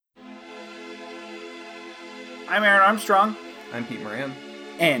I'm Aaron Armstrong. I'm Pete Moran.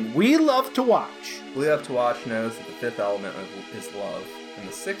 And we love to watch. We Love to Watch knows that the fifth element is love, and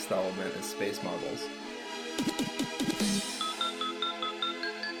the sixth element is space marbles.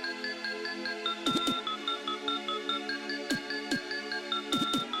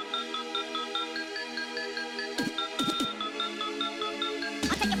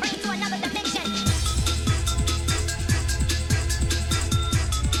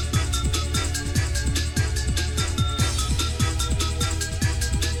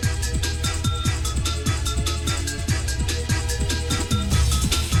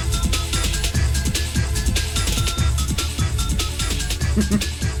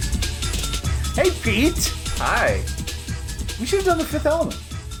 Hey, Pete. Hi. We should have done the fifth element.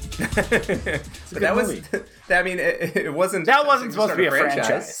 That was. I mean, it wasn't. That wasn't supposed to be a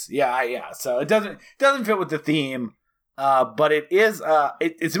franchise. Yeah. So it doesn't fit with the theme. But it is.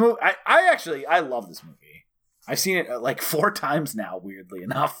 It's a movie. I love this movie. I've seen it like 4 times now. Weirdly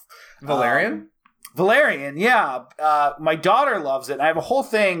enough. Valerian. Valerian, yeah. My daughter loves it. And I have a whole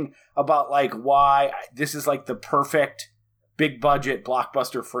thing about like why this is like the perfect big budget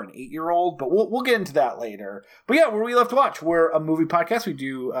blockbuster for an 8-year-old, but we'll get into that later. But yeah, Where We Love to Watch. We're a movie podcast. We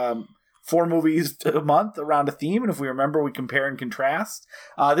do 4 movies a month around a theme, and if we remember, we compare and contrast.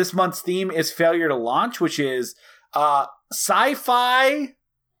 This month's theme is Failure to Launch, which is sci-fi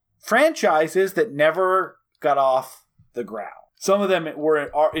franchises that never got off the ground. Some of them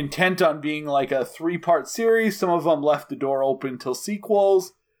are intent on being like a 3-part series. Some of them left the door open till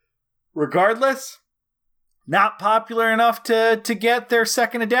sequels. Regardless, not popular enough to get their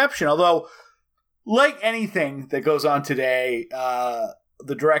second adaptation. Although, like anything that goes on today,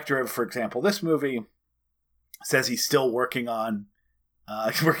 the director of, for example, this movie says he's still working on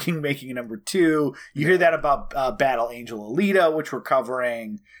making a number 2. You hear that about Battle Angel Alita, which we're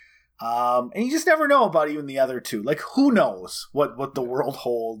covering. And you just never know about even the other 2. Like, who knows what the world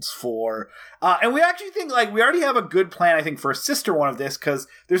holds for. And we actually think, like, we already have a good plan, I think, for a sister one of this, because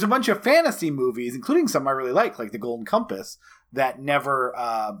there's a bunch of fantasy movies, including some I really like The Golden Compass, that never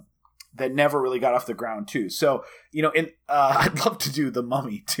really got off the ground, too. So, I'd love to do The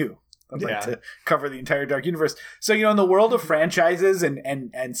Mummy, too. I'd like to cover the entire Dark Universe. So, in the world of franchises and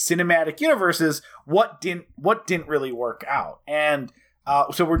cinematic universes, what didn't really work out? And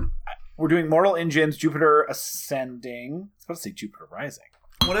so we're doing Mortal Engines, Jupiter Ascending. I was supposed to say Jupiter Rising.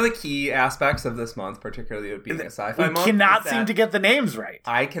 One of the key aspects of this month, particularly it being a sci-fi month, cannot seem to get the names right.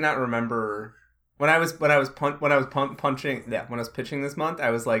 I cannot remember when I was pitching this month. I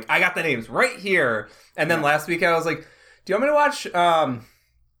was like, I got the names right here. And then last week I was like, do you want me to watch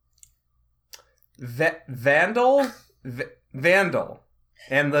Vandal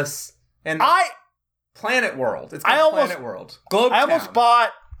and Planet World. It's called Planet World. Globe I almost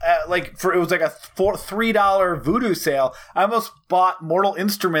bought it was like a $3 Voodoo sale. I almost bought Mortal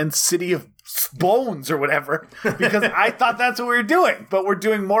Instruments City of Bones or whatever because I thought that's what we were doing. But we're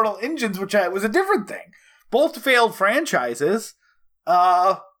doing Mortal Engines, which was a different thing. Both failed franchises.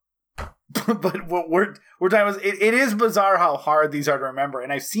 But what we're talking about, it is bizarre how hard these are to remember.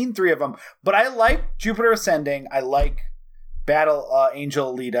 And I've seen 3 of them. But I like Jupiter Ascending. I like Battle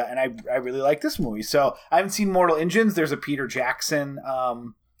Angel Alita, and I really like this movie. So I haven't seen Mortal Engines. There's a Peter Jackson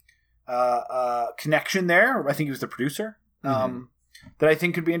connection there. I think he was the producer. That I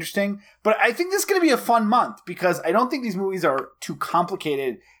think could be interesting. But I think this is going to be a fun month because I don't think these movies are too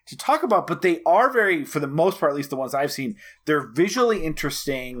complicated to talk about, but they are very, for the most part, at least the ones I've seen, they're visually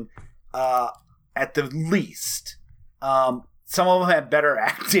interesting at the least. Some of them have better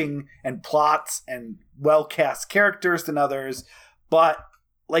acting and plots and well-cast characters than others. But,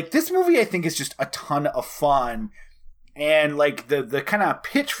 like, this movie, I think, is just a ton of fun. And, like, the kind of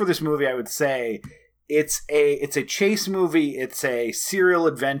pitch for this movie, I would say, it's a chase movie. It's a serial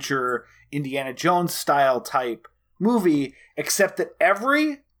adventure, Indiana Jones style type movie, except that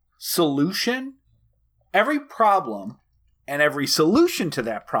every solution, every problem, and every solution to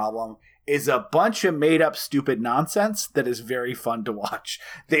that problem is a bunch of made-up stupid nonsense that is very fun to watch.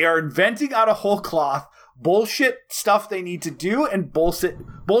 They are inventing out of whole cloth bullshit stuff they need to do and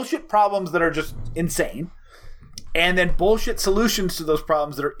bullshit problems that are just insane. And then bullshit solutions to those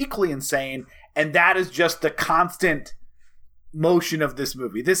problems that are equally insane. And that is just the constant motion of this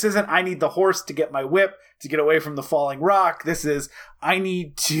movie. This isn't, I need the horse to get my whip to get away from the falling rock. This is, I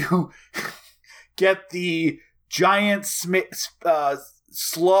need to get the giant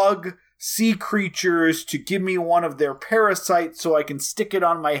slug sea creatures to give me one of their parasites so I can stick it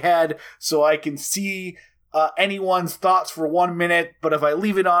on my head so I can see anyone's thoughts for 1 minute, but if I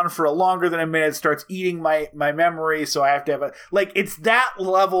leave it on for longer than a minute, it starts eating my memory, so I have to have it's that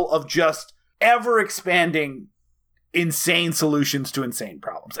level of just ever expanding insane solutions to insane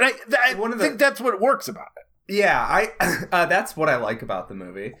problems. And I think that's what works about it. Yeah, that's what I like about the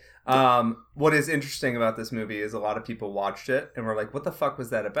movie. What is interesting about this movie is a lot of people watched it and were like, what the fuck was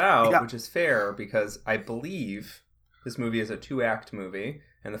that about? Yeah. Which is fair, because I believe this movie is a 2-act movie,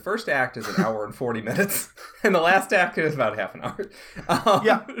 and the first act is an hour and 40 minutes, and the last act is about half an hour.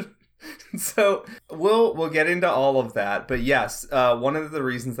 Yeah. So we'll get into all of that, but yes, one of the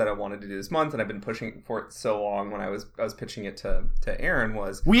reasons that I wanted to do this month, and I've been pushing for it so long when I was pitching it to Aaron,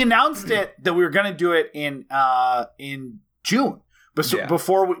 was we announced it that we were going to do it in June,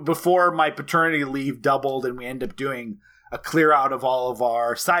 before my paternity leave doubled, and we end up doing a clear out of all of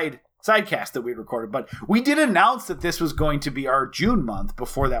our sidecast that we recorded. But we did announce that this was going to be our June month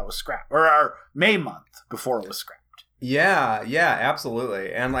before that was scrapped, or our May month before it was scrapped. Yeah,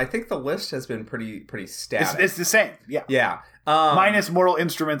 absolutely. And I think the list has been pretty static. It's the same. Yeah. Yeah. Minus Mortal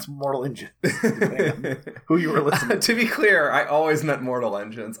Instruments, Mortal Engine. Who you were listening to. To be clear, I always meant Mortal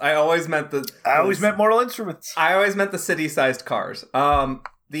Engines. I always meant Mortal Instruments. I always meant the city-sized cars.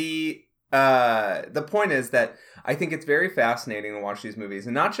 The point is that I think it's very fascinating to watch these movies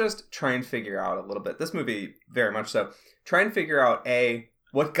and not just try and figure out a little bit. This movie, very much so. Try and figure out, A,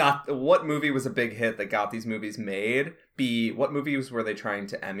 what movie was a big hit that got these movies made? B, what movies were they trying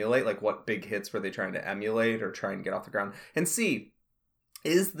to emulate? Like, what big hits were they trying to emulate or try and get off the ground? And C,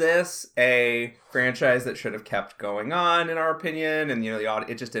 is this a franchise that should have kept going on, in our opinion, and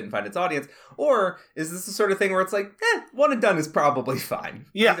it just didn't find its audience? Or is this the sort of thing where it's like, one and done is probably fine?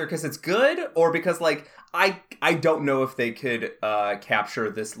 Yeah. Either because it's good or because, like, I don't know if they could capture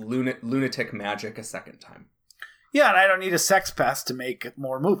this lunatic magic a second time. Yeah, and I don't need a sex pest to make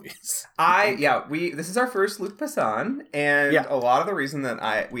more movies. This is our first Luc Besson, and a lot of the reason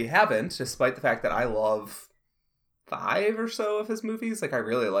that we haven't, despite the fact that I love 5 or so of his movies, like I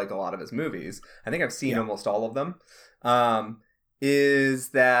really like a lot of his movies. I think I've seen almost all of them.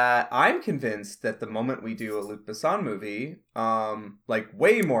 Is that I'm convinced that the moment we do a Luc Besson movie, like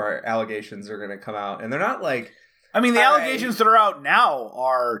way more allegations are going to come out, and they're not like. I mean, the allegations that are out now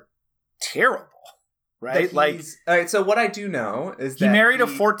are terrible. Right? All right, so what I do know is that he married a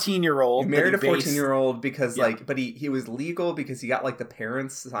 14-year-old. He married a 14-year-old because, but he was legal because he got, like, the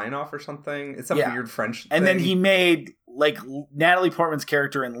parents' sign-off or something. It's some weird French thing. And then he made, like, Natalie Portman's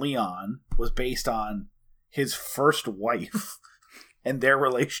character in Leon was based on his first wife and their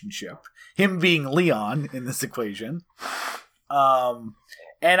relationship. Him being Leon in this equation. And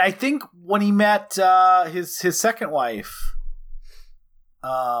I think when he met his second wife,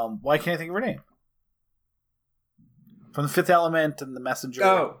 why can't I think of her name? From The Fifth Element and The Messenger.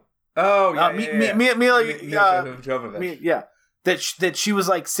 Mila Jovovich. Yeah, that she was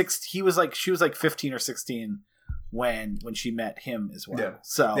like 6. He was like, she was like 15 or 16 when she met him as well. Yeah.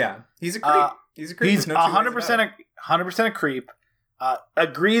 So he's a creep. He's a creep. He's 100% a creep.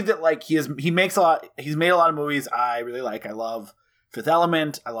 Agreed that like he's made a lot of movies I really like. I love Fifth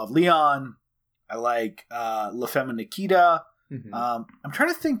Element. I love Leon. I like La Femme Nikita. Mm-hmm. I'm trying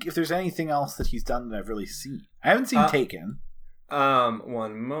to think if there's anything else that he's done that I've really seen. I haven't seen Taken.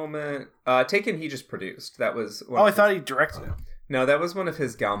 One moment. Taken he just produced. That was I thought he directed it. No, that was one of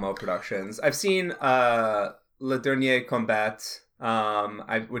his Galmo productions. I've seen Le Dernier Combat,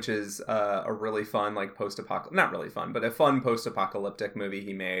 which is a really fun, like, post-apocalyptic, not really fun, but a fun post-apocalyptic movie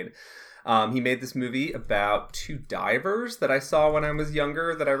he made. He made this movie about 2 divers that I saw when I was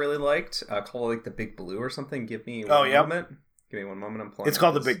younger that I really liked, called, like, The Big Blue or something. Give me one moment. Give me one moment. I'm playing. It's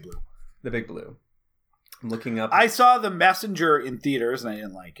called The Big Blue. The Big Blue. I'm looking up. I saw The Messenger in theaters and I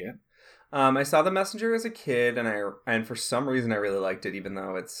didn't like it. I saw The Messenger as a kid and for some reason I really liked it, even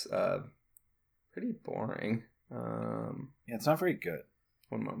though it's pretty boring. It's not very good.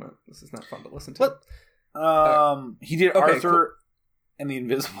 One moment. This is not fun to listen to. He did Arthur and the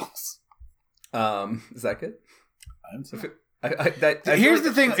Invisibles. Is that good? Here's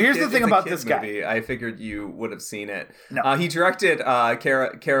the thing about this guy. I figured you would have seen it. No. He directed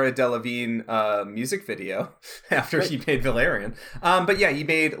Cara Delevingne music video after he made Valerian. But yeah, he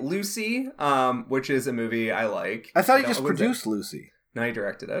made Lucy, which is a movie I like. I thought he just produced Lucy. No, he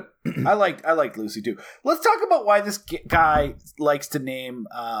directed it. I liked Lucy too. Let's talk about why this guy likes to name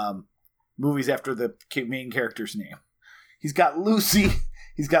movies after the main character's name. He's got Lucy.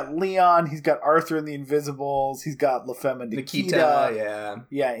 He's got Leon. He's got Arthur and the Invisibles. He's got La Femme Nikita.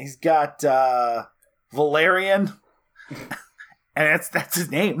 Yeah. He's got Valerian, and that's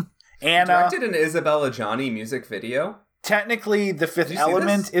his name. And he directed an Isabella Johnny music video. Technically, The Fifth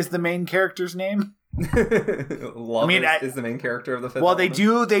Element is the main character's name. Love is the main character of The Fifth Element.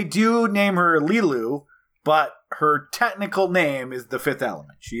 Well, they do name her Lilu, but her technical name is The Fifth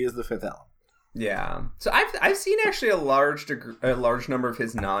Element. She is The Fifth Element. Yeah. So I've seen actually a large number of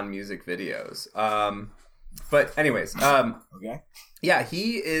his non-music videos. But anyways, Okay. yeah,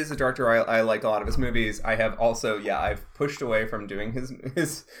 he is a director. I like a lot of his movies. I have also, I've pushed away from doing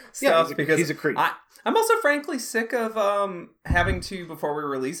his stuff because he's a creep. I'm also frankly sick of having to, before we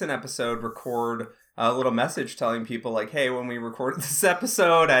release an episode, record a little message telling people like, "Hey, when we recorded this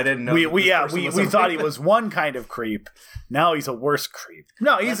episode, I didn't know." We thought he was one kind of creep. Now he's a worse creep.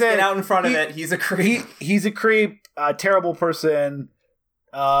 No, get out in front of it. He's a creep. He's a creep. Terrible person.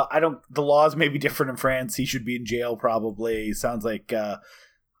 The laws may be different in France. He should be in jail probably. Sounds like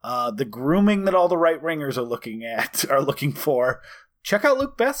the grooming that all the right wingers are looking for. Check out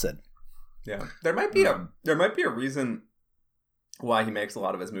Luc Besson. Yeah, there might be a reason why he makes a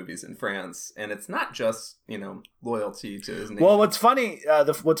lot of his movies in France, and it's not just loyalty to his nation. Well, what's funny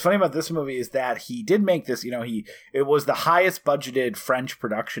about this movie is that he did make this. It was the highest budgeted French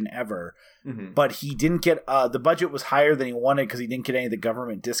production ever, but he didn't get the budget was higher than he wanted because he didn't get any of the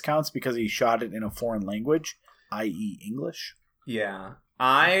government discounts because he shot it in a foreign language, i.e., English. Yeah,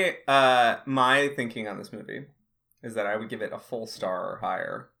 my thinking on this movie is that I would give it a full star or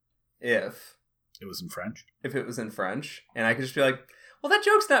higher if it was in French. If it was in French, and I could just be like, well, that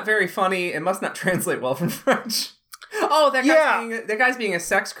joke's not very funny. It must not translate well from French. Oh, that guy's being a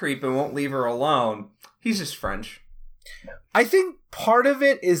sex creep and won't leave her alone. He's just French. I think part of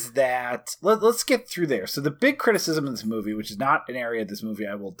it is that, let's get through there. So the big criticism of this movie, which is not an area of this movie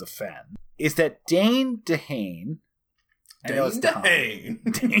I will defend, is that Dane DeHaan,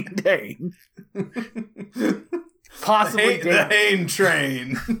 possibly the Hain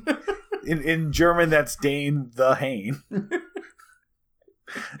train. In German, that's Dane the Hain.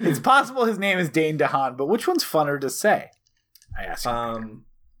 It's possible his name is Dane DeHaan, but which one's funner to say? I ask you.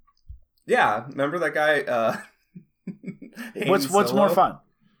 Yeah, remember that guy? What's more fun?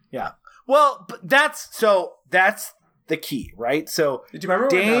 Yeah. Well, but that's the key, right? So did you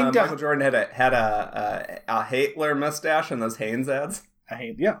remember when Michael Jordan had a Hitler mustache in those Hanes ads?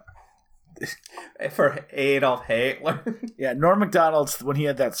 Yeah. For Adolf Hitler. Yeah, Norm Macdonald's, when he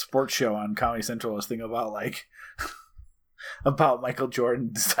had that sports show on Comedy Central, was thinking about about Michael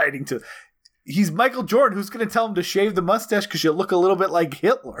Jordan deciding to. He's Michael Jordan. Who's going to tell him to shave the mustache because you look a little bit like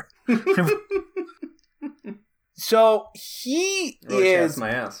Hitler? So he is my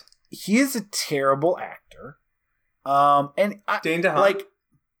ass. He is a terrible actor. And Dane DeHaan,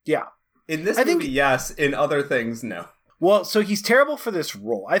 yeah. In this movie, yes. In other things, no. Well, so he's terrible for this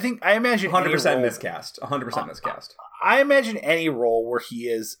role. I imagine 100% miscast. 100% miscast. I imagine any role where he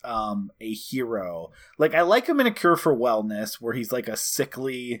is a hero. Like, I like him in A Cure for Wellness, where he's like a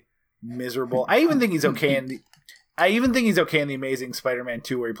sickly, miserable. I even think he's okay in The Amazing Spider-Man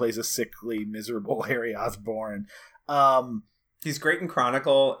 2, where he plays a sickly, miserable Harry Osborn. He's great in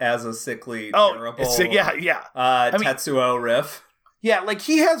Chronicle as a sickly, terrible. Tetsuo riff. Yeah, like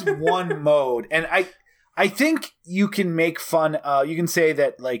he has one mode, and I think you can make fun. You can say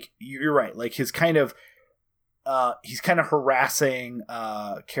that, like, you're right. Like he's kind of harassing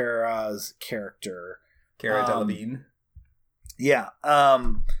Cara's character, Cara Delevingne. Yeah.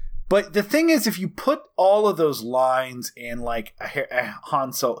 But the thing is, if you put all of those lines in like a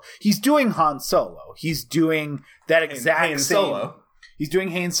Han Solo, he's doing Han Solo. He's doing that exact same. Solo. He's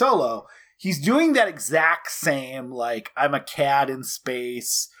doing Han Solo. He's doing that exact same, like, I'm a cad in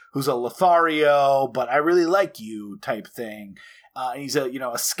space who's a Lothario, but I really like you type thing. He's a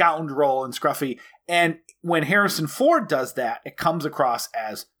scoundrel and scruffy. And when Harrison Ford does that, it comes across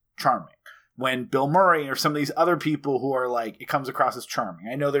as charming. When Bill Murray or some of these other people who are like, it comes across as charming.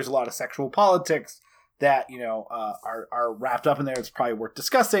 I know there's a lot of sexual politics that are wrapped up in there. It's probably worth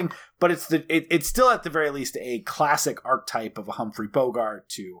discussing, but it's still at the very least a classic archetype of a Humphrey Bogart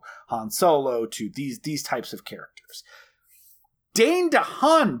to Han Solo to these types of characters. Dane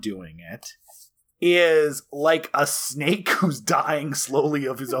DeHaan doing it is like a snake who's dying slowly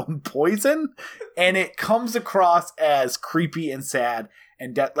of his own poison, and it comes across as creepy and sad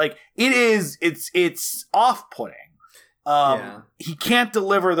and like it's off-putting. He can't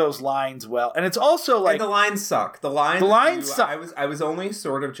deliver those lines well, and it's also like, and the lines suck. The lines suck. I was only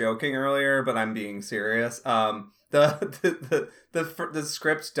sort of joking earlier, but I'm being serious. The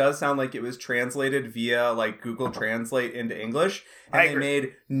script does sound like it was translated via like Google Translate into English, and they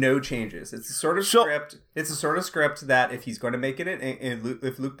made no changes. It's a sort of script. It's a sort of script that if he's going to make it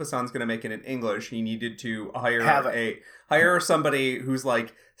if Luc Besson's going to make it in English, he needed to hire somebody who's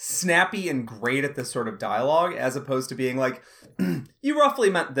like snappy and great at this sort of dialogue, as opposed to being like, you roughly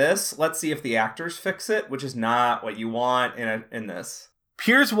meant this. Let's see if the actors fix it, which is not what you want in this.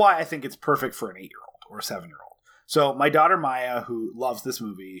 Here's why I think it's perfect for an 8-year-old or a 7-year-old. So my daughter Maya, who loves this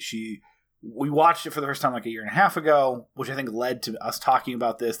movie, she we watched it for the first time like a year and a half ago, which I think led to us talking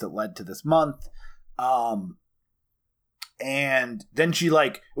about this, that led to this month. And then she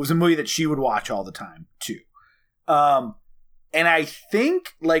it was a movie that she would watch all the time too. And I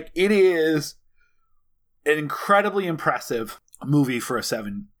think it is an incredibly impressive movie for a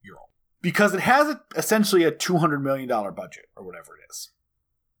 7-year-old because it has essentially a $200 million budget or whatever it is.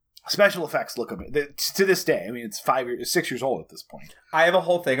 Special effects look to this day. I mean, it's 6 years old at this point. I have a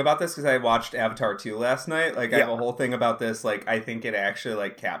whole thing about this because I watched Avatar 2 last night. I have a whole thing about this. I think it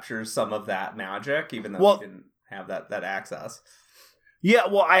actually captures some of that magic, even though we didn't have that access. Yeah,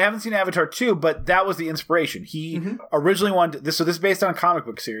 well, I haven't seen Avatar 2, but that was the inspiration. He originally wanted this. So this is based on a comic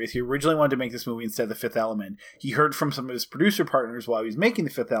book series. He originally wanted to make this movie instead of The Fifth Element. He heard from some of his producer partners while he was making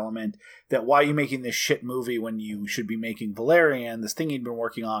The Fifth Element that why are you making this shit movie when you should be making Valerian, this thing he'd been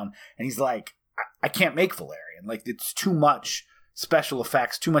working on. And he's like, I can't make Valerian. It's too much special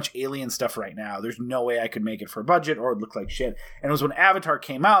effects, too much alien stuff right now. There's no way I could make it for a budget or it'd look like shit. And it was when Avatar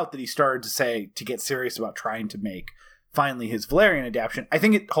came out that he started to get serious about trying to make finally his Valerian adaptation. I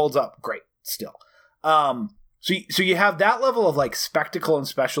think it holds up great still. So you have that level of spectacle and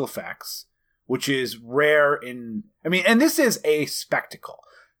special effects, which is rare and this is a spectacle.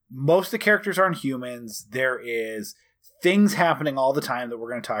 Most of the characters aren't humans. There is things happening all the time that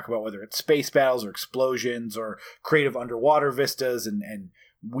we're going to talk about, whether it's space battles or explosions or creative underwater vistas and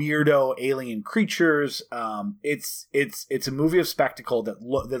weirdo alien creatures. It's a movie of spectacle that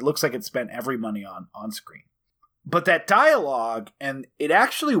looks like it spent every money on screen. But that dialogue, and it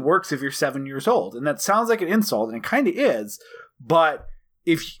actually works if you're 7 years old. And that sounds like an insult, and it kind of is. But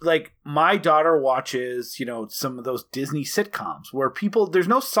if, my daughter watches, some of those Disney sitcoms where there's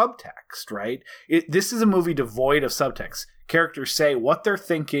no subtext, right? This is a movie devoid of subtext. Characters say what they're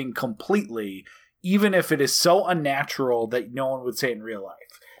thinking completely, even if it is so unnatural that no one would say it in real life.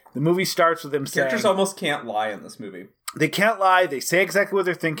 The movie starts with them saying... Characters almost can't lie in this movie. They can't lie. They say exactly what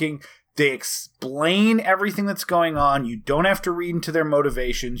they're thinking. They explain everything that's going on. You don't have to read into their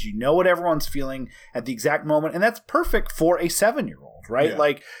motivations. You know what everyone's feeling at the exact moment. And that's perfect for a 7-year-old,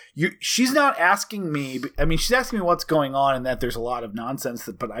 right? Yeah. She's not asking me. She's asking me what's going on and that there's a lot of nonsense.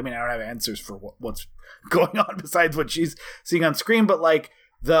 But I don't have answers for what's going on besides what she's seeing on screen. But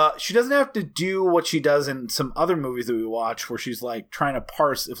she doesn't have to do what she does in some other movies that we watch where she's trying to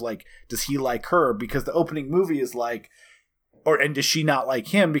parse if does he like her? Because the opening movie is and does she not like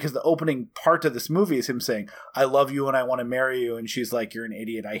him? Because the opening part of this movie is him saying, I love you and I want to marry you. And she's like, you're an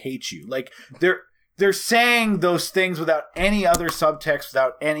idiot. I hate you. They're saying those things without any other subtext,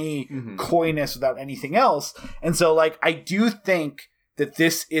 without any coyness, without anything else. And so I do think that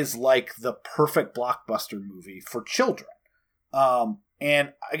this is the perfect blockbuster movie for children.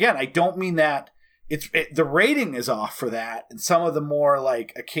 And again, I don't mean that the rating is off for that. And some of the more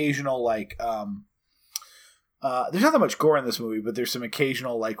occasional, there's not that much gore in this movie, but there's some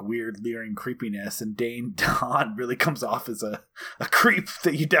occasional weird leering creepiness, and Dane DeHaan really comes off as a creep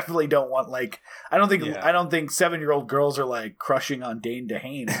that you definitely don't want. I don't think 7-year-old girls are crushing on Dane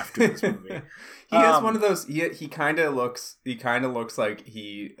DeHaan after this movie. He has one of those. He kind of looks like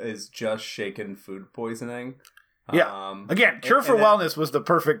he is just shaken food poisoning. Yeah. Again, Cure for Wellness was the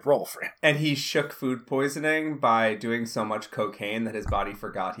perfect role for him. And he shook food poisoning by doing so much cococaine that his body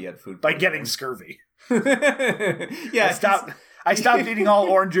forgot he had food poisoning. By getting scurvy. Yeah, I stopped eating all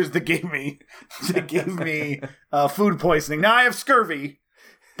oranges that gave me food poisoning. Now I have scurvy,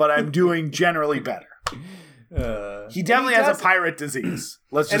 but I'm doing generally better. He definitely has a pirate disease.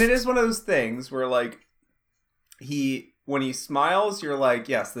 And it is one of those things where when he smiles, you're like,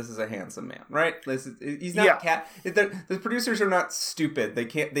 yes, this is a handsome man, right? He's not cat. The producers are not stupid. They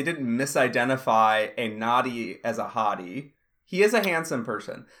didn't misidentify a naughty as a hottie. He is a handsome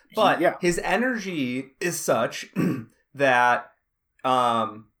person, but his energy is such that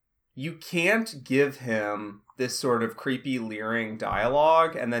you can't give him this sort of creepy, leering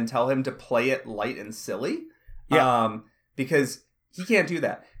dialogue and then tell him to play it light and silly. Yeah. Because he can't do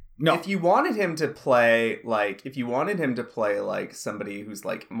that. No. If you wanted him to play somebody who's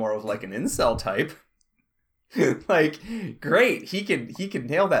more of an incel type, great, he can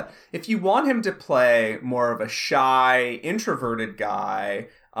nail that. If you want him to play more of a shy, introverted guy,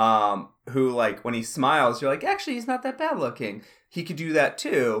 who when he smiles, you're actually he's not that bad looking. He could do that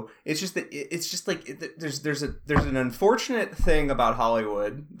too. It's just that there's an unfortunate thing about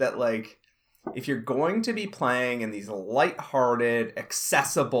Hollywood that if you're going to be playing in these lighthearted,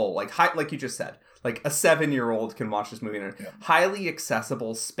 accessible, like you just said, a 7-year-old can watch this movie and highly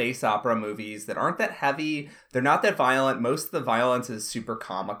accessible space opera movies that aren't that heavy. They're not that violent. Most of the violence is super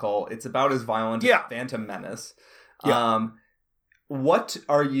comical. It's about as violent as Phantom Menace. Yeah. what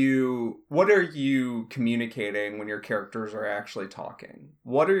are you communicating when your characters are actually talking?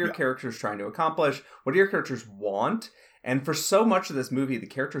 What are your characters trying to accomplish? What do your characters want? And for so much of this movie, the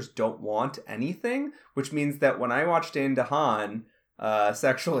characters don't want anything, which means that when I watch Dane DeHaan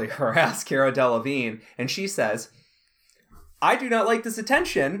sexually harass Cara Delevingne, and she says, I do not like this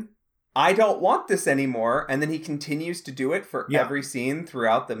attention, I don't want this anymore, and then he continues to do it for every scene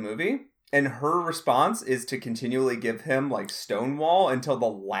throughout the movie. And her response is to continually give him like Stonewall until the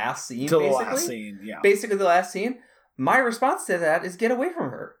last scene, Basically the last scene. My response to that is get away from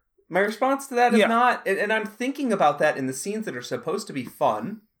her. My response to that is not, and I'm thinking about that in the scenes that are supposed to be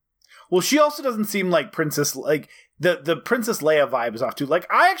fun. Well, she also doesn't seem like Princess, like the Princess Leia vibe is off too. Like,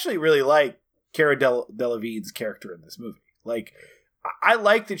 I actually really like Cara Delevingne's character in this movie. Like, I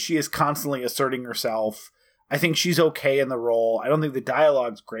like that she is constantly asserting herself. I think she's okay in the role. I don't think the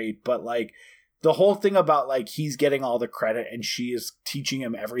dialogue's great, but like the whole thing about like he's getting all the credit and she is teaching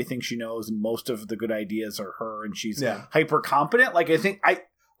him everything she knows and most of the good ideas are her and she's hyper competent. Like, I think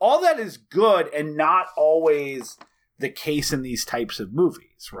all that is good and not always the case in these types of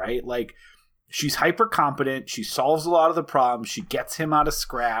movies, right? Like, she's hyper competent. She solves a lot of the problems. She gets him out of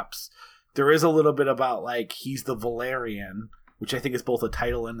scraps. There is a little bit about like he's the Valerian, which I think is both a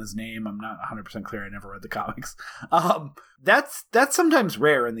title and his name. I'm not 100% clear. I never read the comics. That's sometimes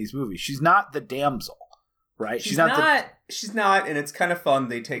rare in these movies. She's not the damsel, right? She's not, and it's kind of fun.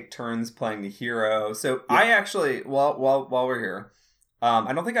 They take turns playing the hero. So I actually, while we're here,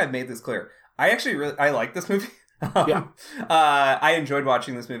 I don't think I've made this clear. I like this movie. I enjoyed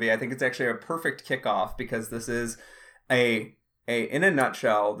watching this movie. I think it's actually a perfect kickoff because this is in a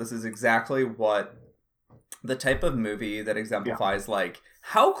nutshell, this is exactly what the type of movie that exemplifies like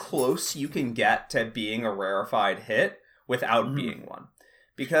how close you can get to being a rarefied hit without being one.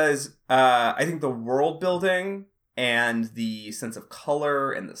 Because I think the world building and the sense of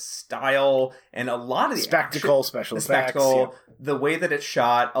color and the style and a lot of the spectacle, action, special the effects, spectacle, the way that it's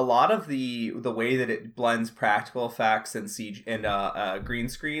shot, a lot of the way that it blends practical effects and siege and green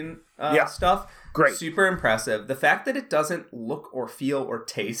screen stuff. Great. Super impressive. The fact that it doesn't look or feel or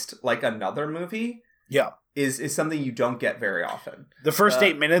taste like another movie is something you don't get very often. The first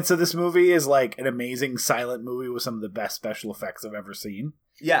 8 minutes of this movie is like an amazing silent movie with some of the best special effects I've ever seen.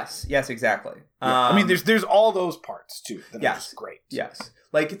 Yes, exactly. I mean, there's all those parts too that are just great. Yes,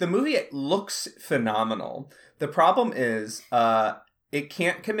 like the movie, it looks phenomenal. The problem is, it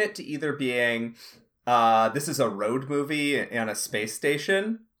can't commit to either being this is a road movie and a space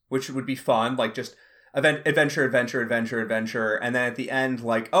station, which would be fun, like just adventure, and then at the end,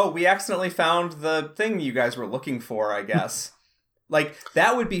 like, oh, we accidentally found the thing you guys were looking for, I guess. Like,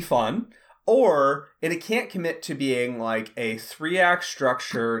 that would be fun. Or, and it can't commit to being like a 3-act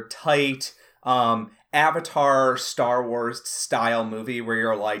structure, tight, Avatar, Star Wars style movie where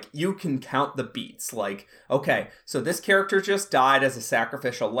you're like, you can count the beats. Like, okay, so this character just died as a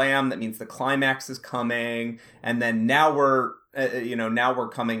sacrificial lamb. That means the climax is coming. And then now we're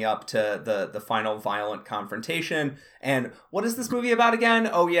coming up to the final violent confrontation. And what is this movie about again?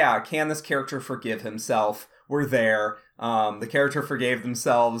 Oh yeah, can this character forgive himself? We're there. The character forgave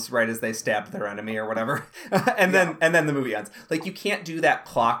themselves right as they stabbed their enemy or whatever. and then the movie ends. Like, you can't do that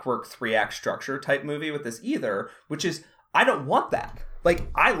clockwork 3-act structure type movie with this either, which is, I don't want that. Like,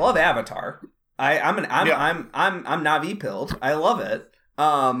 I love Avatar. I'm Na'vi pilled. I love it.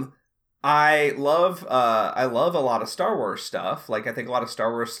 I love a lot of Star Wars stuff. Like, I think a lot of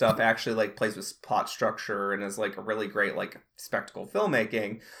Star Wars stuff actually like plays with plot structure and is like a really great like spectacle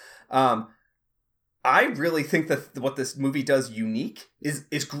filmmaking. I really think that what this movie does unique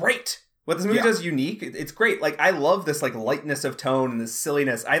is great. What this movie does unique, it's great. Like, I love this like lightness of tone and this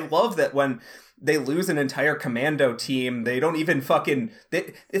silliness. I love that when they lose an entire commando team, they don't even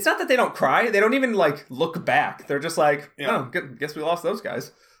it's not that they don't cry. They don't even like look back. They're just like, oh, guess we lost those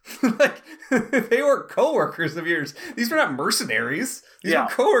guys. Like, they were coworkers of yours. These were not mercenaries. These were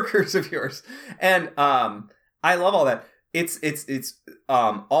coworkers of yours. And I love all that. It's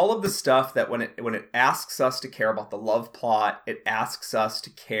all of the stuff that when it asks us to care about the love plot, it asks us to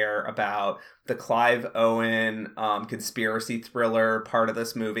care about the Clive Owen conspiracy thriller part of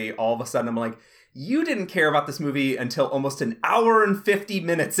this movie. All of a sudden, I'm like, you didn't care about this movie until almost an hour and 50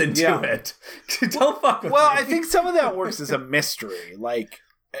 minutes into it. Don't fuck with me. Well, I think some of that works as a mystery. Like,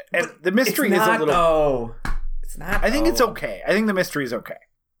 and the mystery is a little. Oh, it's not. I think it's okay. I think the mystery is okay.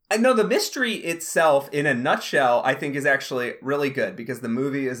 No, the mystery itself, in a nutshell, I think is actually really good because the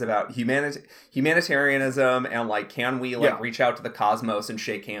movie is about humanitarianism and like, can we reach out to the cosmos and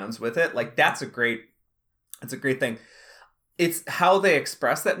shake hands with it? Like, that's a great thing. it's how they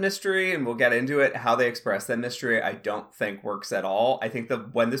express that mystery, and we'll get into it. How they express that mystery, I don't think works at all. I think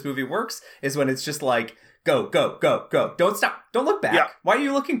when this movie works is when it's just like, go, go, go, go. Don't stop. Don't look back. Yeah. Why are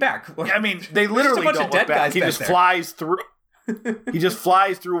you looking back? I mean, they literally don't look back. He just flies through. He just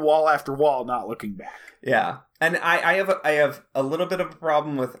flies through wall after wall, not looking back. Yeah, and I have a little bit of a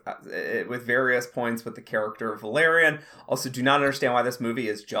problem with various points with the character of Valerian. Also, do not understand why this movie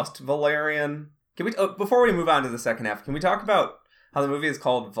is just Valerian. Can we before we move on to the second half? Can we talk about how the movie is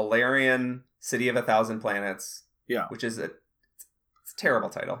called Valerian: City of a Thousand Planets? Yeah, which is it's a terrible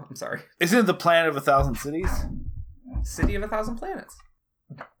title. I'm sorry. Isn't it the Planet of a Thousand Cities? City of a Thousand Planets.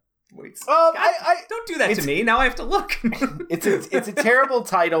 Wait. I don't do that to me. Now I have to look. it's a terrible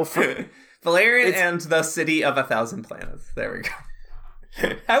title for Valerian and the City of a Thousand Planets. There we go.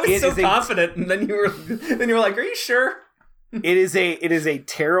 I was so confident, and then you were like, "Are you sure?" It is a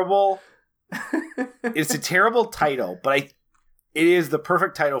terrible. It's a terrible title, but it is the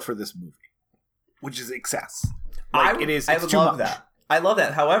perfect title for this movie, which is Excess. I would love that. I love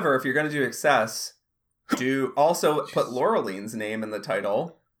that. However, if you're going to do Excess, do also put Laureline's name in the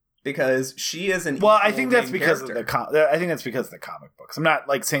title. Because she is an I think that's because character. I think that's because of the comic books. I'm not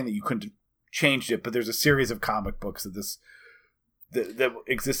like saying that you couldn't have changed it, but there's a series of comic books that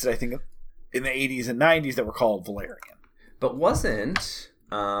existed, I think, in the 80s and 90s that were called Valerian. But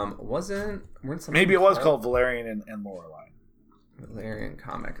maybe it was called Valerian and Laureline. Valerian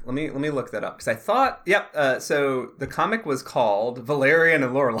comic. Let me look that up because I thought so the comic was called Valerian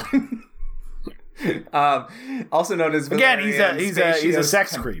and Laureline. Also known as Valerian. Again, he's a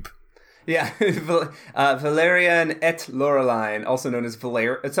sex creep. Yeah, Valerian et Laureline, also known as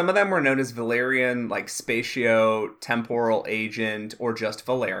Valerian. Some of them were known as Valerian, like spatio-temporal agent, or just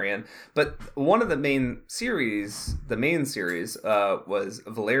Valerian. But one of the main series, was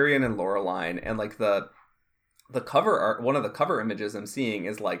Valerian and Laureline, and like the cover art. One of the cover images I'm seeing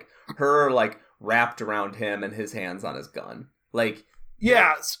is like her like wrapped around him and his hands on his gun, like.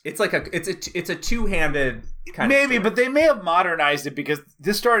 Yeah, it's like it's a two-handed kind maybe, of but they may have modernized it because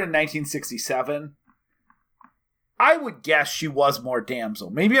this started in 1967. I would guess she was more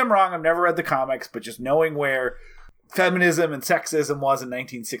damsel. Maybe I'm wrong. I've never read the comics, but just knowing where feminism and sexism was in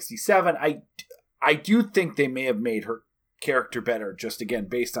 1967, I do think they may have made her character better. Just again,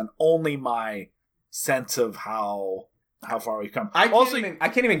 based on only my sense of how far we've come. I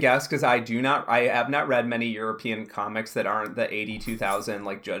can't even guess because I have not read many European comics that aren't the 2000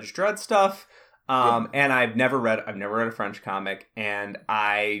 like Judge Dredd stuff. And I've never read a French comic, and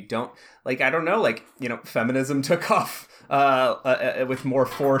I don't know, feminism took off with more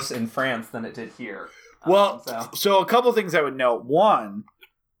force in France than it did here. So a couple things I would note. One,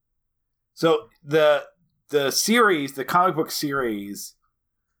 so the series, the comic book series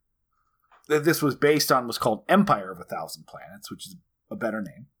that this was based on was called Empire of a Thousand Planets, which is a better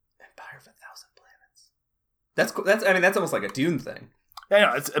name. Empire of a Thousand Planets. That's cool. That's almost like a Dune thing. I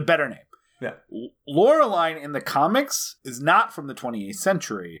know, it's a better name. Yeah. Laureline in the comics is not from the 28th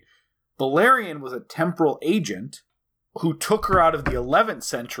century. Valerian was a temporal agent who took her out of the 11th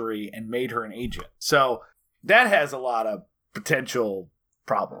century and made her an agent. So that has a lot of potential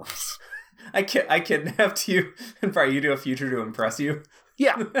problems. I kidnapped you and brought you to a future to impress you.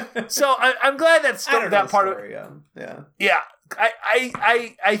 Yeah, so I'm glad that's that part story, of yeah.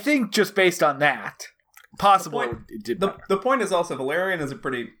 I think just based on that, possibly it did better. The point is also Valerian is a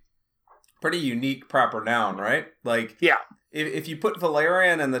pretty unique proper noun, right? Like, yeah, if you put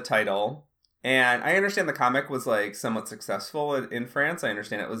Valerian in the title, and I understand the comic was like somewhat successful in France. I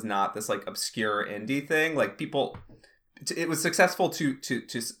understand it was not this like obscure indie thing. Like people. It was successful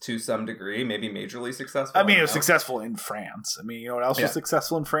to some degree, maybe majorly successful. I mean, it was successful in France. I mean, you know what else was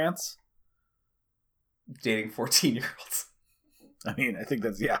successful in France? Dating 14-year-olds. I mean, I think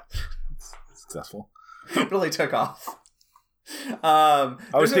that's successful. It really took off. I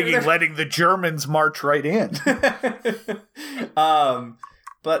was thinking letting the Germans march right in.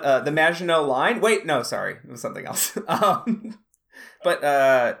 But the Maginot Line. Wait, no, sorry, it was something else. But what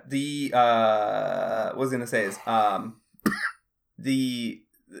I was gonna say is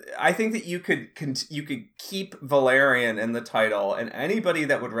I think that you could keep Valerian in the title, and anybody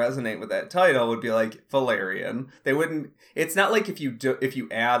that would resonate with that title would be like Valerian. They wouldn't. It's not like if you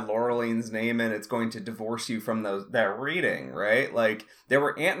add Laureline's name in, it's going to divorce you from that reading, right? Like there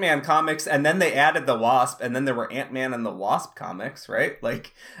were Ant-Man comics, and then they added the Wasp, and then there were Ant-Man and the Wasp comics, right?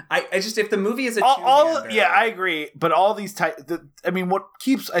 Like I just if the movie is I agree, but all these what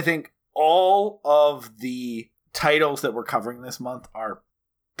keeps I think all of the titles that we're covering this month are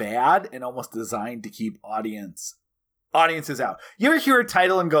bad and almost designed to keep audiences out. You ever hear a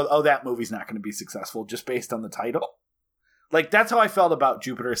title and go, "Oh, that movie's not going to be successful," just based on the title? Like, that's how I felt about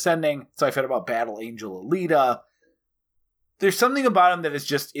Jupiter Ascending. That's how I felt about Battle Angel Alita. There's something about them that is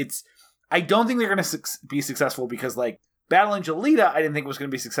just, I don't think they're going to be successful because, like, Battle Angel Alita, I didn't think was going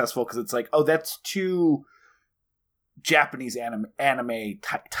to be successful because it's like, oh, that's too Japanese anime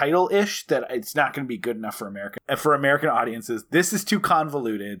title-ish that it's not going to be good enough for American audiences. This is too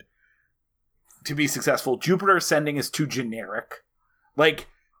convoluted to be successful. Jupiter Ascending is too generic. Like,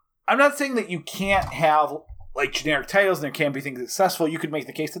 I'm not saying that you can't have, like, generic titles and there can't be things successful. You could make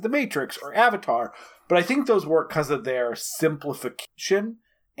the case that The Matrix or Avatar, but I think those work because of their simplification,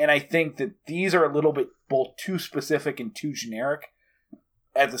 and I think that these are a little bit both too specific and too generic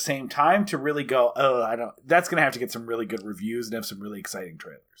at the same time to really go, oh, I don't. That's going to have to get some really good reviews and have some really exciting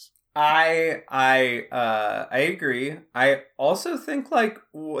trailers. I agree. I also think, like,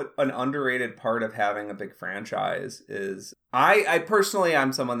 what an underrated part of having a big franchise is I personally,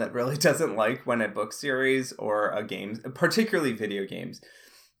 I'm someone that really doesn't like when a book series or a game, particularly video games,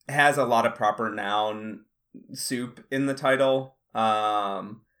 has a lot of proper noun soup in the title.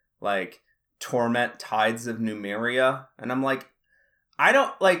 Like Torment Tides of Numeria. And I'm like, I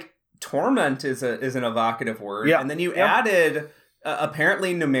don't like torment is an evocative word. Yeah. And then you added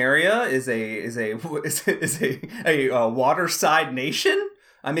apparently Numeria is a waterside nation.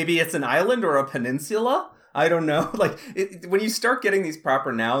 Maybe it's an island or a peninsula. I don't know. Like when you start getting these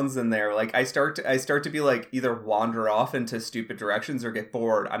proper nouns in there, like I start to be like either wander off into stupid directions or get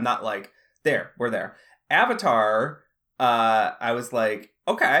bored. I'm not like we're there. Avatar. I was like,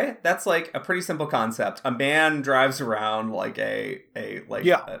 okay, that's like a pretty simple concept. A man drives around like an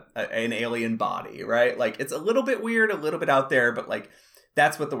alien body, right? Like it's a little bit weird, a little bit out there, but like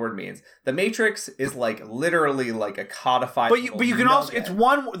that's what the word means. The Matrix is like literally like a codified. But you can also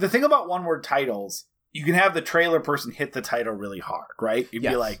the thing about one word titles, you can have the trailer person hit the title really hard, right? You'd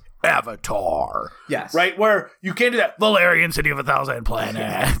be like Avatar, yes, right? Where you can't do that. Valerian City of 1,000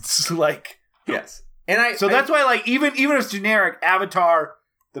 Planets, like yes. So that's why, like, even if it's generic, Avatar,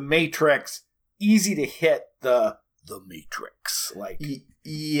 The Matrix, easy to hit the Matrix. Like,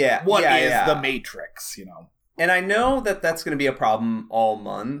 what is The Matrix, you know? And I know that that's going to be a problem all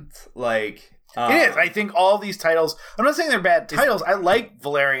month. Like, it is. I think all these titles, I'm not saying they're bad titles. I like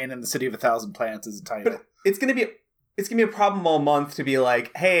Valerian and the City of 1,000 Planets as a title. But it's going to be a problem all month to be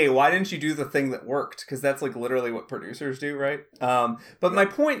like, hey, why didn't you do the thing that worked? Because that's like literally what producers do, right? But my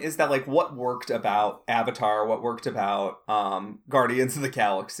point is that like what worked about Avatar, what worked about Guardians of the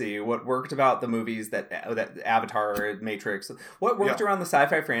Galaxy, what worked about the movies that Avatar, Matrix, what worked around the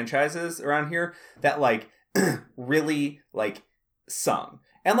sci-fi franchises around here that like really like sung.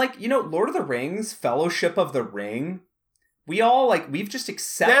 And like, you know, Lord of the Rings, Fellowship of the Ring, we've just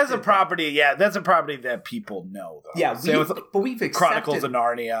accepted. That's a property, that's a property that people know, though. Yeah, we've accepted Chronicles of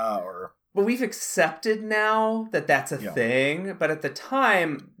Narnia, But we've accepted now that that's a thing. But at the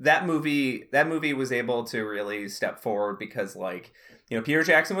time, that movie was able to really step forward because, like, you know, Peter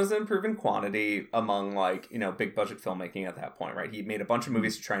Jackson was an proven quantity among, like, you know, big budget filmmaking at that point, right? He made a bunch of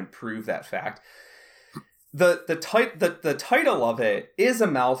movies to try and prove that fact. The title of it is a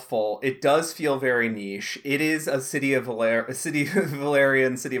mouthful. It does feel very niche. It is a City of Valerian,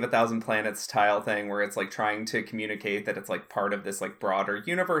 City of 1,000 Planets style thing where it's like trying to communicate that it's like part of this like broader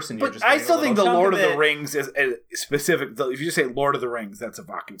universe. And but I still think the Lord of the Rings is a specific. If you just say Lord of the Rings, that's a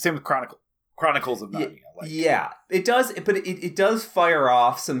vacuum. Same with Chronicles of Narnia. It does, but it does fire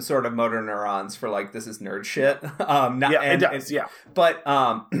off some sort of motor neurons for like this is nerd shit. It does. But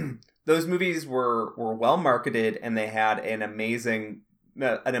those movies were well marketed, and they had an amazing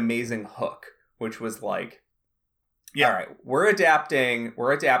hook, which was like, all right, we're adapting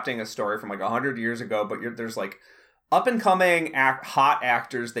a story from like 100 years ago, but there's like up and coming hot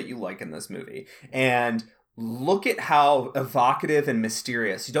actors that you like in this movie, and look at how evocative and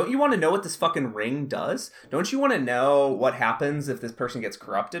mysterious. Don't you want to know what this fucking ring does? Don't you want to know what happens if this person gets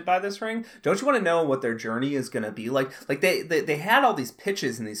corrupted by this ring? Don't you want to know what their journey is going to be like? Like they had all these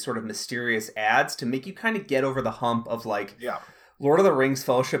pitches and these sort of mysterious ads to make you kind of get over the hump of like, Lord of the Rings,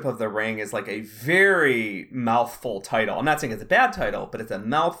 Fellowship of the Ring is like a very mouthful title. I'm not saying it's a bad title, but it's a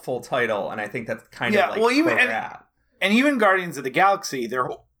mouthful title, and I think that's kind of like where we're at. And even Guardians of the Galaxy,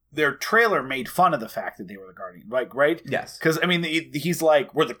 their trailer made fun of the fact that they were the Guardians, like, right? Yes. Because, I mean, he's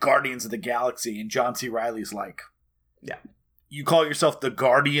like, we're the Guardians of the Galaxy, and John C. Reilly's like, you call yourself the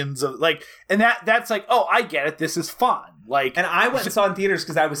Guardians of, like, and that's like, oh, I get it, this is fun. Like, and I went and saw it in theaters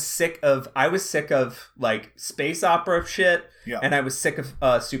because I was sick of, like, space opera shit, and I was sick of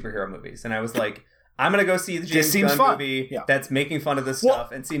superhero movies, and I was like, I'm going to go see the James Gunn movie that's making fun of this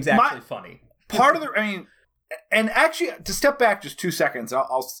stuff and seems actually funny. Part of and actually, to step back just 2 seconds,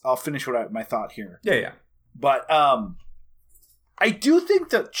 I'll finish my thought here. Yeah. But I do think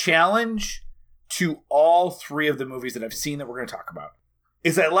the challenge to all three of the movies that I've seen that we're going to talk about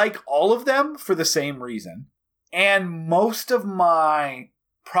is I like all of them for the same reason. And most of my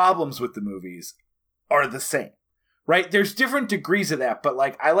problems with the movies are the same, right? There's different degrees of that, but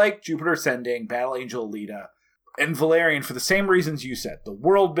like I like Jupiter Ascending, Battle Angel Alita, and Valerian for the same reasons you said. The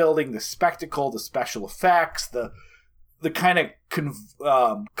world building, the spectacle, the special effects, the kind of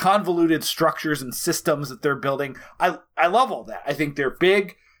convoluted structures and systems that they're building. I love all that. I think they're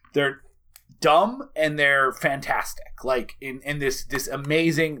big, they're dumb, and they're fantastic. Like in this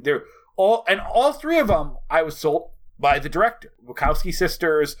amazing, they're all three of them I was sold by the director. Wachowski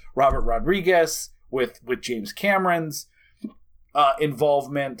sisters, Robert Rodriguez with James Cameron's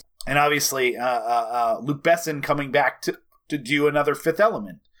involvement, and obviously Luc Besson coming back to do another Fifth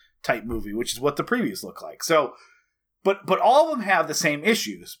Element type movie, which is what the previews look like. So But all of them have the same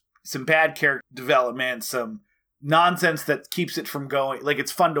issues. Some bad character development, some nonsense that keeps it from going. Like,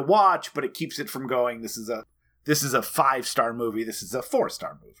 it's fun to watch, but it keeps it from going, this is a 5-star movie, this is a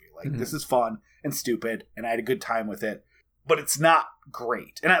 4-star movie. Like, This is fun and stupid, and I had a good time with it. But it's not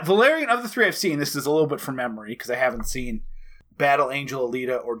great. And Valerian, of the three I've seen, this is a little bit from memory, because I haven't seen Battle Angel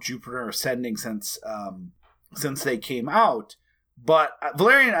Alita or Jupiter Ascending since they came out. But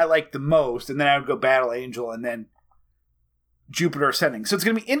Valerian I like the most, and then I would go Battle Angel, and then Jupiter Ascending. So it's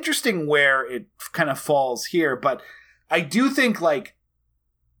going to be interesting where it kind of falls here, but I do think like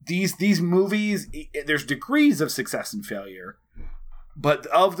these movies, there's degrees of success and failure, but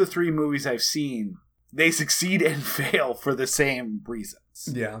of the three movies I've seen, they succeed and fail for the same reasons.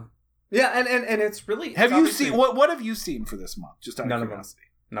 Yeah. Yeah, and it's really... Have you seen... What have you seen for this month? Just out of curiosity.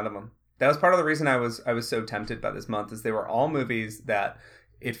 None of them. That was part of the reason I was so tempted by this month, is they were all movies that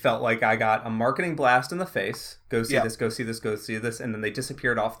it felt like I got a marketing blast in the face. Go see this, go see this, go see this. And then they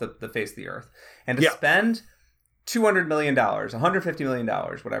disappeared off the face of the earth. And to spend $200 million, $150 million,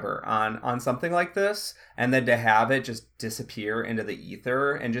 whatever, on something like this, and then to have it just disappear into the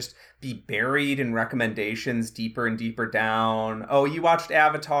ether and just be buried in recommendations deeper and deeper down. Oh, you watched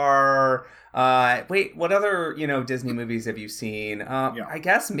Avatar. Wait, what other, Disney movies have you seen? I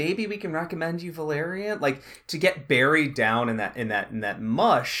guess maybe we can recommend you Valerian. Like, to get buried down in that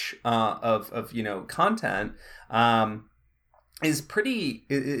mush of content is pretty.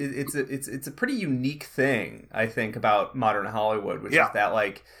 It's a pretty unique thing, I think, about modern Hollywood, which is that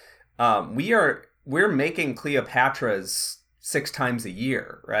like we're making Cleopatras 6 times a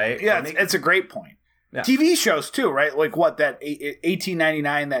year, right? Yeah, it's a great point. Yeah. TV shows too, right? Like what that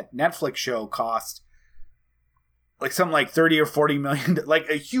 $18.99 that Netflix show cost, like something like $30 or $40 million, like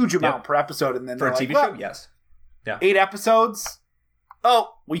a huge amount per episode, and then for a TV show, yes, 8 episodes.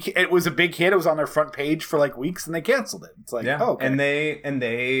 Oh, it was a big hit. It was on their front page for like weeks, and they canceled it. It's like, okay. And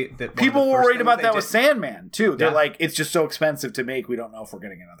they people were worried about that with Sandman too. They're like, it's just so expensive to make. We don't know if we're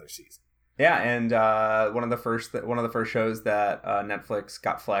getting another season. Yeah, and one of the first shows that Netflix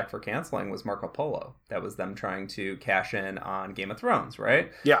got flack for canceling was Marco Polo. That was them trying to cash in on Game of Thrones, right?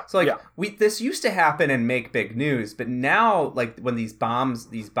 Yeah. So this used to happen and make big news, but now like when these bombs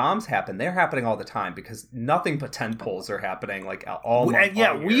happen, they're happening all the time because nothing but tentpoles are happening like all month. And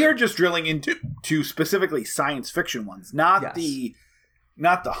yeah, we are just drilling into specifically science fiction ones, not the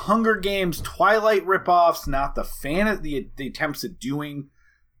Hunger Games, Twilight ripoffs, not the attempts at doing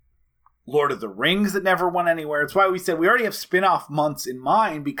Lord of the Rings that never went anywhere. It's why we said we already have spin-off months in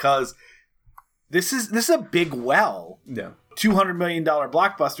mind, because this is a big well. Yeah. $200 million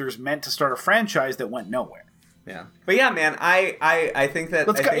blockbusters meant to start a franchise that went nowhere. Yeah. But yeah, man, I think that...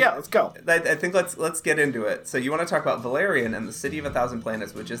 Let's go. I think let's get into it. So you want to talk about Valerian and the City of a Thousand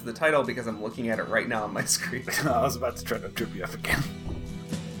Planets, which is the title because I'm looking at it right now on my screen. I was about to try to trip you up again.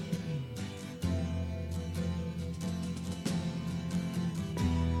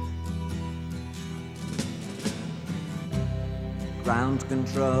 Ground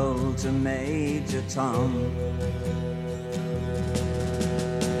control to Major Tom.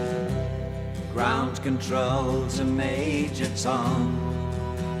 Ground control to Major Tom.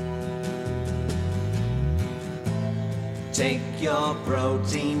 Take your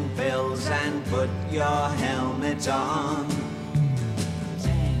protein pills and put your helmet on.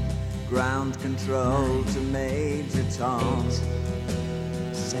 10. Ground control 9, to Major Tom.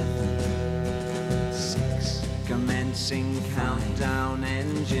 8, 7, 6. Commencing countdown,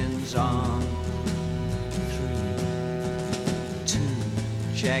 engines on. 3, 2,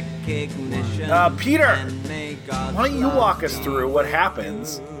 check ignition. Peter, why don't you walk us through what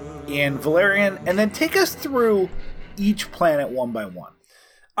happens in Valerian, and then take us through each planet one by one.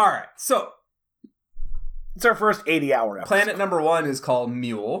 All right, so it's our first 80-hour episode. Planet number 1 is called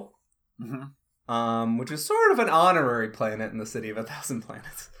Mule. Mm-hmm. which is sort of an honorary planet in the City of 1,000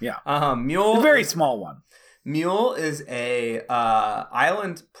 Planets. Yeah. Mule, A very small one. Mule is a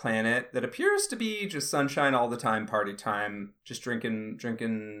island planet that appears to be just sunshine all the time, party time, just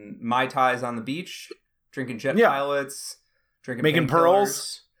drinking Mai Tais on the beach, drinking jet pilots, making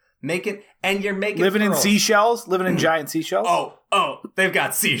pearls. You're making living pearls. in seashells, living in giant seashells. Oh, they've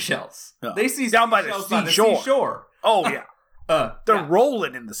got seashells. Yeah. They see down by the seashore. Oh yeah. They're Yeah.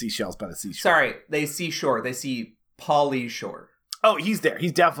 rolling in the seashells by the seashore. Sorry, they see shore. They see Pauly Shore. Oh, he's there.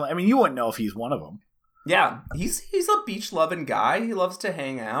 He's definitely. I mean, you wouldn't know if he's one of them. Yeah, he's a beach loving guy. He loves to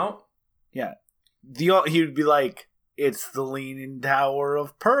hang out. Yeah, he would be like, "It's the Leaning Tower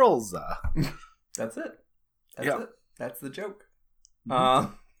of Pearls." That's it. That's Yeah. it. That's the joke.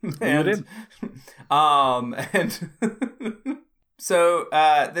 Mm-hmm. And so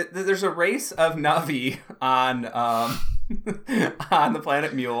there's a race of Na'vi on on the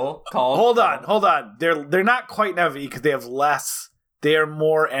planet Mule called. Hold on. They're not quite Na'vi because they have less. They are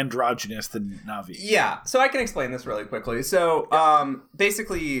more androgynous than Na'vi. Yeah, so I can explain this really quickly. So,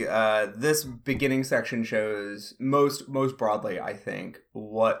 basically, this beginning section shows most broadly, I think,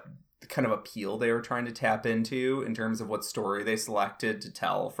 what kind of appeal they were trying to tap into in terms of what story they selected to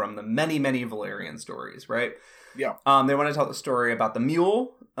tell from the many, many Valerian stories, right? Yeah. They want to tell the story about the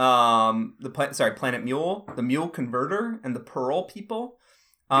Mule, Planet Mule, the Mule Converter, and the Pearl people.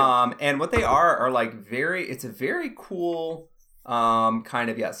 And what they are like it's a very cool kind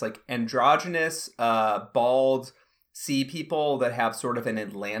of, yes, like androgynous, bald sea people that have sort of an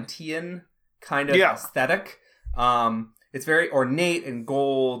Atlantean kind of aesthetic. It's very ornate and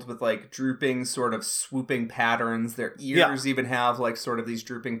gold with like drooping sort of swooping patterns. Their ears even have like sort of these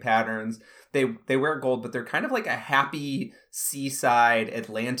drooping patterns. They wear gold, but they're kind of like a happy seaside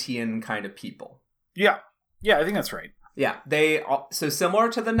Atlantean kind of people. Yeah. Yeah, I think that's right. Yeah. So similar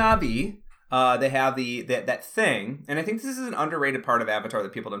to the Na'vi, they have that thing, and I think this is an underrated part of Avatar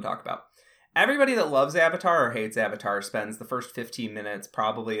that people don't talk about. Everybody that loves Avatar or hates Avatar spends the first 15 minutes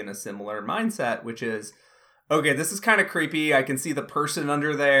probably in a similar mindset, which is, okay, this is kind of creepy. I can see the person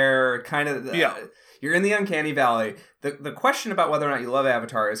under there. Kind of, you're in the uncanny valley. The question about whether or not you love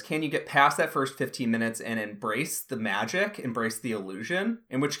Avatar is, can you get past that first 15 minutes and embrace the magic, embrace the illusion?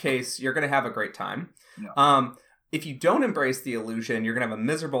 In which case, you're going to have a great time. Yeah. If you don't embrace the illusion, you're going to have a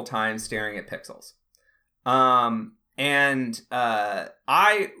miserable time staring at pixels. I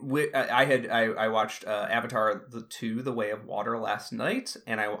watched Avatar 2: The Way of Water last night,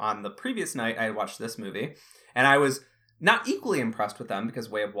 and on the previous night I watched this movie, and I was not equally impressed with them because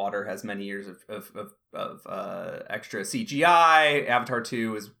Way of Water has many years of extra CGI. Avatar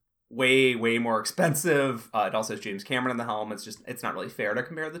 2 is way more expensive. It also has James Cameron in the helm. It's not really fair to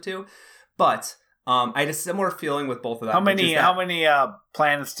compare the two, but I had a similar feeling with both of them. How many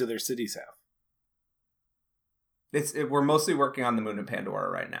planets do their cities have? We're mostly working on the moon of Pandora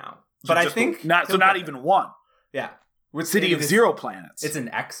right now, but I think not even one. Yeah, with City of 0 planets. It's an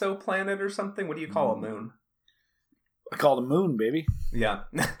exoplanet or something. What do you call a moon? I call it a moon, baby. Yeah,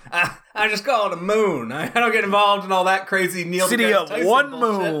 I just call it a moon. I don't get involved in all that crazy Neil City deGrasse of Tyson one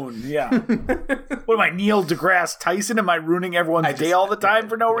bullshit. Moon. Yeah. What am I, Neil deGrasse Tyson? Am I ruining everyone's day all the time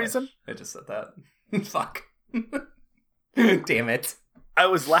for no reason? I just said that. Fuck. Damn it. I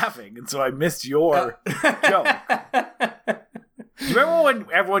was laughing, and so I missed your joke. Remember when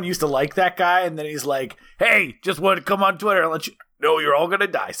everyone used to like that guy, and then he's like, "Hey, just want to come on Twitter and let you know you're all gonna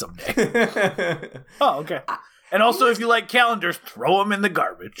die someday." Oh, okay. And also, if you like calendars, throw them in the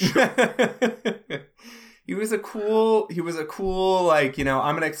garbage. He was a cool, like, I'm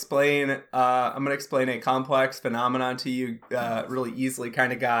gonna explain a complex phenomenon to you really easily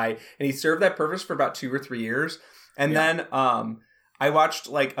kind of guy, and he served that purpose for about 2 or 3 years, and then I watched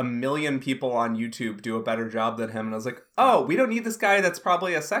like 1 million people on YouTube do a better job than him, and I was like, oh, we don't need this guy that's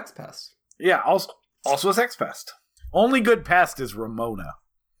probably a sex pest. Yeah, also a sex pest. Only good pest is Ramona.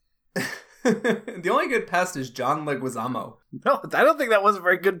 The only good pest is John Leguizamo. No, I don't think that was a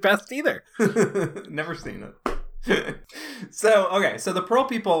very good pest either. Never seen it. So the Pearl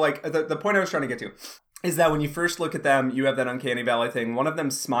people, like, the point I was trying to get to is that when you first look at them, you have that uncanny valley thing. One of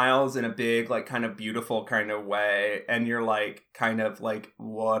them smiles in a big, like, kind of beautiful kind of way, and you're like, kind of like,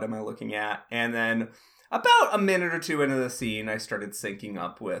 what am I looking at? And then about a minute or two into the scene, I started syncing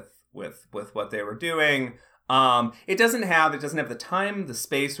up with what they were doing. It doesn't have the time, the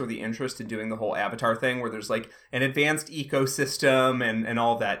space, or the interest in doing the whole Avatar thing where there's like an advanced ecosystem and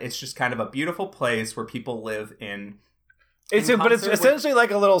all that. It's just kind of a beautiful place where people live in. But it's essentially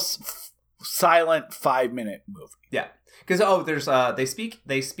like a little silent 5-minute movie. Yeah, because there's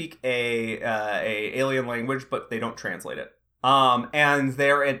they speak a alien language, but they don't translate it. And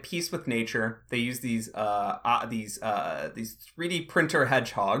they're at peace with nature. They use these 3D printer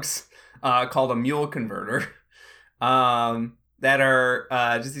hedgehogs called a mule converter. That are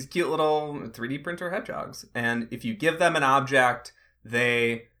just these cute little 3D printer hedgehogs. And if you give them an object,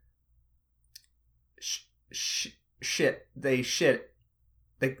 they shit. They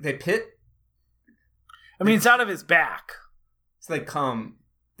pit. I mean, it's out of his back. So they come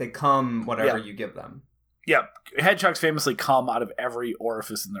whatever you give them. Yep. Hedgehogs famously come out of every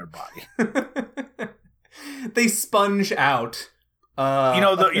orifice in their body. They sponge out. You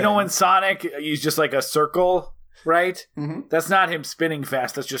know when Sonic used just like a circle, right? Mm-hmm. That's not him spinning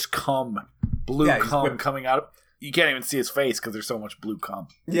fast. That's just cum. Blue cum coming out. You can't even see his face because there's so much blue cum.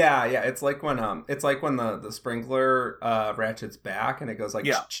 Yeah. It's like when the sprinkler ratchets back and it goes like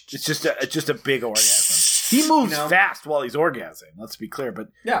it's just a big orgasm. He moves fast while he's orgasming. Let's be clear, but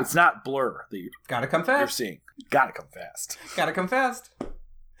it's not Blur that gotta come fast. You're seeing. Gotta come fast. Gotta come fast.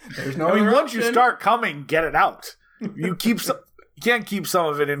 There's no. I mean, once you start coming, get it out. You can't keep some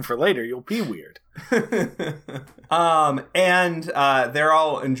of it in for later. You'll pee weird. And they're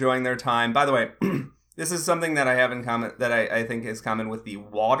all enjoying their time. By the way, this is something that I have in common that I think is common with the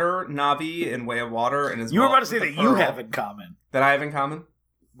water Na'vi in Way of Water, and as you were about to say that you have in common. That I have in common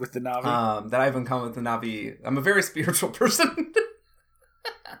with the Na'vi. That I have in common with the Na'vi. I'm a very spiritual person.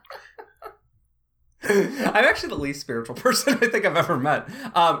 I'm actually the least spiritual person I think I've ever met.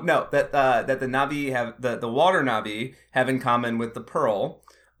 No, that the Na'vi have the water Na'vi have in common with the Pearl.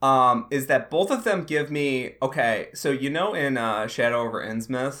 Is that both of them give me so in Shadow over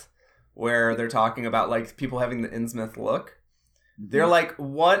Innsmouth where they're talking about like people having the Innsmouth look. They're like,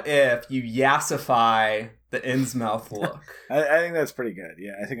 what if you yassify the Innsmouth look? I think that's pretty good.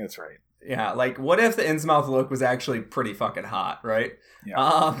 Yeah, I think that's right. Yeah, like what if the Innsmouth look was actually pretty fucking hot, right?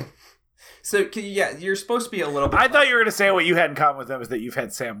 Yeah. So you're supposed to be a little bit. I thought you were going to say what you had in common with them is that you've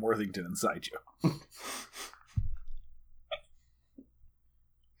had Sam Worthington inside you.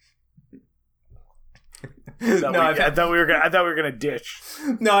 I thought we were gonna ditch.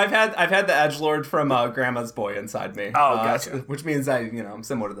 No, I've had the edgelord from Grandma's Boy inside me. Oh, gotcha. Which means I'm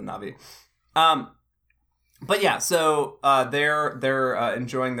similar to the Na'vi. But yeah, so they're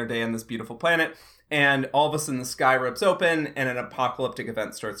enjoying their day on this beautiful planet, and all of a sudden the sky rips open and an apocalyptic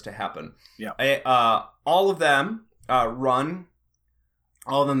event starts to happen. Yeah. All of them run.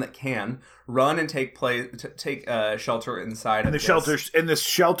 All of them that can run and take shelter inside in this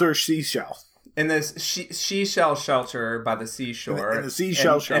shelter seashell. In this seashell shelter by the seashore. In the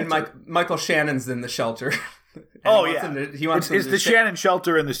seashell shelter. And Michael Shannon's in the shelter. He wants the Shannon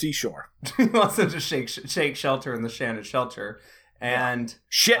shelter in the seashore. He wants them to shake shelter in the Shannon shelter. And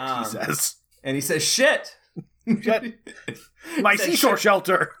shit, he says. And he says, shit. My seashore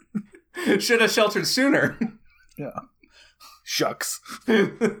shelter. Should have sheltered sooner. Yeah. Shucks.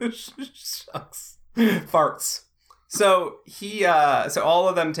 Shucks. Farts. So so all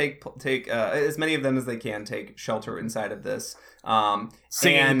of them take as many of them as they can take shelter inside of this.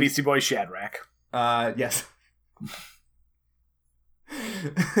 Singing Beastie Boys Shadrach. Yes.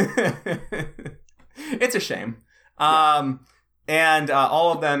 It's a shame. And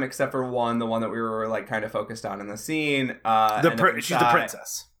all of them except for one, the one that we were like kind of focused on in the scene. She's the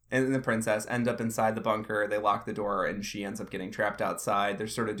princess. And the princess end up inside the bunker. They lock the door, and she ends up getting trapped outside. They're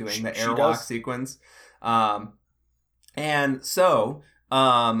sort of doing the airlock sequence. And so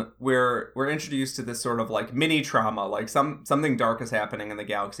we're introduced to this sort of like mini trauma, like something dark is happening in the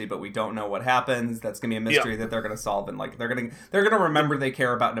galaxy, but we don't know what happens. That's gonna be a mystery that they're gonna solve, and like they're gonna remember they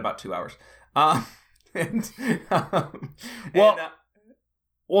care about in about 2 hours.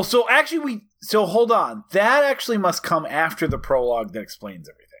 So actually hold on. That actually must come after the prologue that explains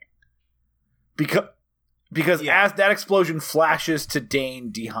everything. Because as that explosion flashes to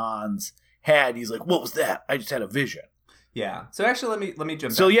Dane DeHaan's head, he's like, "What was that? I just had a vision." Yeah. So actually, let me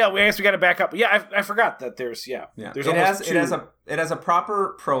jump. So back. I guess we got to back up. Yeah, I forgot that there's There's it has a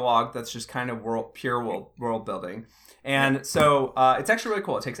proper prologue that's just kind of pure world building, and so it's actually really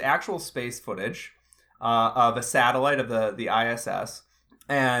cool. It takes actual space footage of a satellite of the ISS,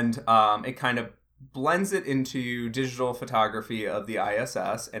 and it kind of blends it into digital photography of the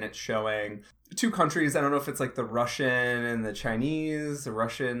ISS, and it's showing two countries. I don't know if it's like the Russian and the Chinese, the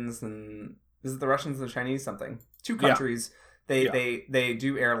Russians and is it the Russians and the Chinese something? Two countries. Yeah. They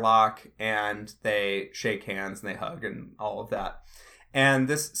do airlock and they shake hands and they hug and all of that. And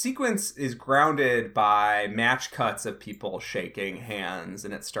this sequence is grounded by match cuts of people shaking hands,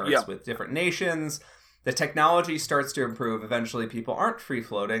 and it starts with different nations. The technology starts to improve. Eventually people aren't free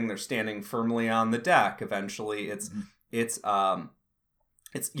floating, they're standing firmly on the deck. Eventually it's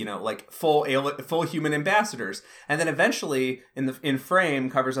it's, you know, like full human ambassadors. And then eventually in frame,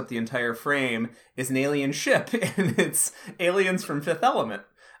 covers up the entire frame, is an alien ship, and it's aliens from Fifth Element.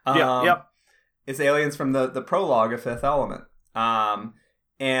 It's aliens from the prologue of Fifth Element.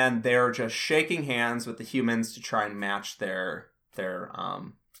 And they're just shaking hands with the humans to try and match their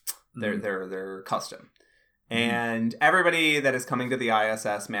custom. And everybody that is coming to the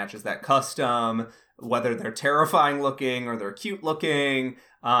ISS matches that custom, whether they're terrifying looking or they're cute looking.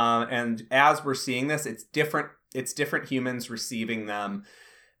 And as we're seeing this, it's different humans receiving them.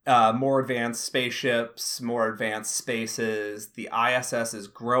 More advanced spaceships, more advanced spaces. The ISS is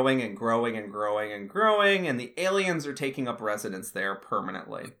growing and growing and growing and growing, and the aliens are taking up residence there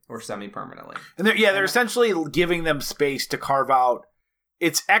permanently or semi-permanently. And they're essentially giving them space to carve out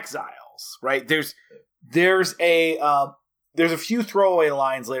its exiles, right? There's a few throwaway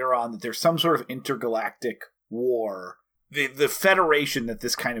lines later on that there's some sort of intergalactic war. The federation that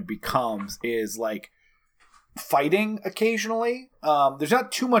this kind of becomes is like fighting occasionally. There's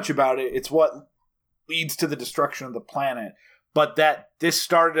not too much about it. It's what leads to the destruction of the planet, but that this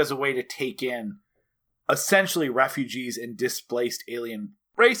started as a way to take in essentially refugees and displaced alien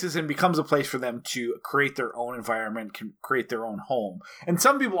races and becomes a place for them to create their own environment, can create their own home. And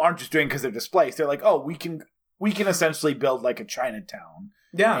some people aren't just doing it because they're displaced. They're like, oh, we can essentially build like a Chinatown.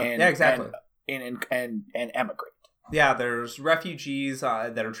 Exactly. And emigrate. Yeah, there's refugees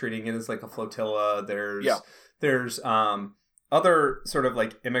that are treating it as like a flotilla. There's other sort of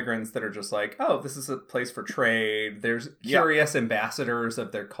like immigrants that are just like, oh, this is a place for trade. There's curious ambassadors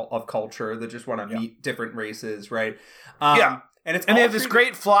of culture that just want to meet different races, right? And they have this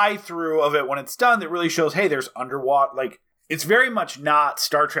great fly through of it when it's done that really shows, hey, there's underwater, like, it's very much not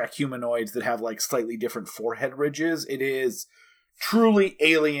Star Trek humanoids that have like slightly different forehead ridges. It is truly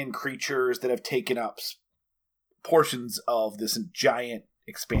alien creatures that have taken up portions of this giant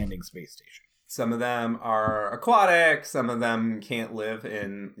expanding space station. Some of them are aquatic. Some of them can't live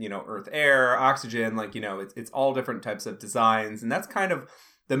in, you know, Earth air, oxygen. Like, you know, it's all different types of designs. And that's kind of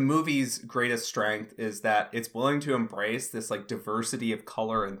the movie's greatest strength, is that it's willing to embrace this like diversity of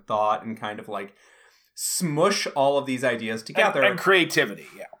color and thought and kind of like smush all of these ideas together. And creativity,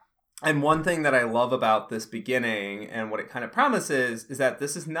 yeah. And one thing that I love about this beginning and what it kind of promises is that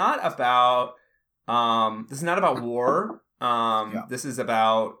this is not about war. This is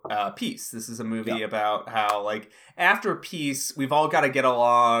about peace. This is a movie about how, like, after peace, we've all got to get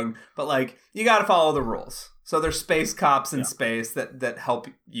along, but like you got to follow the rules. So there's space cops in space that help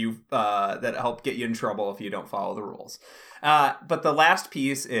you that help get you in trouble if you don't follow the rules. But the last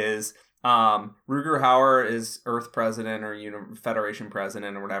piece is Rutger Hauer is Earth president or Federation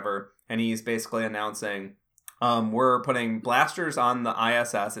president or whatever, and he's basically announcing, we're putting blasters on the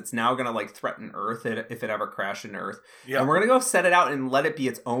ISS. It's now going to like threaten Earth if it ever crashed into Earth. Yep. And we're going to go set it out and let it be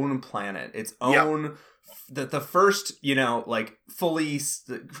its own planet, its own, the first, you know, like fully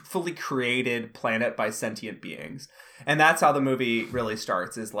created planet by sentient beings. And that's how the movie really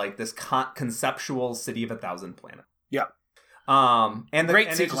starts, is like this conceptual city of 1,000 planets. Yeah. And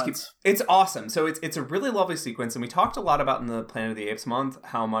great sequence. It's awesome. So it's a really lovely sequence, and we talked a lot about in the Planet of the Apes month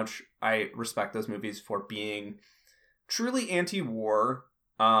how much I respect those movies for being truly anti-war,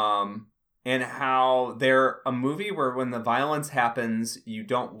 and how they're a movie where when the violence happens, you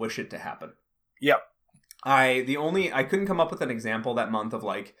don't wish it to happen. Yep. I couldn't come up with an example that month of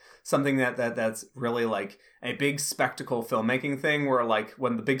like something that's really like a big spectacle filmmaking thing where like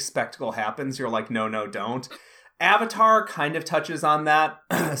when the big spectacle happens, you're like, no, don't. Avatar kind of touches on that,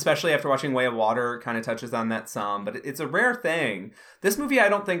 especially after watching Way of Water, kind of touches on that some, but it's a rare thing. This movie I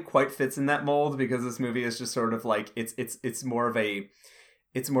don't think quite fits in that mold, because this movie is just sort of like it's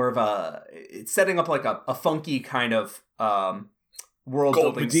setting up like a funky kind of world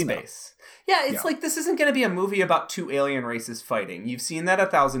building space. Yeah, it's like, this isn't going to be a movie about two alien races fighting. You've seen that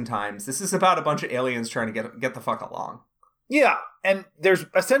 1,000 times. This is about a bunch of aliens trying to get the fuck along. Yeah, and there's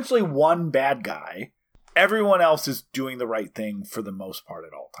essentially one bad guy. Everyone else is doing the right thing for the most part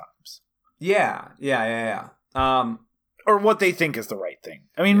at all times. Yeah. Or what they think is the right thing.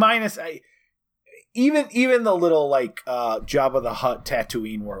 I mean, minus even the little like Jabba the Hutt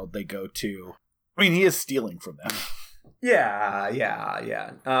Tatooine world they go to. I mean, he is stealing from them. Yeah.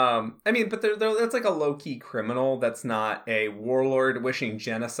 I mean, but that's like a low-key criminal. That's not a warlord wishing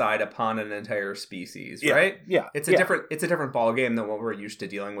genocide upon an entire species, right? Yeah. It's a different ballgame than what we're used to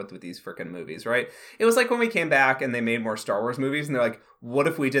dealing with these freaking movies, right? It was like when we came back and they made more Star Wars movies, and they're like, what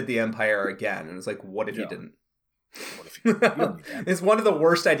if we did the Empire again? And it's like, what if you didn't? What if you didn't? It's one of the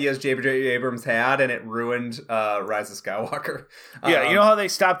worst ideas J.J. Abrams had, and it ruined Rise of Skywalker. Yeah, you know how they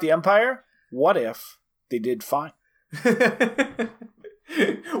stopped the Empire? What if they did fine?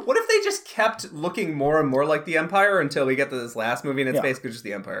 What if they just kept looking more and more like the Empire until we get to this last movie and it's basically just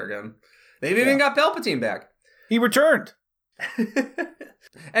the Empire again? They've even got Palpatine back. He returned.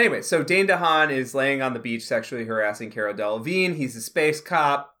 Anyway, so Dane DeHaan is laying on the beach sexually harassing Cara Delevingne. He's a space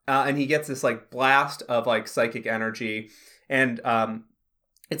cop, and he gets this like blast of like psychic energy, and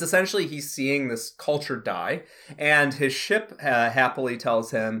it's essentially he's seeing this culture die, and his ship happily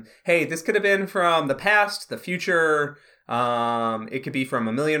tells him, "Hey, this could have been from the past, the future. It could be from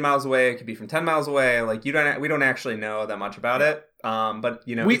 1,000,000 miles away. It could be from 10 miles away. Like we don't actually know that much about it. But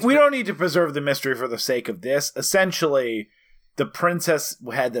you know, we don't need to preserve the mystery for the sake of this. Essentially, the princess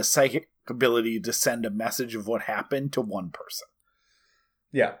had the psychic ability to send a message of what happened to one person.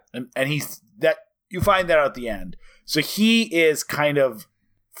 Yeah, and he's that you find that out at the end. So he is kind of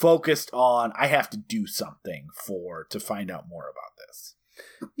focused on I have to do something to find out more about this.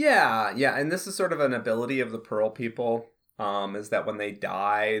 Yeah, and this is sort of an ability of the Pearl people. Is that when they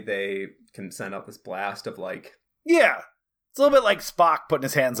die, they can send out this blast of like... Yeah. It's a little bit like Spock putting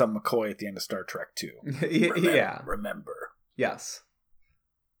his hands on McCoy at the end of Star Trek 2. Remember. Yes.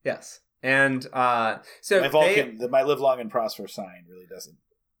 And so... My live long and prosper sign really doesn't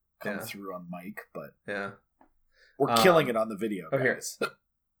come through on mic, but... Yeah. We're killing it on the video, guys.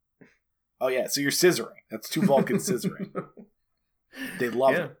 Oh, yeah, so you're scissoring. That's two Vulcans scissoring. They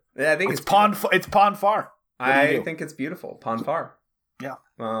love it. Yeah, I think it's Pon Far. I think it's beautiful. Pon Far. Yeah.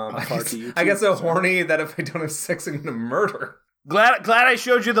 I get so horny that if I don't have sex, I'm gonna murder. Glad I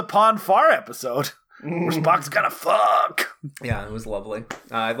showed you the Pon Far episode where Spock's gonna fuck. Yeah, it was lovely.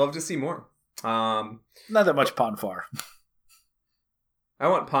 I'd love to see more. Not that much Pon Far. I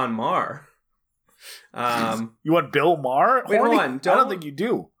want Pon Mar. You want Bill Maher? Wait, hold on. I don't think you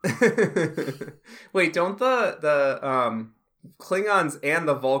do. Wait, don't the Klingons and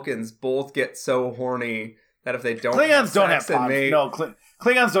the Vulcans both get so horny that if they don't Klingons don't have Pon Far.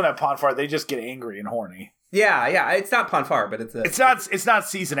 Klingons don't have Pon Far. They just get angry and horny. Yeah. It's not Pon Far, but it's not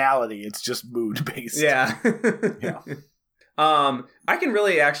seasonality. It's just mood based. Yeah. Yeah. I can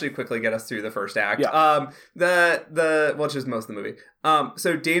really actually quickly get us through the first act. Yeah. It's just most of the movie.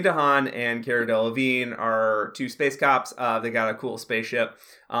 So Dane DeHaan and Cara Delevingne are two space cops. They got a cool spaceship.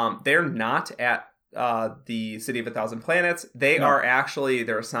 They're not at the City of 1,000 Planets.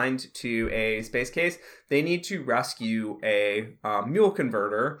 They're assigned to a space case. They need to rescue a mule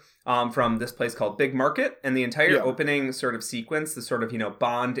converter from this place called Big Market, and the entire opening sort of sequence, the sort of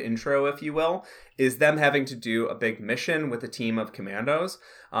Bond intro, if you will, is them having to do a big mission with a team of commandos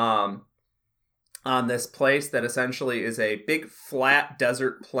on this place that essentially is a big flat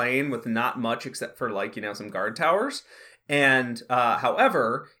desert plain with not much except for some guard towers. And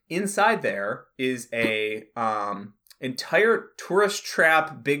however, inside there is a entire tourist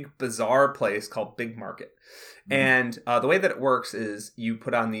trap, big bazaar place called Big Market. And the way that it works is you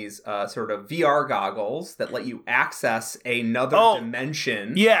put on these sort of VR goggles that let you access another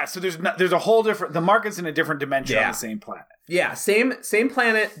dimension. Yeah, so there's a whole different... The market's in a different dimension on the same planet. Yeah, same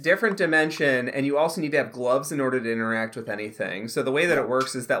planet, different dimension, and you also need to have gloves in order to interact with anything. So the way that it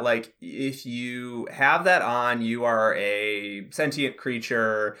works is that, if you have that on, you are a sentient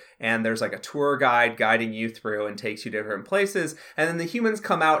creature, and there's a tour guide guiding you through and takes you to different places, and then the humans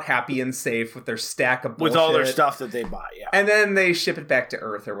come out happy and safe with their stack of bullshit. With all their stuff that they buy, yeah. And then they ship it back to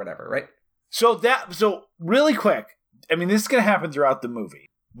Earth or whatever, right? So really quick, I mean, this is going to happen throughout the movie,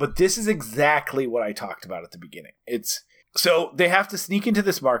 but this is exactly what I talked about at the beginning. So they have to sneak into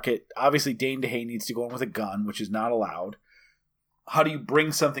this market. Obviously, Dane DeHaan needs to go in with a gun, which is not allowed. How do you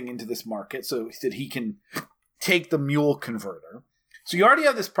bring something into this market so that he can take the mule converter? So you already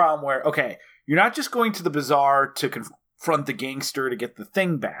have this problem where, okay, you're not just going to the bazaar to confront the gangster to get the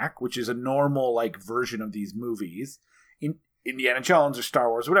thing back, which is a normal version of these movies in Indiana Jones or Star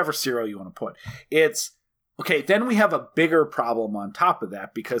Wars, whatever serial you want to put. It's okay. Then we have a bigger problem on top of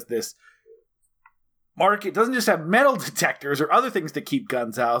that because this market doesn't just have metal detectors or other things to keep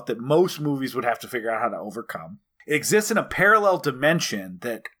guns out that most movies would have to figure out how to overcome. It exists in a parallel dimension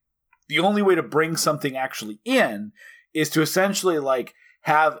that the only way to bring something actually in is to essentially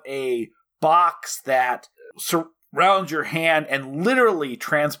have a box that surrounds your hand and literally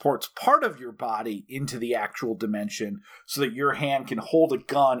transports part of your body into the actual dimension so that your hand can hold a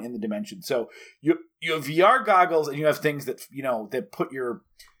gun in the dimension. So you have VR goggles and you have things that, that put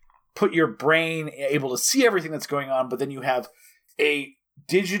your brain able to see everything that's going on, but then you have a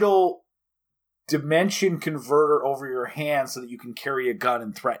digital dimension converter over your hand so that you can carry a gun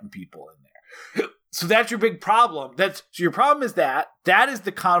and threaten people in there. So that's your big problem. So your problem is that is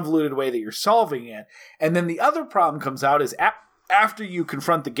the convoluted way that you're solving it. And then the other problem comes out is after you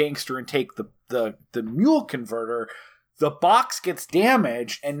confront the gangster and take the mule converter, the box gets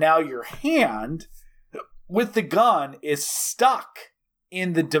damaged, and now your hand with the gun is stuck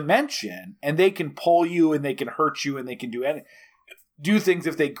in the dimension, and they can pull you, and they can hurt you, and they can do things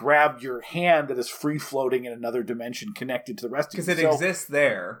if they grab your hand that is free floating in another dimension connected to the rest of you. Because it exists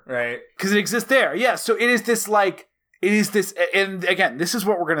there, right? Because it exists there, yeah. So it is this and again, this is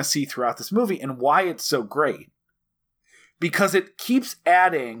what we're going to see throughout this movie, and why it's so great. Because it keeps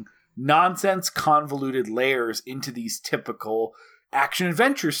adding nonsense, convoluted layers into these typical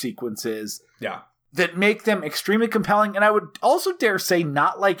action-adventure sequences. Yeah. That make them extremely compelling, and I would also dare say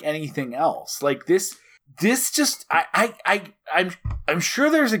not like anything else. Like this just I'm sure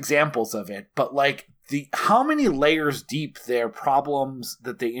there's examples of it, but like how many layers deep their problems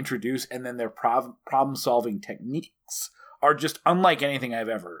that they introduce and then their problem solving techniques are just unlike anything I've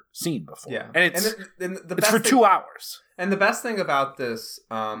ever seen before. Yeah, and it's for 2 hours. And the best thing about this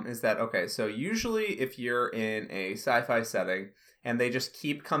is that, okay, so usually if you're in a sci-fi setting and they just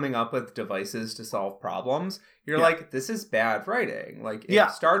keep coming up with devices to solve problems, you're like, this is bad writing. Like, if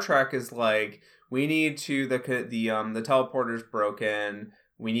Star Trek is like, we need to, the teleporter's broken,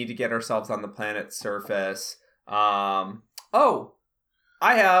 we need to get ourselves on the planet's surface. I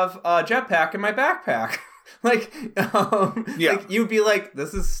have a jetpack in my backpack. Like you'd be like,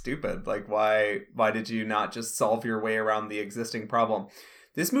 this is stupid. Like, why did you not just solve your way around the existing problem?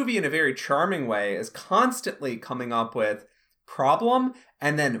 This movie, in a very charming way, is constantly coming up with problem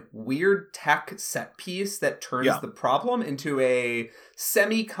and then weird tech set piece that turns the problem into a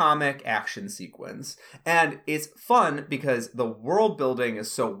semi-comic action sequence. And it's fun because the world building is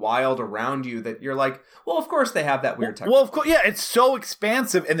so wild around you that you're like, well, of course they have that weird tech. Well, of course, yeah, it's so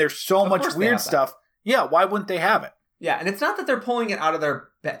expansive and there's so much weird stuff. Yeah, why wouldn't they have it? Yeah, and it's not that they're pulling it out of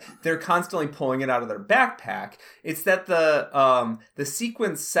they're constantly pulling it out of their backpack. It's that the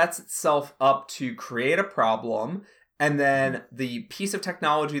sequence sets itself up to create a problem, and then the piece of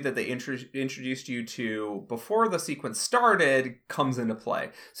technology that they introduced you to before the sequence started comes into play.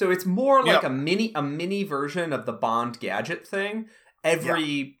 So it's more like a mini version of the Bond gadget thing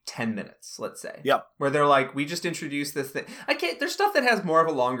every 10 minutes, let's say. Yep. Where they're like, we just introduced this thing. There's stuff that has more of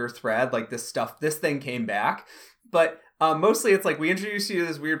a longer thread, like this thing came back. But mostly it's like, we introduced you to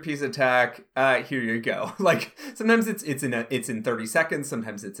this weird piece of tech. Here you go. Like, sometimes it's in 30 seconds,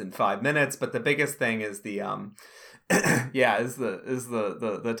 sometimes it's in 5 minutes. But the biggest thing is the the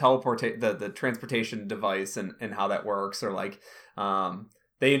transportation device and how that works, or like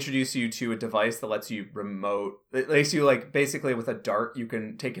they introduce you to a device that lets you like basically with a dart you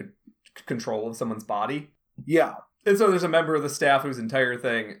can take control of someone's body. Yeah. And so there's a member of the staff whose entire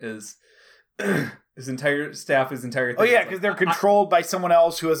thing is his entire thing. Oh yeah, because they're controlled by someone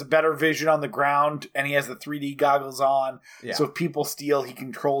else who has a better vision on the ground, and he has the 3D goggles on. Yeah. So if people steal, he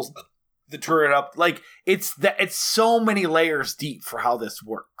controls the turret up. Like, it's so many layers deep for how this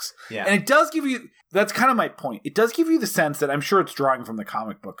works. Yeah. And it does give you, that's kind of my point. It does give you the sense that I'm sure it's drawing from the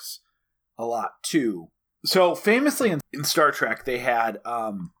comic books a lot too. So famously in Star Trek, they had,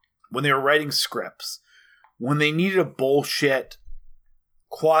 when they were writing scripts, when they needed a bullshit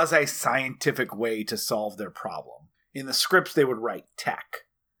quasi-scientific way to solve their problem, in the scripts they would write tech.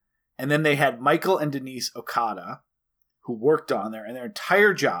 And then they had Michael and Denise Okada, who worked on there, and their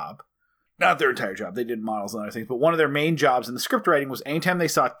entire job, not their entire job, they did models and other things, but one of their main jobs in the script writing was anytime they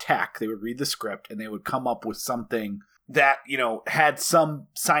saw tech, they would read the script and they would come up with something that, you know, had some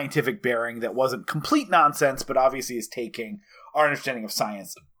scientific bearing that wasn't complete nonsense, but obviously is taking our understanding of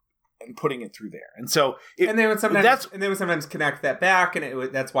science and putting it through there. And so they would sometimes connect that back,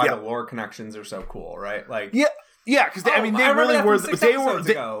 and that's why the lore connections are so cool, right? Like because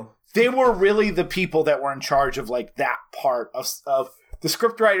they were really the people that were in charge of like that part of the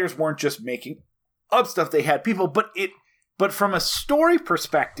script writers weren't just making up stuff. They had people, but from a story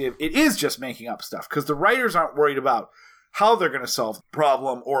perspective, it is just making up stuff because the writers aren't worried about how they're going to solve the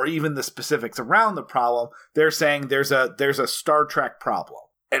problem or even the specifics around the problem. They're saying there's a Star Trek problem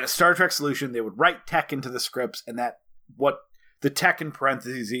and a Star Trek solution. They would write tech into the scripts, and that what the tech in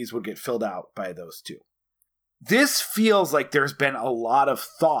parentheses would get filled out by those two. This feels like there's been a lot of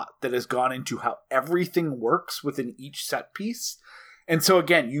thought that has gone into how everything works within each set piece. And so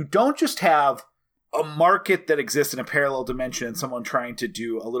again, you don't just have a market that exists in a parallel dimension and someone trying to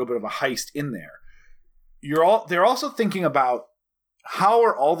do a little bit of a heist in there. They're also thinking about how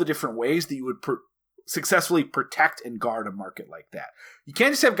are all the different ways that you would successfully protect and guard a market like that. You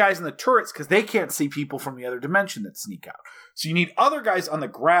can't just have guys in the turrets because they can't see people from the other dimension that sneak out. So you need other guys on the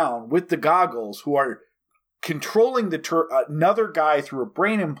ground with the goggles who are controlling another guy through a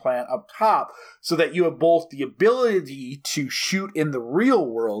brain implant up top, so that you have both the ability to shoot in the real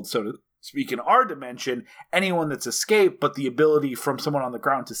world, so speak in our dimension, anyone that's escaped, but the ability from someone on the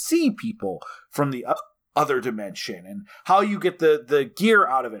ground to see people from the other dimension, and how you get the gear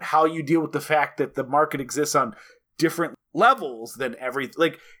out of it, how you deal with the fact that the market exists on different levels than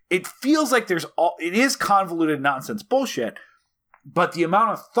like, it feels like it is convoluted nonsense bullshit, but the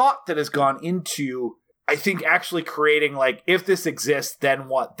amount of thought that has gone into, I think, actually creating, like, if this exists, then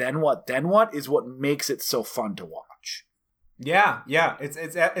what, is what makes it so fun to watch. Yeah,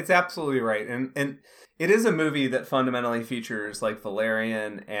 it's absolutely right, and it is a movie that fundamentally features, like,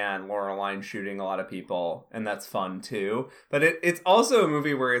 Valerian and Laureline shooting a lot of people, and that's fun too. But it's also a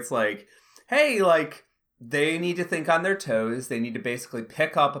movie where it's like, hey, like, they need to think on their toes. They need to basically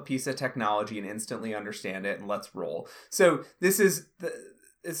pick up a piece of technology and instantly understand it, and let's roll. So this is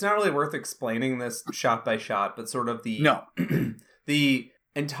it's not really worth explaining this shot by shot, but sort of the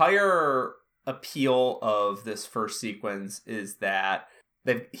entire appeal of this first sequence is that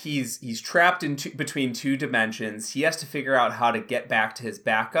he's trapped between two dimensions. He has to figure out how to get back to his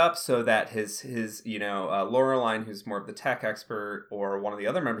backup so that his Laureline, who's more of the tech expert, or one of the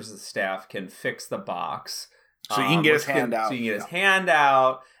other members of the staff, can fix the box. So he can get his hand out. So he can get his hand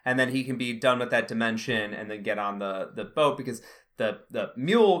out, and then he can be done with that dimension and then get on the boat, because the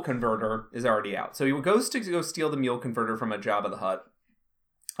mule converter is already out. So he goes to go steal the mule converter from a Jabba the Hutt.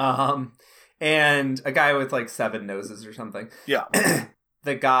 And a guy with like 7 noses or something. Yeah.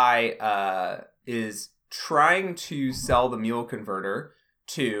 The guy is trying to sell the mule converter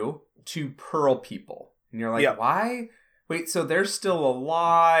to Pearl people. And you're like, why? Wait, so they're still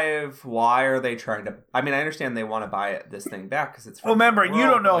alive? Why are they trying to... I mean, I understand they want to buy this thing back because it's from... Well, remember, you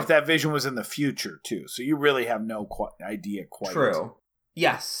don't know if that vision was in the future, too. So you really have no idea quite. True.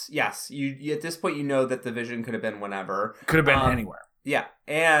 Yes. You at this point, you know that the vision could have been whenever. Could have been anywhere. Yeah,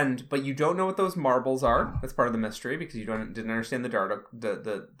 but you don't know what those marbles are. That's part of the mystery because you didn't understand the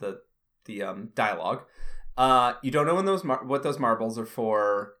dialogue. You don't know what those marbles are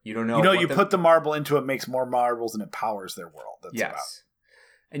for. You don't know. You know, you put the marble into it, makes more marbles, and it powers their world. That's yes, about.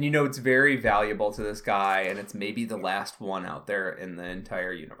 And you know it's very valuable to this guy, and it's maybe the last one out there in the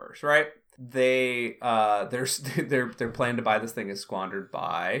entire universe, right? Their plan to buy this thing is squandered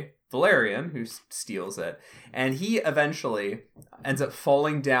by Valerian, who steals it, and he eventually ends up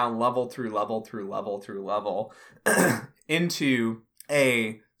falling down level through level through level through level into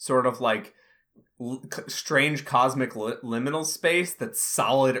a sort of like strange cosmic liminal space that's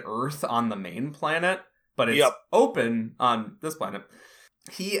solid Earth on the main planet, but it's open on this planet.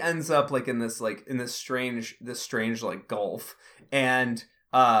 He ends up like in this strange like gulf, and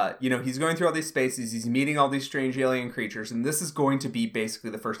he's going through all these spaces, he's meeting all these strange alien creatures, and this is going to be basically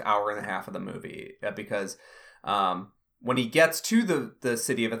the first hour and a half of the movie, because when he gets to the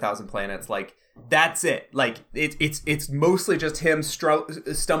city of 1,000 planets, like, that's it. Like, it's mostly just him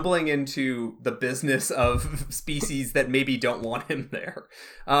stumbling into the business of species that maybe don't want him there.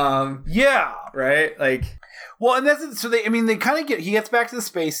 Right? Like... Well, and that's... So they kind of he gets back to the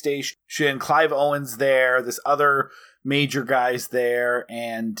space station, Clive Owen's there, this other... major guys there,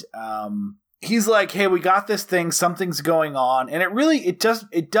 and he's like, hey, we got this thing, something's going on, and it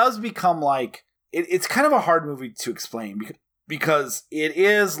does become like it's kind of a hard movie to explain because it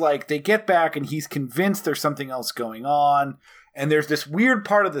is like they get back and he's convinced there's something else going on, and there's this weird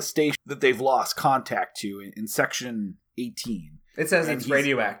part of the station that they've lost contact to in section 18. It says it's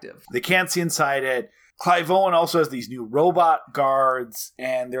radioactive. They can't see inside it. Clive Owen also has these new robot guards,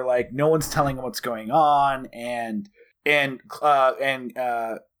 and they're like, no one's telling him what's going on, and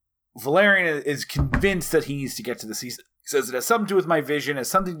Valerian is convinced that he needs to get to this. He says it has something to do with my vision, it has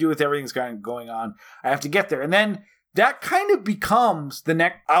something to do with everything that's going on. I have to get there. And then that kind of becomes the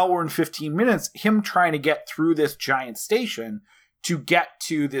next hour and 15 minutes, him trying to get through this giant station to get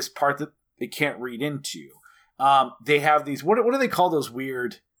to this part that they can't read into. They have these, what do they call those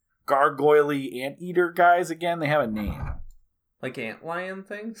weird gargoyle-y anteater guys again? They have a name. Like antlion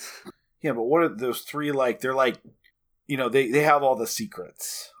things? Yeah, but what are those three like? They're like, they have all the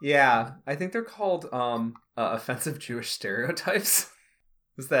secrets. Yeah, I think they're called offensive Jewish stereotypes.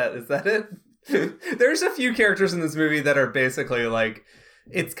 Is that it? There's a few characters in this movie that are basically like,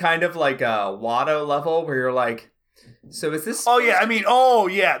 it's kind of like a Watto level where you're like, so is this...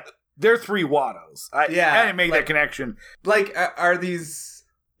 They're 3 Wattos. I didn't make that connection. Like, are these...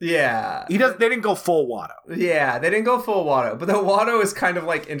 Yeah. They didn't go full Watto. Yeah, they didn't go full Watto. But the Watto is kind of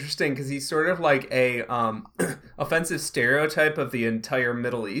like interesting because he's sort of like a offensive stereotype of the entire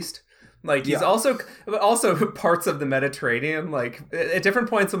Middle East. Like, he's also parts of the Mediterranean. Like, at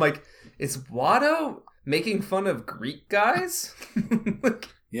different points, I'm like, is Watto making fun of Greek guys?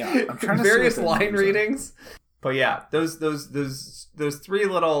 Yeah, I'm trying to various line readings. But yeah, those three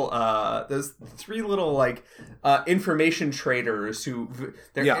little like information traders who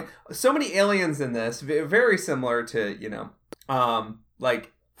so many aliens in this, very similar to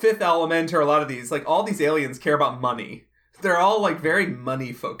like Fifth Element or a lot of these, like all these aliens care about money. They're all like very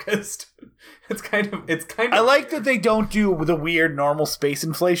money focused. It's kind of. I like that they don't do the weird normal space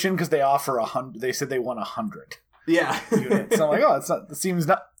inflation because they offer 100. They said they want 100. Yeah. Units. So I'm like, it seems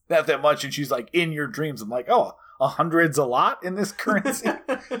not that much. And she's like, in your dreams. I'm like, 100's a lot in this currency.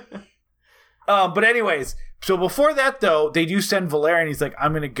 But anyways, so before that though, they do send Valerian. He's like,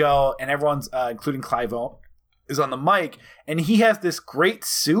 I'm gonna go, and everyone's including Clive Owen is on the mic, and he has this great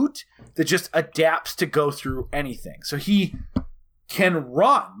suit that just adapts to go through anything. So he can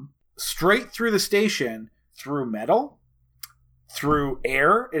run straight through the station, through metal, through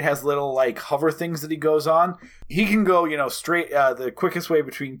air. It has little like hover things that he goes on. He can go, straight. The quickest way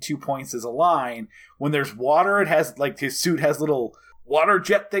between 2 points is a line. When there's water, it has like his suit has little water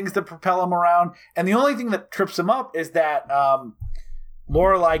jet things that propel him around. And the only thing that trips him up is that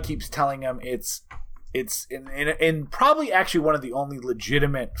Lorelei keeps telling him it's in probably actually one of the only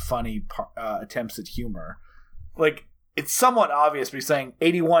legitimate funny attempts at humor. Like, it's somewhat obvious, but he's saying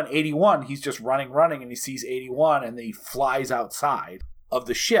 81, 81. He's just running, and he sees 81, and then he flies outside of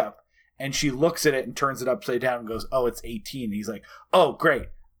the ship, and she looks at it and turns it upside down and goes, oh, it's 18. And he's like, oh, great.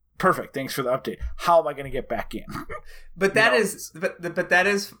 Perfect. Thanks for the update. How am I going to get back in? But that is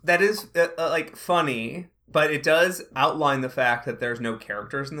like funny, but it does outline the fact that there's no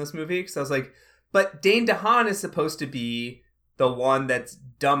characters in this movie. Because I was like, but Dane DeHaan is supposed to be the one that's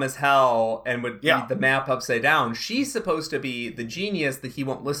dumb as hell and would read the map upside down. She's supposed to be the genius that he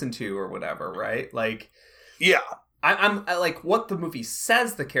won't listen to or whatever, right? Like, yeah. I like what the movie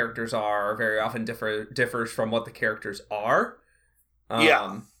says the characters are very often differs from what the characters are.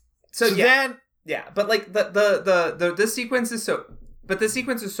 So then, but like this sequence is so. But the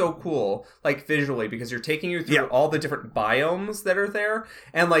sequence is so cool, like visually, because you're taking you through all the different biomes that are there,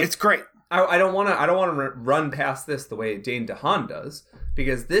 and like it's great. I don't want to run past this the way Dane DeHaan does,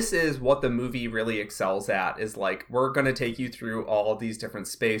 because this is what the movie really excels at. Is like, we're going to take you through all these different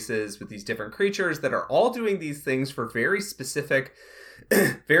spaces with these different creatures that are all doing these things for very specific,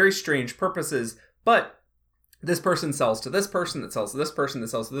 very strange purposes, but this person sells to this person that sells to this person that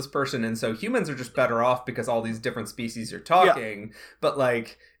sells to this person, and so humans are just better off because all these different species are talking. But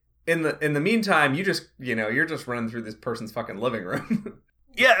like in the meantime, you're just running through this person's fucking living room.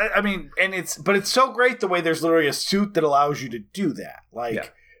 Yeah, I mean, but it's so great the way there's literally a suit that allows you to do that.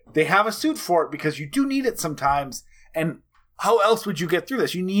 Like, they have a suit for it because you do need it sometimes. And how else would you get through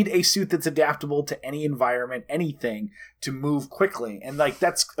this? You need a suit that's adaptable to any environment, anything, to move quickly. And like,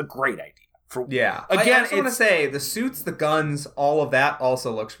 that's a great idea. Again, I just want to say the suits, the guns, all of that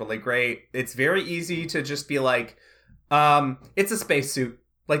also looks really great. It's very easy to just be like, it's a spacesuit.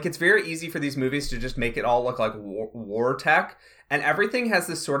 Like, it's very easy for these movies to just make it all look like war tech. And everything has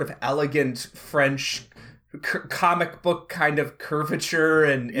this sort of elegant French comic book kind of curvature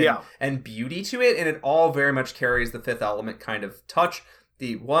and beauty to it. And it all very much carries the Fifth Element kind of touch.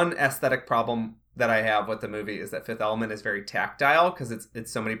 The one aesthetic problem that I have with the movie is that Fifth Element is very tactile because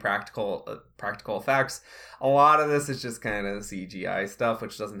it's so many practical effects. A lot of this is just kind of CGI stuff,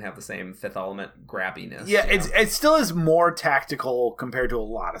 which doesn't have the same Fifth Element grabbiness. Yeah, it still is more tactical compared to a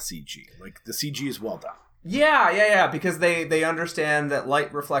lot of CG. Like, the CG is well done. Yeah, because they understand that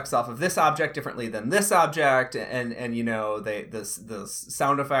light reflects off of this object differently than this object, and the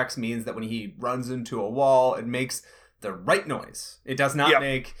sound effects means that when he runs into a wall, it makes the right noise. It does not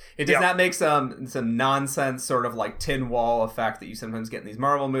make some nonsense sort of like tin wall effect that you sometimes get in these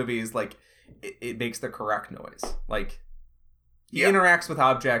Marvel movies. Like, it makes the correct noise. Like, he interacts with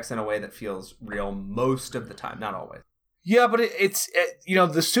objects in a way that feels real most of the time, not always. Yeah, but it's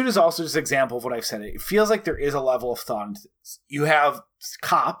the suit is also just an example of what I've said. It feels like there is a level of thought into this. You have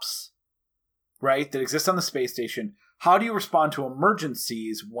cops, right, that exist on the space station. How do you respond to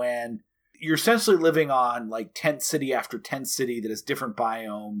emergencies when you're essentially living on like tent city after tent city that has different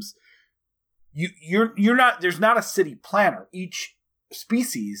biomes? You're not. There's not a city planner. Each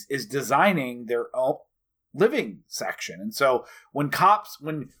species is designing their own living section. And so when cops,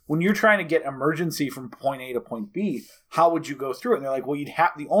 when you're trying to get emergency from point A to point B, how would you go through it? And they're like, well,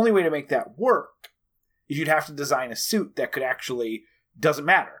 the only way to make that work is you'd have to design a suit that could actually, doesn't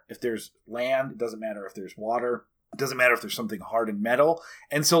matter if there's land, it doesn't matter if there's water, it doesn't matter if there's something hard and metal.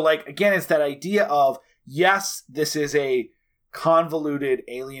 And so like, again, it's that idea of, yes, this is a convoluted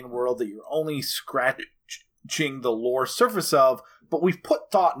alien world that you're only scratching the lore surface of, but we've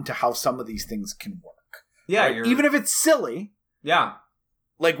put thought into how some of these things can work. Yeah, right? Even if it's silly. Yeah.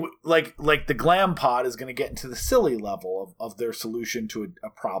 like the glam pod is going to get into the silly level of their solution to a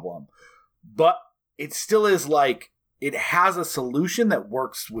problem, but it still is like it has a solution that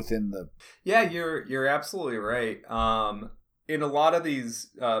works within the. Yeah, you're absolutely right. In a lot of these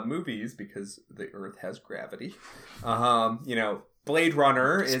movies, because the Earth has gravity, Blade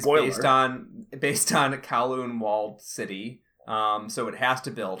Runner is based on Kowloon Walled City, so it has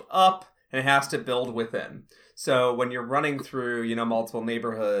to build up and it has to build within. So when you're running through, multiple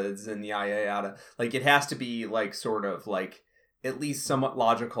neighborhoods and yada yada, like it has to be like sort of like at least somewhat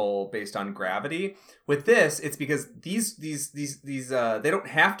logical based on gravity. With this, it's because these they don't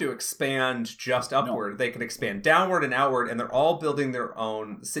have to expand just upward. No. They can expand downward and outward, and they're all building their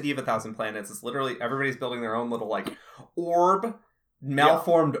own City of 1,000 Planets. It's literally everybody's building their own little like orb.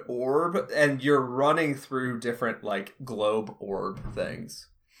 Malformed orb, and you're running through different like globe orb things.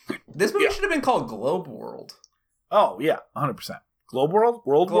 This movie should have been called Globe World. Oh yeah, 100%. Globe World,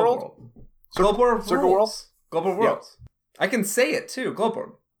 World. Globe World, Circle World, Global World. Yeah. I can say it too. Globe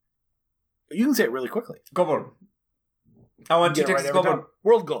World. You can say it really quickly. Globe World. I want you to take Globe World.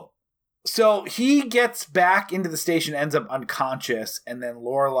 World Globe. So he gets back into the station, ends up unconscious, and then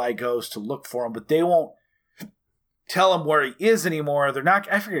Lorelai goes to look for him, but they won't tell him where he is anymore. They're not.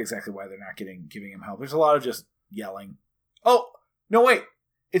 I forget exactly why they're not giving him help. There's a lot of just yelling. Oh no! Wait,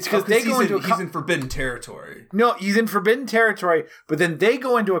 it's because they go into he's in forbidden territory. No, he's in forbidden territory. But then they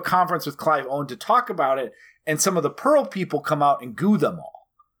go into a conference with Clive Owen to talk about it, and some of the Pearl people come out and goo them all.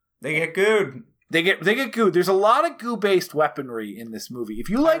 They get gooed. They get gooed. There's a lot of goo-based weaponry in this movie. If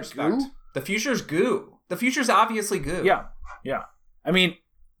you like goo, the future's goo. The future's obviously goo. Yeah. I mean,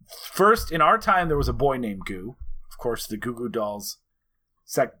 first in our time there was a boy named Goo. Of course, the Goo Goo Dolls'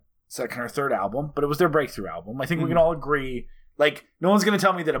 second or third album, but it was their breakthrough album. I think we can all agree. Like, no one's going to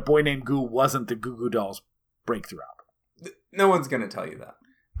tell me that A Boy Named Goo wasn't the Goo Goo Dolls' breakthrough album. No one's going to tell you that.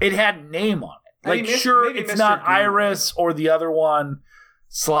 It had a name on it. Like, maybe it's Mr. not Goo Iris or the other one,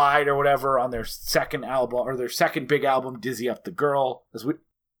 Slide or whatever, on their second album or their second big album, Dizzy Up the Girl, as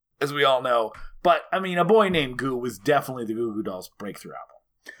we all know. But I mean, A Boy Named Goo was definitely the Goo Goo Dolls' breakthrough album.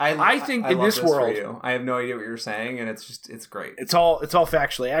 I think in this world, I have no idea what you're saying, and it's great. It's all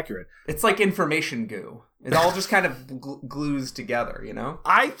factually accurate. It's like information goo. It all just kind of glues together,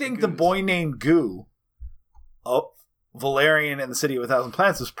 I think the Boy Named Goo, Valerian and the City of 1,000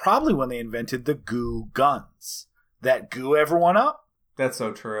 Planets, was probably when they invented the goo guns that goo everyone up. That's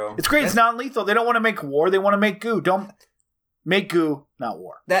so true. It's great. It's non-lethal. They don't want to make war. They want to make goo. Don't make goo, not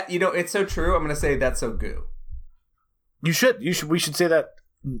war. That it's so true. I'm going to say that's so goo. You should. We should say that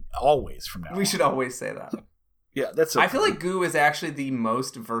always from now. We should always say that. Yeah, that's. I feel like goo is actually the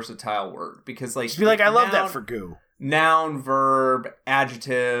most versatile word because, like, just be like, I love that for goo. Noun, verb,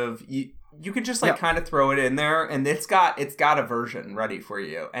 adjective. You could just kind of throw it in there, and it's got a version ready for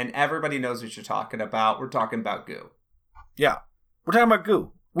you, and everybody knows what you're talking about. We're talking about goo. Yeah, we're talking about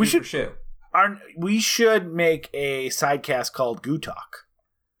goo. We should make a sidecast called Goo Talk.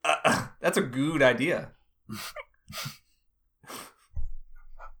 That's a good idea.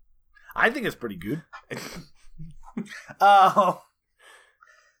 I think it's pretty good. What kind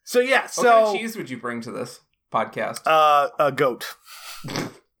of cheese would you bring to this podcast? A goat.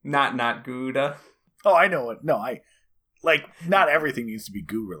 Not Gouda. Oh, I know it. No, not everything needs to be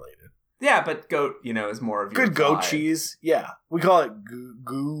goo related. Yeah, but goat, is more of your good goat cheese. Yeah, we call it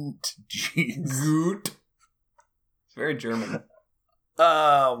goot cheese. Goot. It's very German.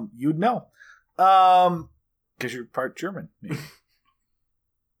 You'd know, because you're part German. Maybe.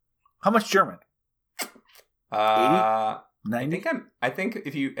 How much German? 80? 90? I think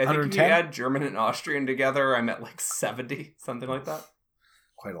if you add German and Austrian together, I'm at like 70, something like that.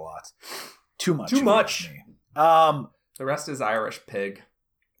 Quite a lot. Too much. Too much. The rest is Irish pig.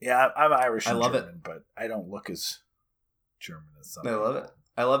 Yeah, I'm Irish. I love German, but I don't look as German as some. I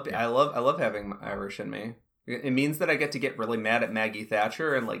love it. I love having Irish in me. It means that I get to get really mad at Maggie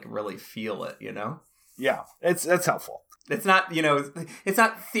Thatcher and like really feel it. Yeah, that's helpful. It's not, it's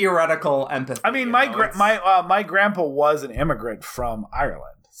not theoretical empathy. I mean, my grandpa was an immigrant from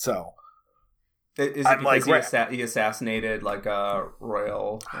Ireland, so is it because he assassinated like a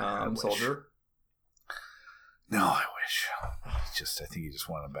royal soldier? No, I wish. I think he just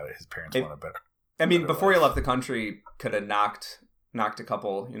wanted better. His parents wanted better. I mean, before he left the country, could have knocked a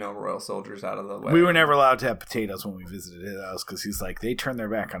couple, royal soldiers out of the way. We were never allowed to have potatoes when we visited his house because he's like, they turned their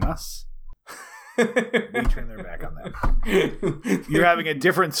back on us. We turn their back on them. You're having a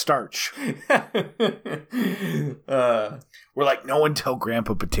different starch. We're like, no one tell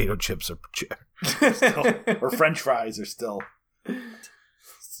Grandpa potato chips or French fries are still.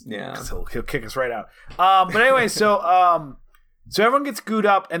 Yeah, he'll kick us right out. But anyway, so So everyone gets gooed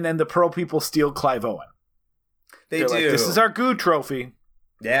up, and then the Pearl people steal Clive Owen. They're Like, this is our goo trophy.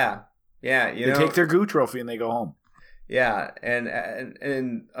 Yeah. Yeah. They take their goo trophy and they go home. Yeah. And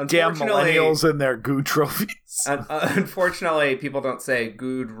unfortunately. Damn millennials and their goo trophies. Unfortunately, people don't say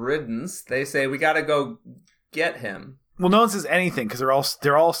good riddance. They say we got to go get him. Well, no one says anything because they're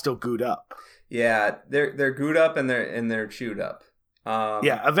all still gooed up. Yeah. They're gooed up and they're chewed up.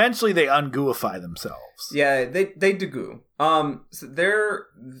 Yeah. Eventually they ungooify themselves. Yeah. They degoo. So they're.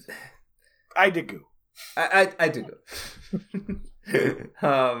 I degoo. I do.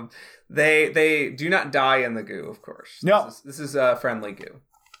 They do not die in the goo, of course. No, this is friendly goo.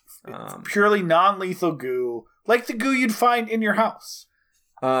 It's purely non-lethal goo, like the goo you'd find in your house.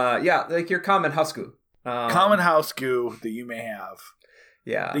 Yeah, like your common house goo. Common house goo that you may have.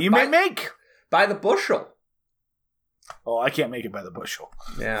 Yeah, that you may make by the bushel. Oh, I can't make it by the bushel.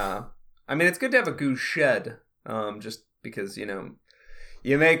 Yeah, I mean it's good to have a goo shed, just because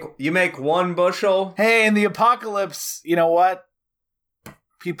You make one bushel. Hey, in the apocalypse, you know what?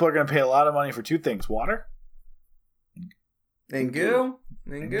 People are going to pay a lot of money for two things: water and goo.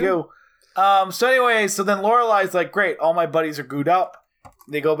 And goo. So anyway, so then Lorelai's like, "Great, all my buddies are gooed up."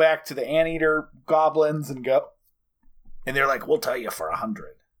 They go back to the anteater goblins and they're like, "We'll tell you for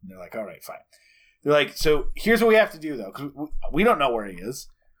 100." And they're like, "All right, fine." They're like, "So here's what we have to do, though, because we don't know where he is,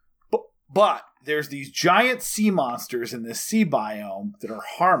 but." There's these giant sea monsters in this sea biome that are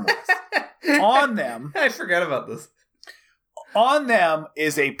harmless. On them... I forgot about this. On them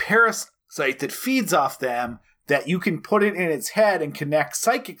is a parasite that feeds off them that you can put it in its head and connect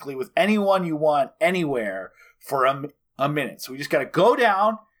psychically with anyone you want anywhere for a minute. So we just got to go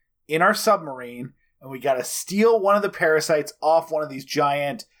down in our submarine and we got to steal one of the parasites off one of these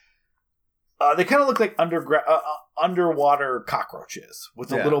giant... they kind of look like underwater cockroaches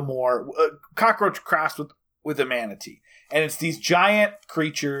with a little more cockroach crossed with a manatee, and it's these giant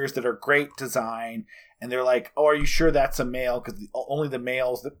creatures that are great design. And they're like, "Oh, are you sure that's a male?" Because only the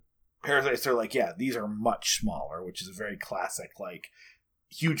males, the parasites, are like, "Yeah, these are much smaller," which is a very classic like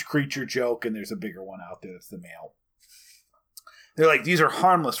huge creature joke. And there's a bigger one out there that's the male. They're like, "These are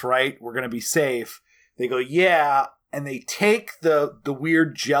harmless, right? We're gonna be safe." They go, "Yeah." And they take the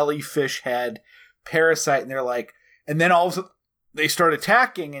weird jellyfish head parasite, and they're like, and then all of a sudden they start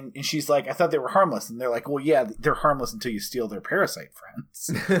attacking, and she's like, "I thought they were harmless." And they're like, "Well, yeah, they're harmless until you steal their parasite friends."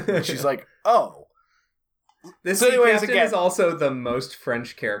 And she's like, "Oh." The sea captain is also the most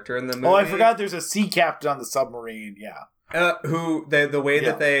French character in the movie. Oh, I forgot there's a sea captain on the submarine. Yeah. Who the way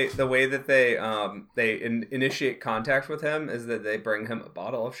that they initiate contact with him is that they bring him a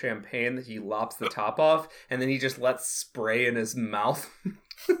bottle of champagne that he lops the top off, and then he just lets spray in his mouth.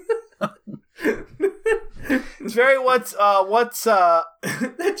 It's very what's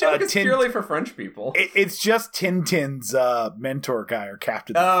that joke is purely for French people. It's just Tintin's mentor guy or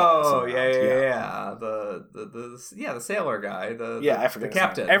captain. Oh yeah. The sailor guy. I forget the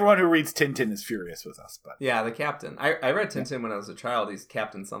captain. Everyone who reads Tintin is furious with us, but yeah, the captain. I read Tintin when I was a child. He's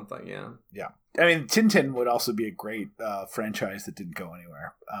Captain something. Yeah. I mean, Tintin would also be a great franchise that didn't go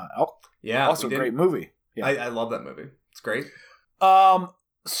anywhere. Also a great movie. Yeah, I love that movie. It's great.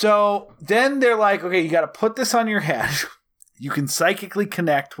 So then they're like, "Okay, you got to put this on your head. You can psychically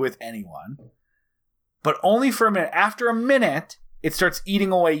connect with anyone, but only for a minute. After a minute, it starts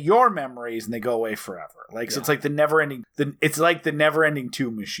eating away your memories, and they go away forever. So it's like the never-ending. It's like the never-ending 2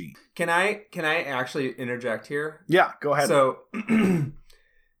 machine." Can I actually interject here? Yeah, go ahead. So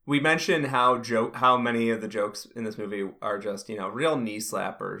we mentioned how many of the jokes in this movie are just real knee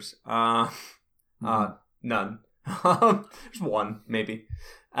slappers. None. There's one, maybe.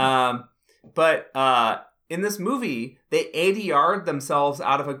 But in this movie, they ADR'd themselves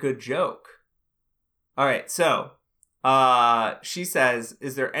out of a good joke. All right, so she says,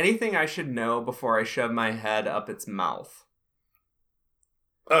 "Is there anything I should know before I shove my head up its mouth?"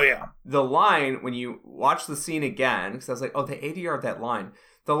 Oh, yeah. The line, when you watch the scene again, because I was like, oh, they ADR'd that line.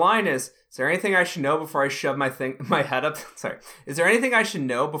 The line is there anything I should know before I shove my head up? Sorry. Is there anything I should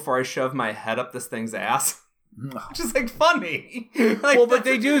know before I shove my head up this thing's ass? Which is funny. Well, but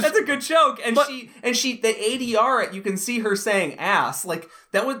they do. That's a good joke, and she they ADR it. You can see her saying "ass."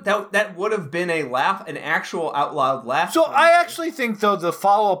 That would have been an actual out loud laugh. So I actually think though the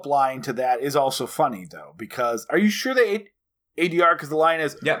follow up line to that is also funny though, because are you sure they ADR? Because the line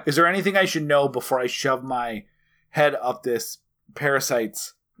is, "Is there anything I should know before I shove my head up this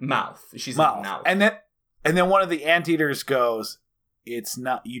parasite's mouth?" She's mouth, and then one of the anteaters goes, "It's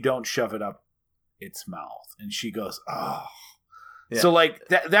not. You don't shove it up its mouth." And she goes, "Oh." Yeah. So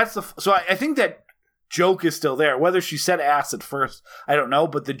that's so I think that joke is still there. Whether she said ass at first, I don't know.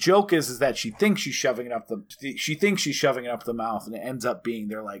 But the joke is that she thinks she's shoving it up the mouth, and it ends up being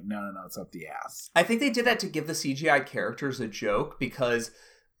they're like, no, it's up the ass. I think they did that to give the CGI characters a joke because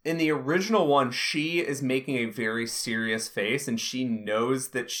in the original one, she is making a very serious face, and she knows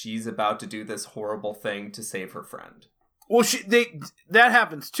that she's about to do this horrible thing to save her friend. Well, that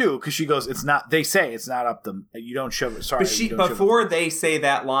happens too because she goes, "It's not." They say it's not up the. You don't shove it. Sorry, but before they say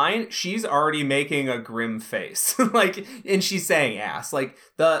that line, she's already making a grim face, like, and she's saying ass. Like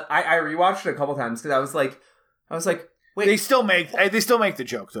I rewatched it a couple times because I was like, wait. They still make the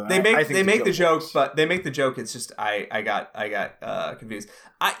joke though. They make the joke, but they make the joke. It's just I got confused.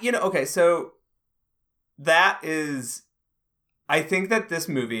 Okay, so that is, I think that this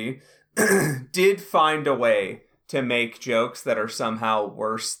movie did find a way to make jokes that are somehow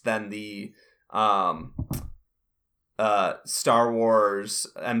worse than the Star Wars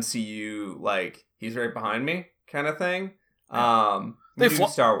MCU, like, he's right behind me kind of thing. They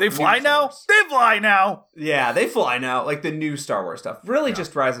fly now. Yeah, they fly now. Like the new Star Wars stuff. Really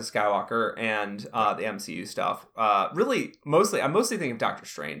just Rise of Skywalker and the MCU stuff. I'm mostly thinking of Doctor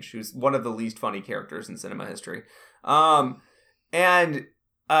Strange, who's one of the least funny characters in cinema history. And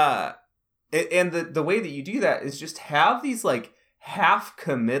the way that you do that is just have these like half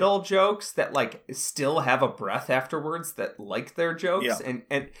committal jokes that like still have a breath afterwards that like their jokes. Yeah.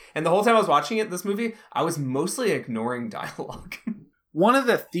 And the whole time I was watching this movie, I was mostly ignoring dialogue. One of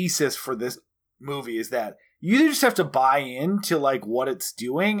the thesis for this movie is that you either just have to buy into like what it's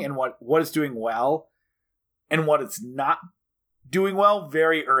doing and what it's doing well and what it's not doing well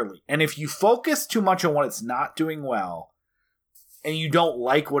very early. And if you focus too much on what it's not doing well, and you don't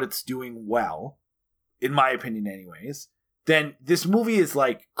like what it's doing well, in my opinion anyways, then this movie is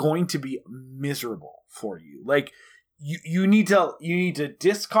like going to be miserable for you. Like you need to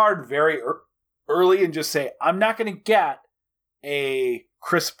discard very early and just say, I'm not going to get a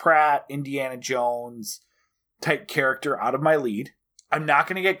Chris Pratt, Indiana Jones type character out of my lead. I'm not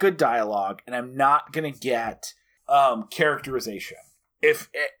going to get good dialogue, and I'm not going to get characterization.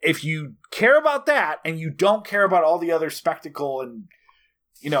 If you care about that and you don't care about all the other spectacle and,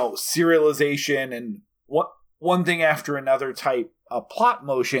 serialization and one thing after another type plot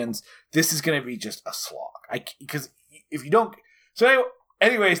motions, this is going to be just a slog. Because if you don't, so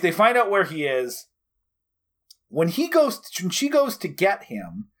anyways, they find out where he is. When she goes to get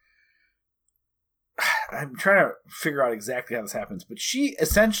him, I'm trying to figure out exactly how this happens, but she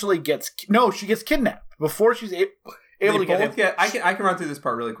essentially gets kidnapped before she's able to get him. I can run through this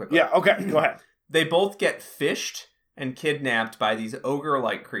part really quickly. Yeah, okay, go ahead. They both get fished and kidnapped by these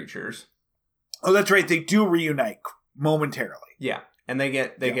ogre-like creatures. Oh, that's right. They do reunite momentarily. Yeah, and they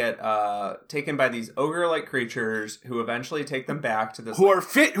get taken by these ogre-like creatures who eventually take them back to this who are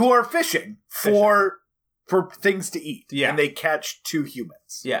fishing for things to eat. Yeah, and they catch 2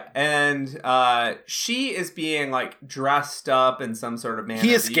 humans. Yeah, and she is being like dressed up in some sort of manner.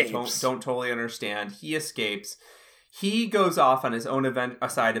 He escapes. You don't totally understand. He escapes. He goes off on his own a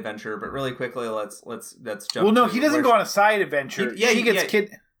side adventure, but really quickly, let's jump. Well, no, he doesn't go on a side adventure. She gets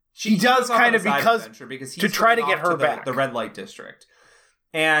kidnapped. He does kind of because he's to try to get her back. The red light district,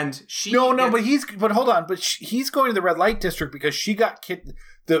 and she but hold on, he's going to the red light district because she got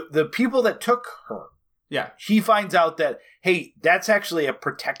the people that took her. Yeah, he finds out that hey, that's actually a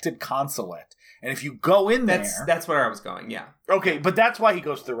protected consulate, and if you go in that's where I was going. Yeah, okay, but that's why he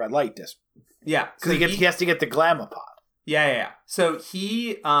goes to the red light district. Yeah, because he has to get the Glamapod. Yeah. So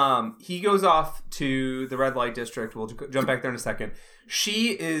he goes off to the red light district. We'll jump back there in a second. She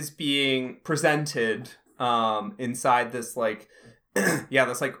is being presented inside this like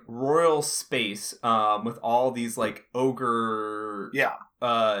this like royal space with all these like ogre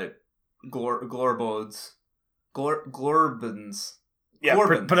glorbins. Yeah,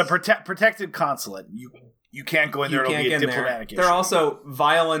 but a protected consulate. You can't go in there. It'll be a diplomatic issue. They're also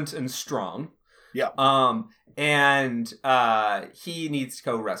violent and strong. Yeah. And he needs to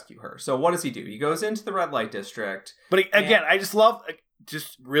go rescue her. So what does he do? He goes into the red light district. But again, I just love,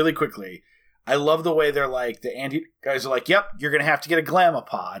 just really quickly, I love the way they're like, the anti guys are like, yep, you're going to have to get a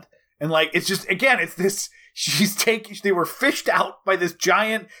Glamapod. And like, it's just, again, it's this, they were fished out by this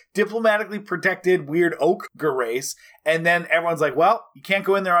giant, diplomatically protected, weird ogre race. And then everyone's like, well, you can't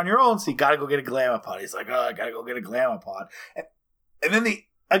go in there on your own, so you got to go get a Glamapod. He's like, oh, I got to go get a Glamapod. And then the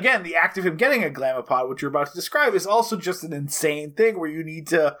act of him getting a Glamapod, which you're about to describe, is also just an insane thing where you need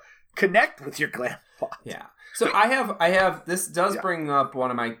to connect with your Glamapod. Yeah. So I have this does bring up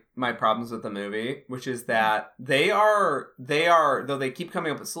one of my problems with the movie, which is that they are though they keep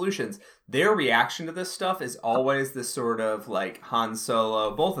coming up with solutions, their reaction to this stuff is always this sort of like Han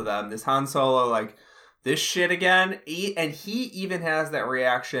Solo, both of them, this Han Solo like, this shit again. And he even has that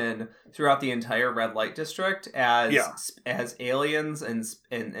reaction throughout the entire red light district as aliens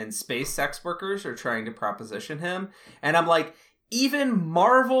and space sex workers are trying to proposition him. And I'm like, even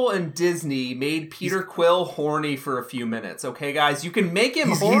Marvel and Disney made Peter Quill horny for a few minutes. Okay, guys, you can make him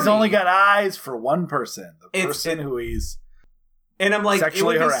horny. He's only got eyes for one person, the person who he's and I'm like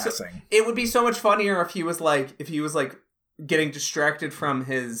sexually harassing. It would be so much funnier if he was like getting distracted from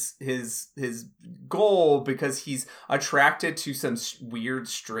his goal because he's attracted to some weird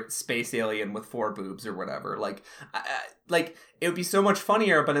space alien with 4 boobs or whatever. Like it would be so much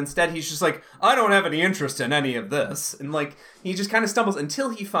funnier, but instead he's just like, I don't have any interest in any of this. And like, he just kind of stumbles until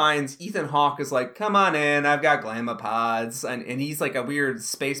he finds Ethan Hawke is like, come on in, I've got glamopods. And he's like a weird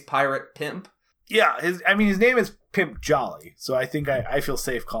space pirate pimp. Yeah, his name is Pimp Jolly, so I think I feel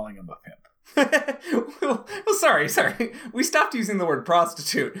safe calling him a pimp. well, sorry. We stopped using the word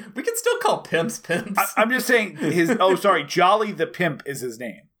prostitute. We can still call pimps pimps. I'm just saying Jolly the Pimp is his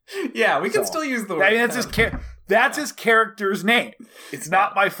name. Yeah, we can still use the word. I mean, that's his character's name. It's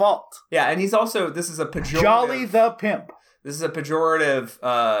not my fault. Yeah, and he's also, this is a pejorative. Jolly the Pimp. This is a pejorative,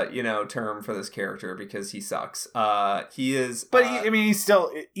 term for this character because he sucks. He is, but he's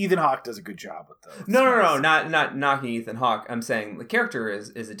still. Ethan Hawke does a good job with those. No, not knocking Ethan Hawke. I'm saying the character is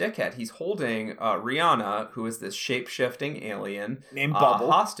a dickhead. He's holding Rihanna, who is this shape shifting alien named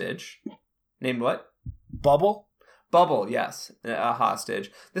Bubble, hostage. Named what? Bubble, yes, a hostage.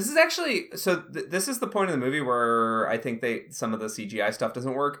 This is actually this is the point of the movie where I think some of the CGI stuff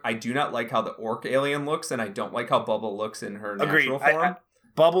doesn't work. I do not like how the orc alien looks, and I don't like how Bubble looks in her natural form.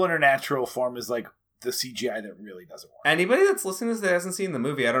 Bubble in her natural form is like the CGI that really doesn't work. Anybody that's listening to this that hasn't seen the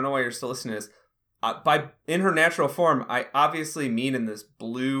movie, I don't know why you're still listening to this. In her natural form, I obviously mean in this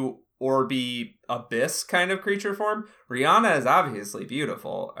blue orby abyss kind of creature form. Rihanna is obviously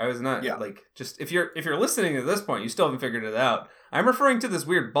beautiful. I was not just if you're listening to this point, you still haven't figured it out. I'm referring to this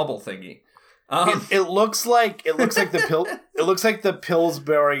weird bubble thingy. It looks like the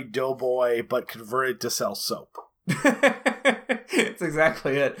Pillsbury Doughboy, but converted to sell soap. It's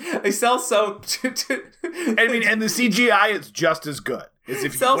exactly it. They sell soap and the CGI is just as good as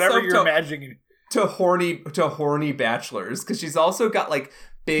if whatever you're imagining to horny bachelors, because she's also got like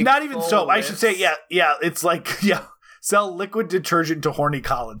big, not even soap. Lips. I should say, yeah. It's like, sell liquid detergent to horny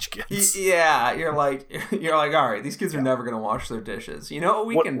college kids. Yeah, you're like, all right, these kids are never gonna wash their dishes. You know what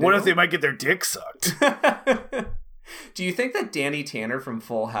we can do? What if they might get their dick sucked? Do you think that Danny Tanner from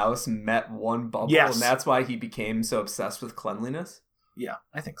Full House met one Bubble, yes, and that's why he became so obsessed with cleanliness? Yeah,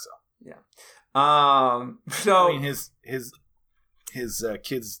 I think so. Yeah. So I mean, his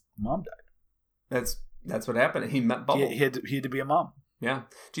kid's mom died. That's what happened. He met Bubble. He had to be a mom. Yeah.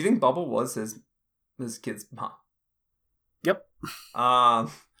 Do you think Bubble was his kid's mom? Yep.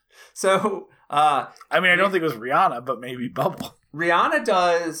 So I don't think it was Rihanna, but maybe Bubble. Rihanna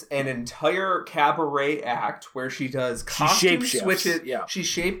does an entire cabaret act where she does costume switches. Yeah. She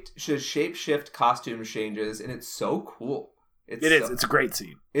shape shift costume changes, and it's so cool. It's a great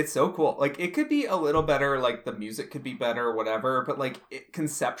scene. It's so cool. Like, it could be a little better, like the music could be better or whatever, but like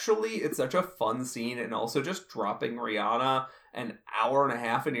conceptually it's such a fun scene, and also just dropping Rihanna an hour and a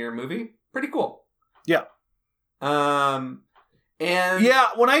half into your movie, pretty cool. Yeah. And yeah,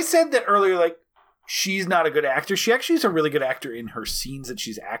 when I said that earlier, like, she's not a good actor, she actually is a really good actor in her scenes that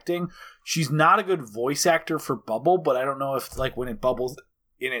she's acting. She's not a good voice actor for Bubble, but I don't know if, like, when it bubbles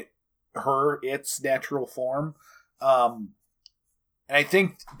in its natural form. And I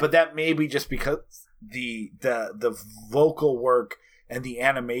think, but that may be just because the vocal work and the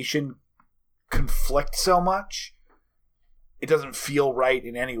animation conflict so much. It doesn't feel right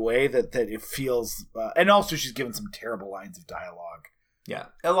in any way that it feels, and also she's given some terrible lines of dialogue. Yeah,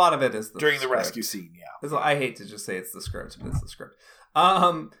 a lot of it is during the rescue scene. Yeah, I hate to just say it's the script, but it's the script.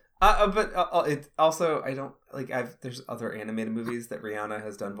 But it also, I don't like. There's other animated movies that Rihanna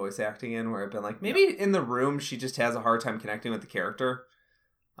has done voice acting in where I've been like, maybe in The Room she just has a hard time connecting with the character.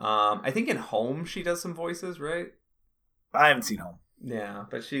 I think in Home she does some voices, right? I haven't seen Home. Yeah,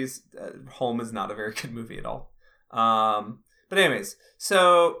 but Home is not a very good movie at all. But anyways,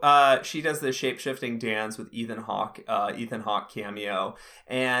 so she does the shape-shifting dance with Ethan Hawke cameo,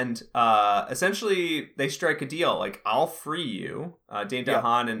 and essentially they strike a deal. Like, I'll free you. Dane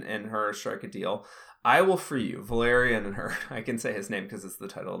DeHaan and her strike a deal. I will free you. Valerian and her. I can say his name because it's the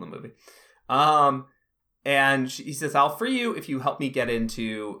title of the movie. And he says, I'll free you if you help me get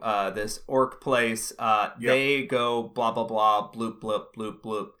into this orc place. They go blah, blah, blah, bloop, bloop, bloop,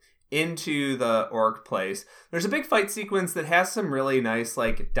 bloop, into the orc place. There's a big fight sequence that has some really nice,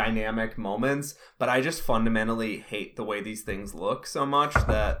 like, dynamic moments, but I just fundamentally hate the way these things look so much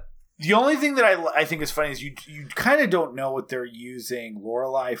that The only thing that I think is funny is you kind of don't know what they're using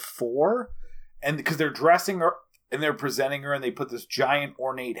Lorelai for, and because they're dressing her and they're presenting her and they put this giant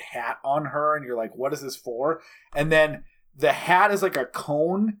ornate hat on her and you're like, what is this for? And then the hat is like a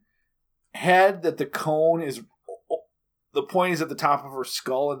cone head that the cone is, the point is at the top of her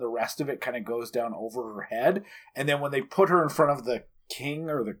skull and the rest of it kind of goes down over her head. And then when they put her in front of the king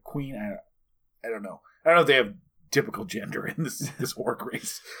or the queen, I don't know. I don't know if they have typical gender in this orc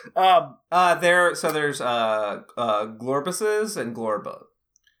race. There's Glorbuses and Glorba.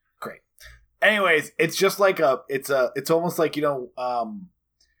 Great. Anyways, it's just like it's almost like,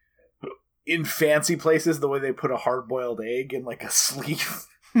 in fancy places, the way they put a hard-boiled egg in like a sleeve.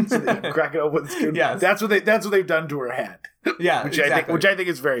 So they can crack it open. Yes. That's what they've done to her head. Yeah, which exactly. I think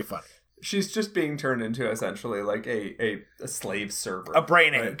is very funny. She's just being turned into essentially like a slave server, a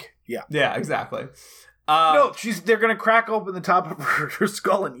brain egg. Yeah. Yeah, exactly. No, they're gonna crack open the top of her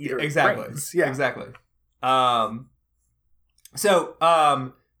skull and eat her exactly. brains. Yeah, exactly. But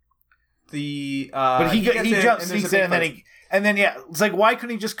he jumps, sneaks in, and then it's like, why couldn't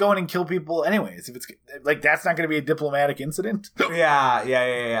he just go in and kill people anyways? If it's like, that's not going to be a diplomatic incident.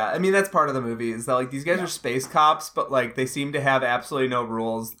 Yeah. I mean, that's part of the movie is that like these guys are space cops, but like they seem to have absolutely no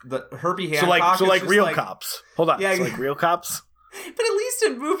rules. The Herbie Hancock, so like real cops. Hold on, yeah, like real cops. But at least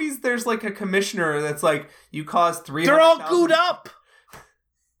in movies, there's like a commissioner that's like, you caused 300,000. They're all gooed up.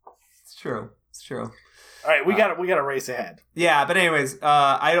 It's true. All right, we got to race ahead. Yeah, but anyways,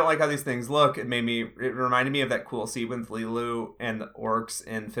 I don't like how these things look. It reminded me of that cool scene with Lilu and the orcs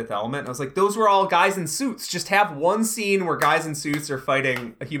in Fifth Element. And I was like, those were all guys in suits. Just have one scene where guys in suits are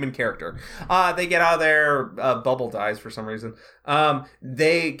fighting a human character. They get out of there. Bubble dies for some reason.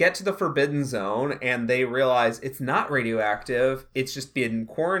 They get to the Forbidden Zone and they realize it's not radioactive. It's just been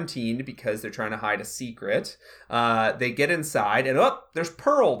quarantined because they're trying to hide a secret. They get inside and there's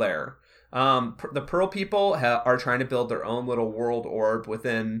Pearl there. The Pearl people are trying to build their own little world orb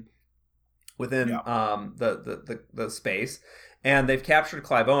within the space, and they've captured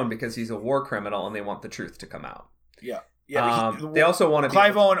Clive Owen because he's a war criminal, and they want the truth to come out. Yeah. They also want to.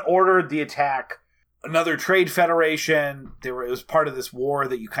 Clive Owen ordered the attack. Another trade federation. It was part of this war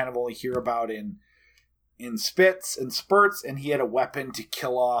that you kind of only hear about in spits and spurts, and he had a weapon to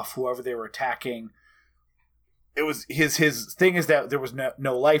kill off whoever they were attacking. It was his thing is that there was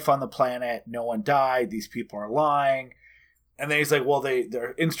no life on the planet. No one died. These people are lying. And then he's like, well,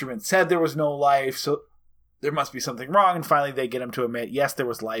 their instrument said there was no life, so there must be something wrong. And finally they get him to admit, yes, there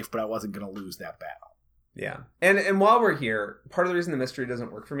was life, but I wasn't going to lose that battle. Yeah. And while we're here, part of the reason the mystery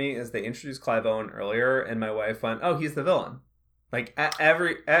doesn't work for me is they introduced Clive Owen earlier, and my wife went, oh, he's the villain. Like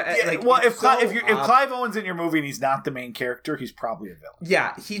if Clive Owen's in your movie and he's not the main character, he's probably a villain.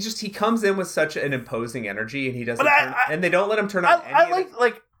 Yeah, he comes in with such an imposing energy, and he doesn't. And they don't let him turn on.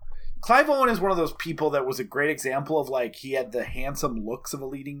 Like Clive Owen is one of those people that was a great example of like he had the handsome looks of a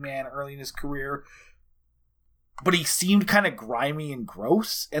leading man early in his career, but he seemed kind of grimy and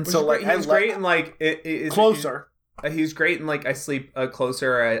gross, and so like he's great and like Closer. He's great in like I sleep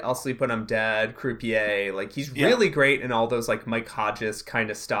closer. I'll sleep when I'm dead. Croupier, like he's really great in all those like Mike Hodges kind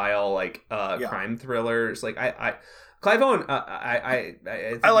of style like crime thrillers. Like Clive Owen, I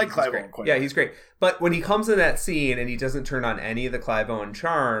like Clive Owen quite. Yeah, he's great. But when he comes in that scene and he doesn't turn on any of the Clive Owen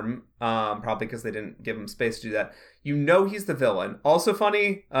charm, probably because they didn't give him space to do that. You know he's the villain. Also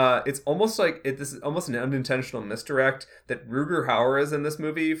funny, it's almost like this is almost an unintentional misdirect that Rutger Hauer is in this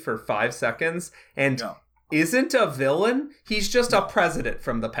movie for 5 seconds and. Yeah. Isn't a villain. He's just a president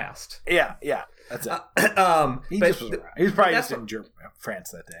from the past. Yeah, that's it. He's probably just in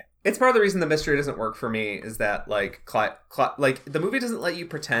France that day. It's part of the reason the mystery doesn't work for me is that like like the movie doesn't let you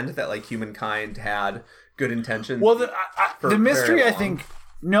pretend that like humankind had good intentions. Well, the mystery, I think,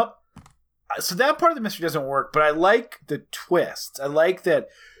 nope. So that part of the mystery doesn't work, but I like the twist. I like that.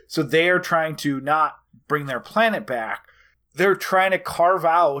 So they are trying to not bring their planet back. They're trying to carve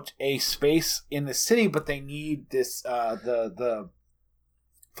out a space in the city, but they need this the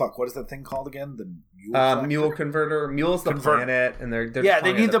what is that thing called again? The mule converter. Mule's the planet, and they're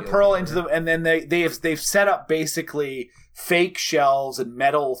they need the pearl into the, and then they've set up basically fake shells and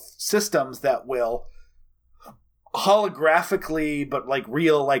metal systems that will holographically, but like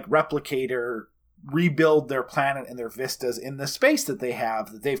real, like replicator, rebuild their planet and their vistas in the space that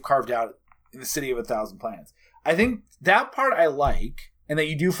they've carved out in the city of 1,000 planets. I think that part I like, and that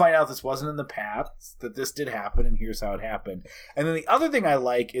you do find out this wasn't in the past, that this did happen, and here's how it happened. And then the other thing I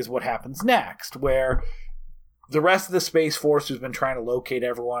like is what happens next, where the rest of the Space Force who's been trying to locate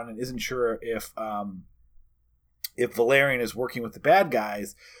everyone and isn't sure if Valerian is working with the bad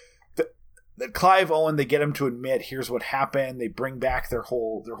guys, Clive Owen, they get him to admit, here's what happened. They bring back their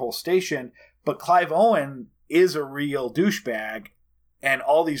whole station. But Clive Owen is a real douchebag. And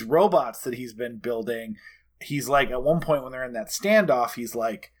all these robots that he's been building, he's like, at one point when they're in that standoff, he's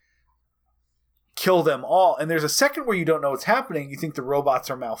like, kill them all. And there's a second where you don't know what's happening. You think the robots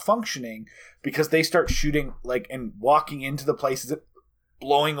are malfunctioning because they start shooting like and walking into the places,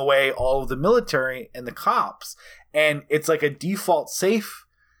 blowing away all of the military and the cops. And it's like a default safe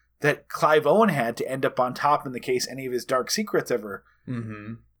that Clive Owen had to end up on top in the case any of his dark secrets ever.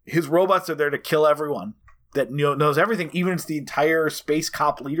 Mm-hmm. His robots are there to kill everyone that knows everything, even it's the entire space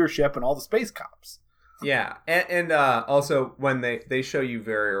cop leadership and all the space cops. Yeah, and also when they show you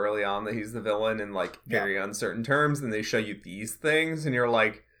very early on that he's the villain in like very uncertain terms, and they show you these things, and you're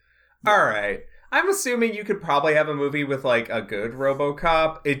like, all right, I'm assuming you could probably have a movie with like a good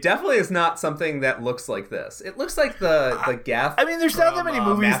RoboCop. It definitely is not something that looks like this. It looks like the Geth. I mean, there's not that many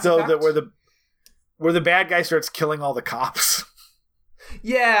movies though that where the bad guy starts killing all the cops.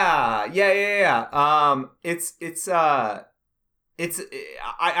 Yeah.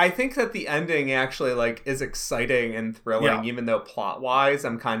 I think that the ending actually like is exciting and thrilling, even though plot wise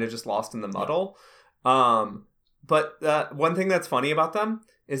I'm kind of just lost in the muddle. But one thing that's funny about them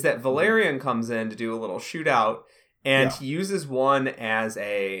is that Valerian comes in to do a little shootout, and he uses one as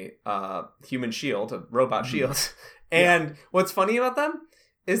a human shield, a robot shield. And what's funny about them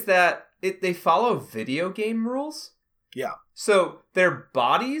is that they follow video game rules. Yeah. So their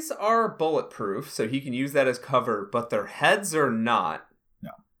bodies are bulletproof, so he can use that as cover, but their heads are not.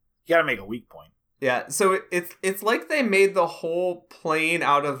 No. You gotta make a weak point. Yeah, so it's like they made the whole plane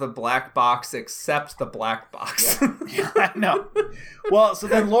out of the black box except the black box. Yeah, I know. Well, so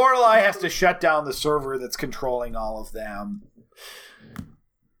then Lorelei has to shut down the server that's controlling all of them.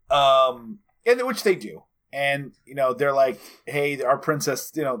 And which they do. And, they're like, hey, our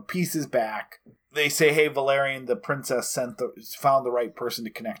princess, peace is back. They say, hey, Valerian, the princess found the right person to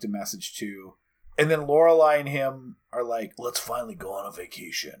connect a message to. And then Lorelei and him are like, let's finally go on a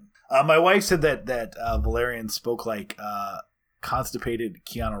vacation. My wife said that Valerian spoke like constipated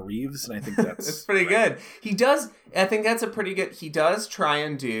Keanu Reeves, and I think that's it's pretty good. He does. I think that's a pretty good. He does try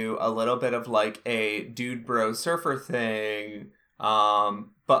and do a little bit of like a dude bro surfer thing,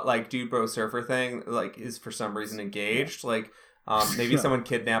 but like dude bro surfer thing like is for some reason engaged. Like maybe someone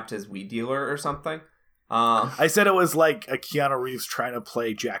kidnapped his weed dealer or something. I said it was like a Keanu Reeves trying to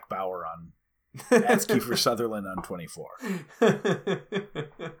play Jack Bauer on. That's Kiefer Sutherland on 24.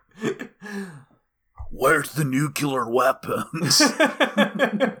 Where's the nuclear weapons?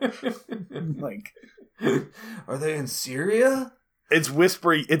 Like, are they in Syria? It's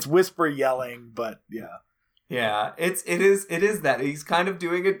whisper yelling, but yeah. Yeah, it is that he's kind of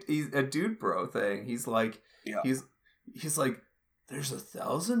doing a dude bro thing. He's like, he's like, there's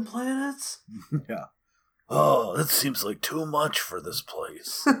 1,000 planets. Yeah. Oh, that seems like too much for this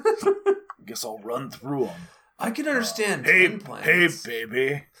place. Guess I'll run through them. I can understand 10 planets. Hey,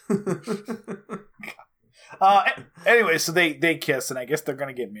 baby. Anyway, so they kiss, and I guess they're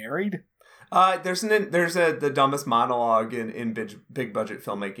gonna get married. There's the dumbest monologue in big budget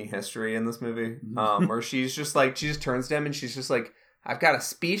filmmaking history in this movie, where she just turns to him and she's just like, "I've got a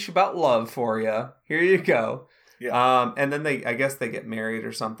speech about love for you. Here you go." Yeah. And then I guess they get married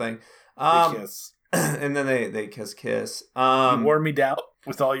or something. They kiss. And then they kiss. You wore me down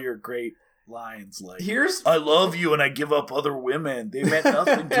with all your great lines like, I love you and I give up other women. They meant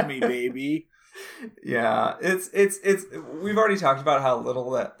nothing to me, baby. Yeah, it's we've already talked about how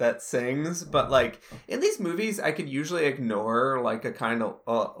little that sings, but like in these movies I could usually ignore like a kind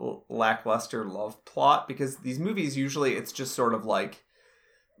of lackluster love plot, because these movies usually it's just sort of like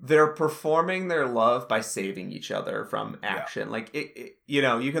they're performing their love by saving each other from action. Yeah. Like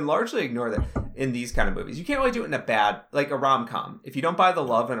you can largely ignore that in these kind of movies. You can't really do it in a rom-com. If you don't buy the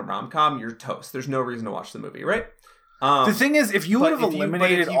love in a rom-com, you're toast. There's no reason to watch the movie, right? The thing is, if you would have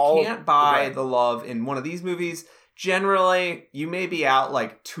eliminated all... If you can't buy the love in one of these movies, generally, you may be out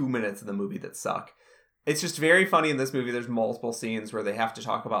like 2 minutes of the movie that suck. It's just very funny in this movie. There's multiple scenes where they have to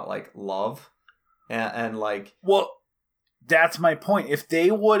talk about like love and like... Well, that's my point. If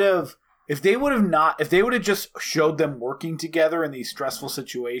they would have just showed them working together in these stressful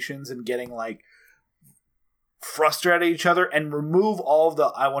situations and getting like frustrated at each other and remove all of the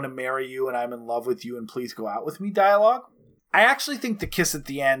I want to marry you and I'm in love with you and please go out with me dialogue, I actually think the kiss at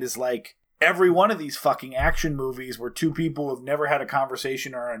the end is like every one of these fucking action movies where two people who have never had a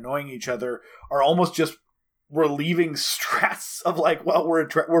conversation or are annoying each other are almost just relieving stress of like, well,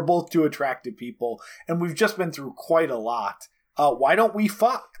 we're both two attractive people and we've just been through quite a lot. Why don't we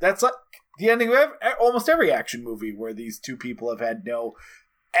fuck? That's like the ending of almost every action movie where these two people have had no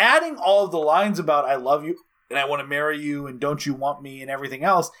adding all of the lines about I love you and I want to marry you and don't you want me and everything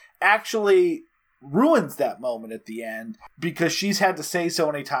else actually ruins that moment at the end because she's had to say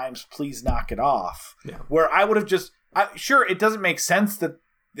so many times, please knock it off. Yeah. Where I would have just, sure, it doesn't make sense that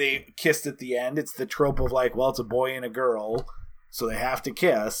they kissed at the end. It's the trope of like, well, it's a boy and a girl, so they have to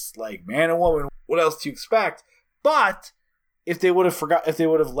kiss, like man and woman. What else do you expect? But if they would have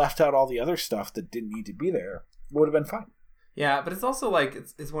left out all the other stuff that didn't need to be there, it would have been fine. Yeah, but it's also like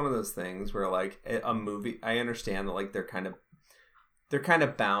it's one of those things where like a movie. I understand that like they're kind of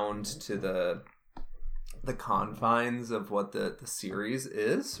bound to the confines of what the series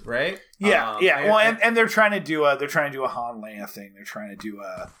is, right? Yeah. Well, and they're trying to do a Han Leia thing. They're trying to do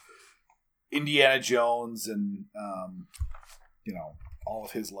a Indiana Jones and all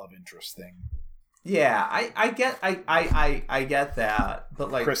of his love interest thing. Yeah, I get that,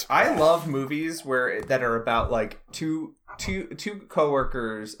 but like I love movies that are about like two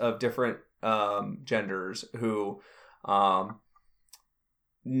coworkers of different genders who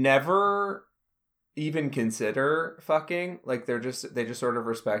never even consider fucking, like they just sort of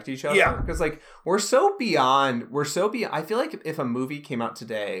respect each other. Yeah, because like we're so beyond. I feel like if a movie came out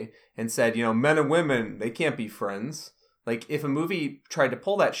today and said, men and women, they can't be friends. Like if a movie tried to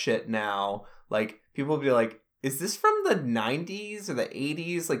pull that shit now, like people would be like, is this from the 90s or the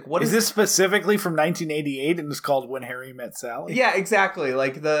 80s? Like what is this specifically from 1988 and it's called When Harry Met Sally? Yeah, exactly.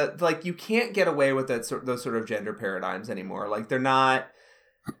 Like you can't get away with those sort of gender paradigms anymore. Like they're not.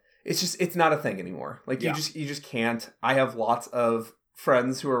 It's not a thing anymore. Like you just can't. I have lots of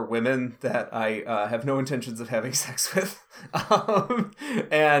friends who are women that I have no intentions of having sex with,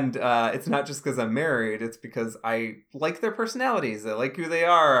 and it's not just because I'm married. It's because I like their personalities. I like who they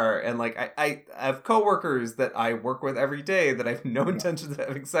are, and like I have coworkers that I work with every day that I have no intentions of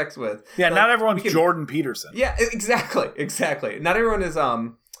having sex with. Yeah, like, not everyone's Jordan Peterson. Yeah, exactly. Not everyone is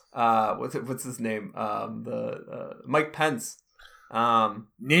what's his name? Mike Pence.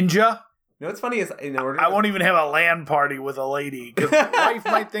 Ninja. You know what's funny is I won't even have a LAN party with a lady because my wife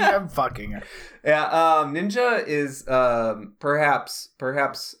might think I'm fucking her. Yeah, Ninja is perhaps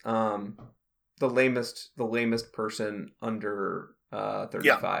the lamest person under 35.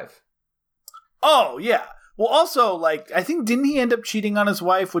 Yeah. Oh yeah. Well, also like I think didn't he end up cheating on his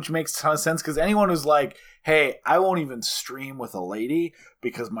wife, which makes a ton of sense because anyone who's like, hey, I won't even stream with a lady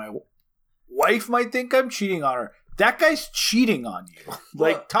because my wife might think I'm cheating on her. That guy's cheating on you.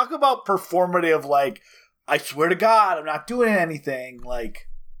 Like, talk about performative, like, I swear to God, I'm not doing anything. Like,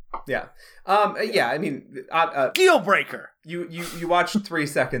 yeah. I mean, deal breaker. You watch 3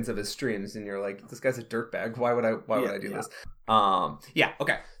 seconds of his streams and you're like, this guy's a dirtbag. Why would I do this? Yeah.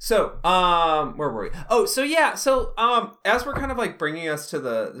 Okay. So, where were we? Oh, so yeah. So, as we're kind of like bringing us to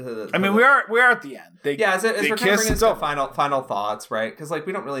we are at the end. As we're kind of bringing us to final thoughts, right? Because like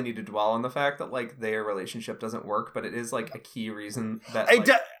we don't really need to dwell on the fact that like their relationship doesn't work, but it is like a key reason that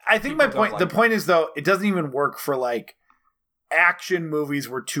I think the point is though it doesn't even work for like action movies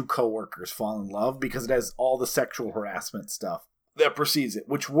where two coworkers fall in love because it has all the sexual harassment stuff that precedes it,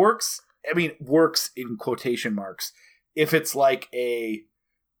 which works. I mean, works in quotation marks. If it's like a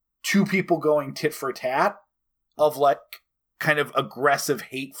two people going tit for tat of like kind of aggressive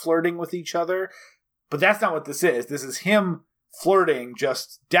hate flirting with each other. But that's not what this is. This is him flirting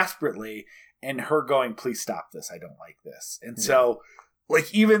just desperately and her going, please stop this. I don't like this. And so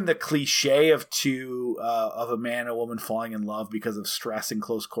like even the cliche of a man and a woman falling in love because of stress in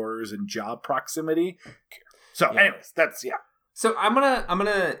close quarters and job proximity. So anyways, that's So I'm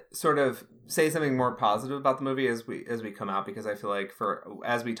gonna sort of say something more positive about the movie as we come out, because I feel like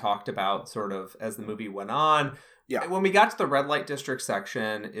as we talked about sort of as the movie went on, when we got to the red light district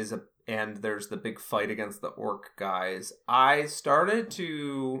section and there's the big fight against the orc guys, I started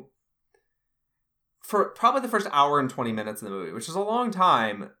to, for probably the first hour and 20 minutes of the movie, which is a long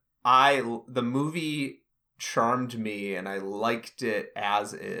time, the movie charmed me and I liked it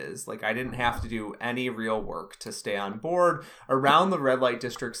as is. Like I didn't have to do any real work to stay on board. Around the red light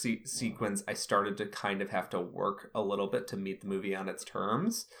district sequence, I started to kind of have to work a little bit to meet the movie on its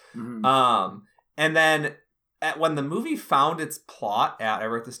terms. Mm-hmm. And then when the movie found its plot I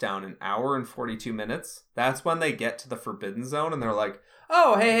wrote this down, an hour and 42 minutes, that's when they get to the Forbidden Zone and they're like,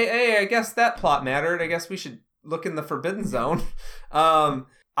 oh, hey, I guess that plot mattered. I guess we should look in the Forbidden Zone.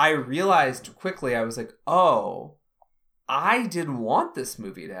 I realized quickly, I was like, oh, I didn't want this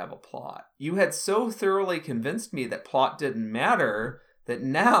movie to have a plot. You had so thoroughly convinced me that plot didn't matter that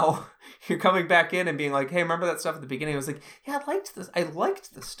now you're coming back in and being like, hey, remember that stuff at the beginning? I was like, yeah, I liked this. I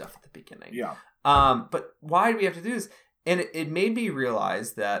liked this stuff at the beginning. Yeah. But why do we have to do this? And it made me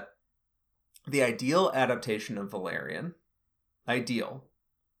realize that the ideal adaptation of Valerian,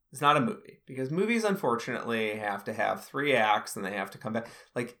 It's not a movie, because movies, unfortunately, have to have 3 acts, and they have to come back.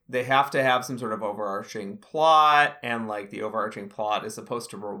 Like, they have to have some sort of overarching plot, and, like, the overarching plot is supposed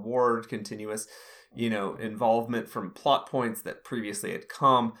to reward continuous, involvement from plot points that previously had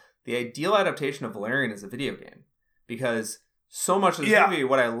come. The ideal adaptation of Valerian is a video game, because so much of this movie,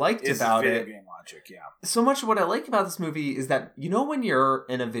 what I liked about it, game logic, so much of what I like about this movie is that, when you're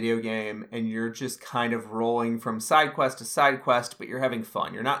in a video game and you're just kind of rolling from side quest to side quest, but you're having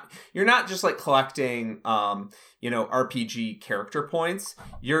fun. You're not just like collecting, RPG character points.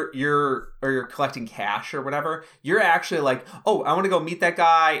 You're collecting cash or whatever. You're actually like, oh, I want to go meet that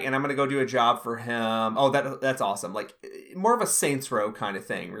guy and I'm going to go do a job for him. Oh, that's awesome. Like, more of a Saints Row kind of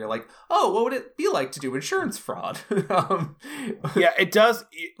thing where you're like, oh, what would it be like to do insurance fraud? Yeah, it does.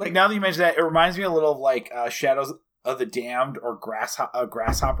 Like, now that you mention that, it reminds me a little of like Shadows of the Damned or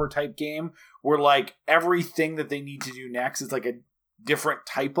Grasshopper type game, where like everything that they need to do next is like a different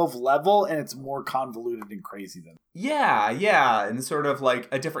type of level, and it's more convoluted and crazy than. Yeah, and sort of like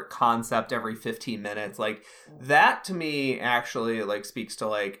a different concept every 15 minutes. Like, that to me actually like speaks to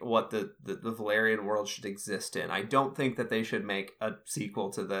like what the Valerian world should exist in. I don't think that they should make a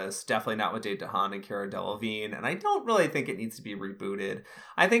sequel to this. Definitely not with Dave DeHaan and Cara Delevingne, and I don't really think it needs to be rebooted.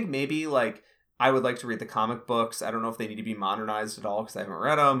 I think maybe like I would like to read the comic books. I don't know if they need to be modernized at all because I haven't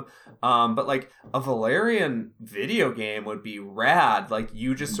read them. But like a Valerian video game would be rad. Like,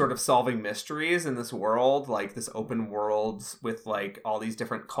 you just sort of solving mysteries in this world, like this open worlds with like all these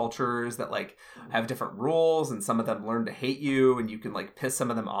different cultures that like have different rules, and some of them learn to hate you, and you can like piss some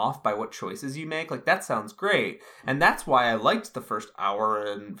of them off by what choices you make. Like, that sounds great. And that's why I liked the first hour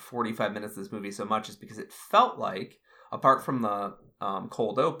and 45 minutes of this movie so much, is because it felt like, apart from the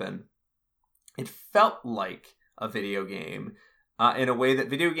cold open, it felt like a video game in a way that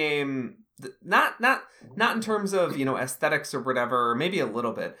video game, not in terms of, aesthetics or whatever, maybe a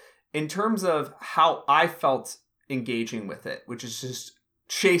little bit, in terms of how I felt engaging with it, which is just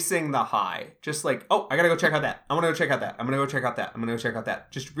chasing the high. Just like, oh, I gotta go check out that. I want to go check out that. I'm going to go check out that. I'm going to go check out that.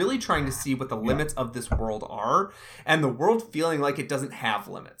 Just really trying to see what the limits of this world are, and the world feeling like it doesn't have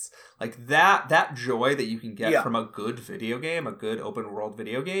limits. Like that joy that you can get from a good video game, a good open world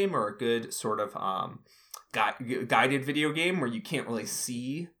video game, or a good sort of guided video game where you can't really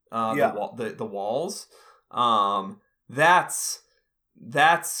see the walls. That's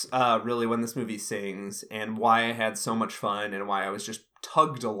really when this movie sings, and why I had so much fun, and why I was just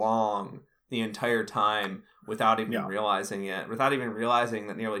tugged along the entire time without even realizing it, without even realizing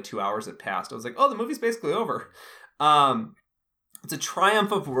that nearly 2 hours had passed. I was like, oh, the movie's basically over. It's a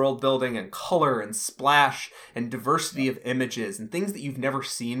triumph of world building and color and splash and diversity of images and things that you've never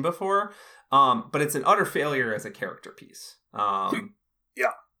seen before. But it's an utter failure as a character piece. And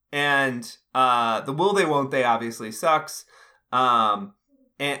the will they won't they obviously sucks.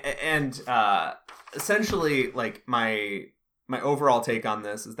 Essentially, like, my overall take on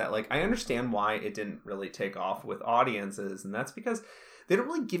this is that, like, I understand why it didn't really take off with audiences, and that's because they don't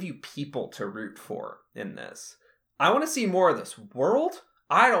really give you people to root for in this. I want to see more of this world.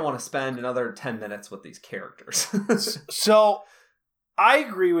 I don't want to spend another 10 minutes with these characters. So, I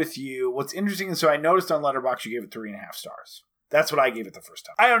agree with you. What's interesting, so I noticed on Letterboxd you gave it 3.5 stars. That's what I gave it the first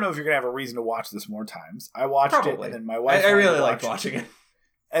time. I don't know if you're going to have a reason to watch this more times. I watched it, and then my wife... I really liked watching it.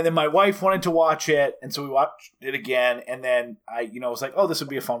 And then my wife wanted to watch it, and so we watched it again, and then I was like, oh, this would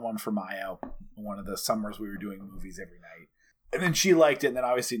be a fun one for Maya, one of the summers we were doing movies every night. And then she liked it, and then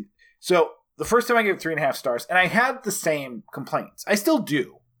obviously... So, the first time I gave it 3.5 stars, and I had the same complaints. I still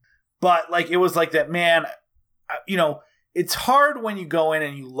do. But, like, it was like that, man, it's hard when you go in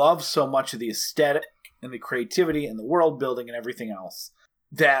and you love so much of the aesthetic and the creativity and the world building and everything else,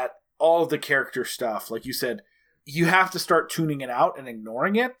 that all of the character stuff, like you said, you have to start tuning it out and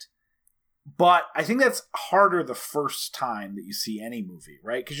ignoring it. But I think that's harder the first time that you see any movie,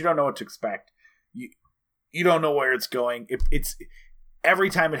 right? Because you don't know what to expect. You don't know where it's going. It's every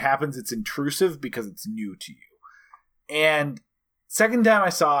time it happens, it's intrusive because it's new to you. And second time I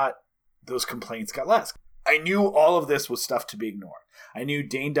saw it, those complaints got less. I knew all of this was stuff to be ignored. I knew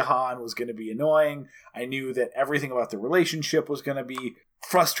Dane DeHaan was going to be annoying. I knew that everything about the relationship was going to be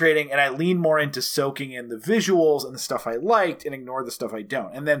frustrating, and I leaned more into soaking in the visuals and the stuff I liked and ignore the stuff I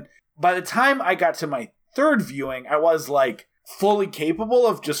don't. And then by the time I got to my third viewing, I was like fully capable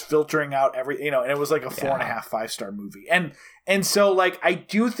of just filtering out everything, and it was like a 4.5, 5-star movie. And so, like, I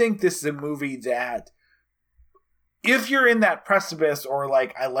do think this is a movie that, if you're in that precipice, or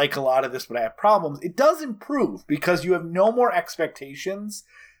like, I like a lot of this but I have problems, it does improve because you have no more expectations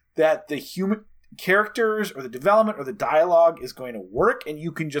that the human characters or the development or the dialogue is going to work, and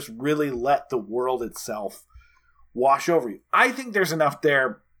you can just really let the world itself wash over you. I think there's enough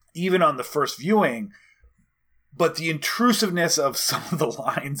there even on the first viewing. But the intrusiveness of some of the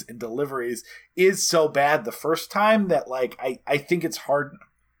lines and deliveries is so bad the first time that, like, I think it's hard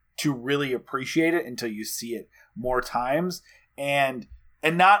to really appreciate it until you see it more times and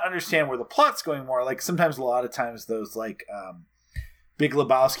not understand where the plot's going more. Like, sometimes, a lot of times, those, like, Big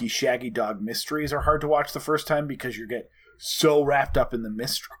Lebowski Shaggy Dog mysteries are hard to watch the first time because you get so wrapped up in the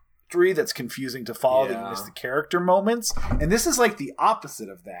mystery that's confusing to follow that you miss the character moments. And this is like the opposite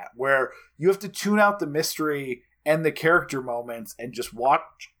of that, where you have to tune out the mystery and the character moments and just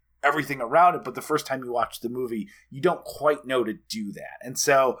watch everything around it. But the first time you watch the movie, you don't quite know to do that. And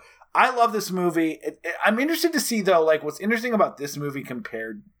so I love this movie. I'm interested to see, though, like, what's interesting about this movie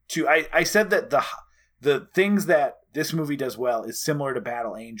compared to, I said that the things that this movie does well is similar to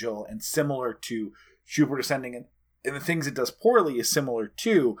Battle Angel and similar to Jupiter Ascending, and the things it does poorly is similar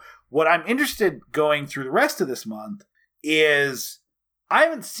to. What I'm interested going through the rest of this month is I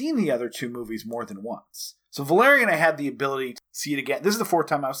haven't seen the other two movies more than once. So Valerian, I had the ability to see it again. This is the fourth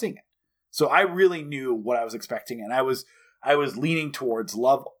time I was seeing it. So I really knew what I was expecting, and I was leaning towards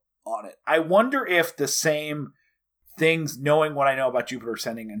love on it. I wonder if the same things, knowing what I know about Jupiter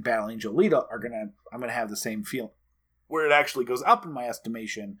Ascending and Battle Angel Alita, I'm gonna have the same feeling, where it actually goes up in my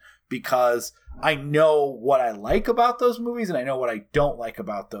estimation, because I know what I like about those movies and I know what I don't like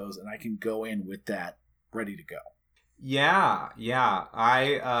about those, and I can go in with that ready to go. Yeah.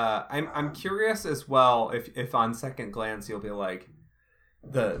 I'm curious as well if on second glance you'll be like,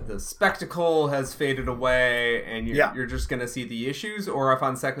 the spectacle has faded away and you're just going to see the issues, or if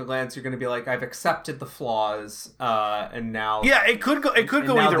on second glance you're going to be like, I've accepted the flaws and now it could go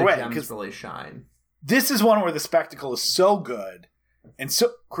either way, because really shine. This is one where the spectacle is so good and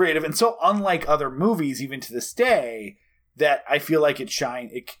so creative and so unlike other movies even to this day that I feel like it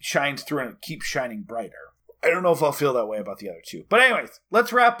shines through and it keeps shining brighter. I don't know if I'll feel that way about the other two. But anyways,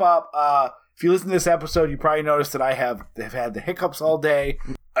 let's wrap up. If you listen to this episode, you probably noticed that I have had the hiccups all day.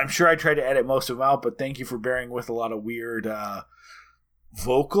 I'm sure I tried to edit most of them out, but thank you for bearing with a lot of weird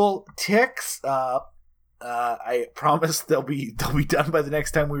vocal tics. I promise they'll be done by the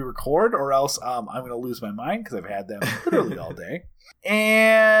next time we record, or else I'm going to lose my mind because I've had them literally all day.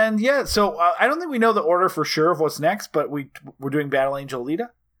 And yeah, so I don't think we know the order for sure of what's next, but we're doing Battle Angel Alita,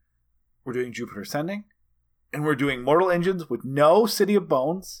 we're doing Jupiter Ascending, and we're doing Mortal Engines with no City of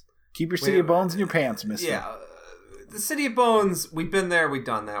Bones. Keep your City of Bones in your pants, mister. Yeah, the City of Bones, we've been there, we've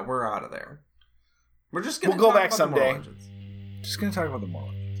done that, we're out of there. We're just going to go back someday. Just going to talk about the Mortal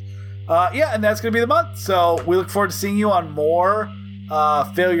Engines. Yeah, and that's going to be the month. So we look forward to seeing you on more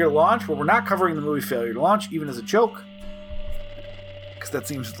Failure to Launch, where we're not covering the movie Failure to Launch, even as a joke, because that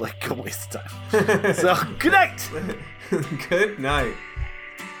seems like a waste of time. So, good night! Good night.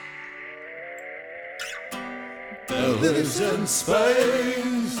 Lives in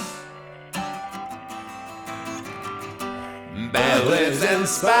space. Bear lives in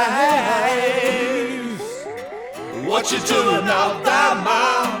space. What you doing out there,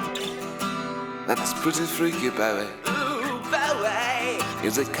 Mom? That's pretty freaky, Barry. Ooh, Barry.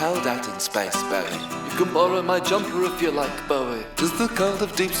 Is it cold out in space, Barry? You can borrow my jumper if you like, Barry. Does the cold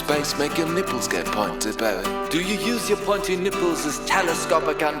of deep space make your nipples get pointy, Barry? Do you use your pointy nipples as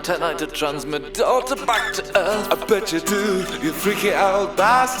telescopic antennae to transmit data back to Earth? I bet you do, you freaky old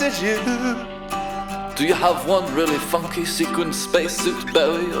bastard, you. Do you have one really funky sequin spacesuit,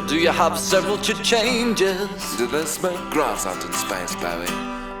 Barry? Or do you have several changes? Do they smoke grass out in space, Barry?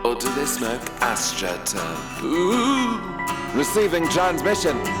 Or do they smoke astroturf? Ooh. Receiving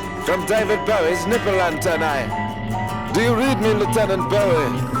transmission from David Bowie's nipple antennae. Do you read me, Lieutenant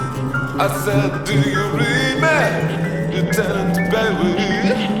Bowie? I said, do you read me, Lieutenant Bowie?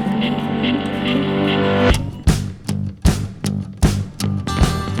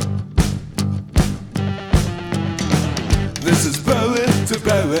 This is Bowie to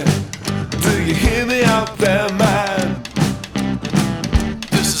Bowie. Do you hear me out there, man?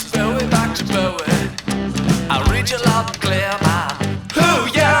 This is Bowie back to Bowie. I read you loud and clear, man.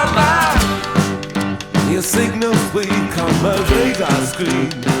 Oh yeah, man. Your signals weak on my radar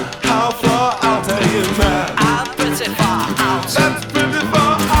screen. How far out are you, man? I'm pretty far out. That's pretty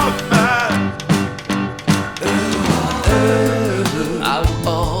far out, man. I'm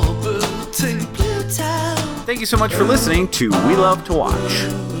orbiting Pluto. Thank you so much for listening to We Love to Watch.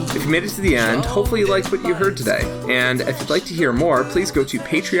 If you made it to the end, hopefully you liked what you heard today. And if you'd like to hear more, please go to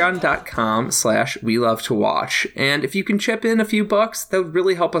patreon.com/welovetowatch. And if you can chip in a few bucks, that would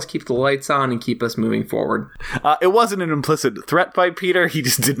really help us keep the lights on and keep us moving forward. It wasn't an implicit threat by Peter. He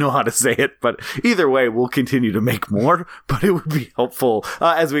just didn't know how to say it. But either way, we'll continue to make more. But it would be helpful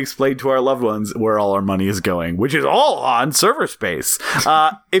as we explain to our loved ones where all our money is going, which is all on server space.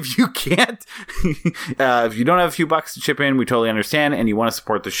 If you can't, if you don't have a few bucks to chip in, we totally understand. And you want to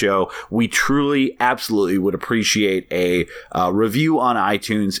support the show, we truly, absolutely would appreciate a review on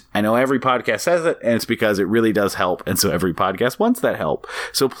iTunes. I know every podcast says it, and it's because it really does help. And so every podcast wants that help.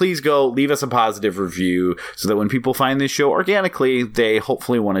 So please go leave us a positive review so that when people find this show organically, they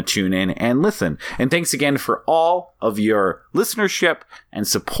hopefully want to tune in and listen. And thanks again for all of your listenership and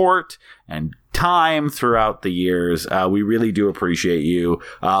support and time throughout the years. We really do appreciate you.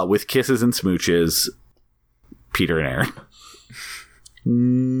 With kisses and smooches, Peter and Aaron.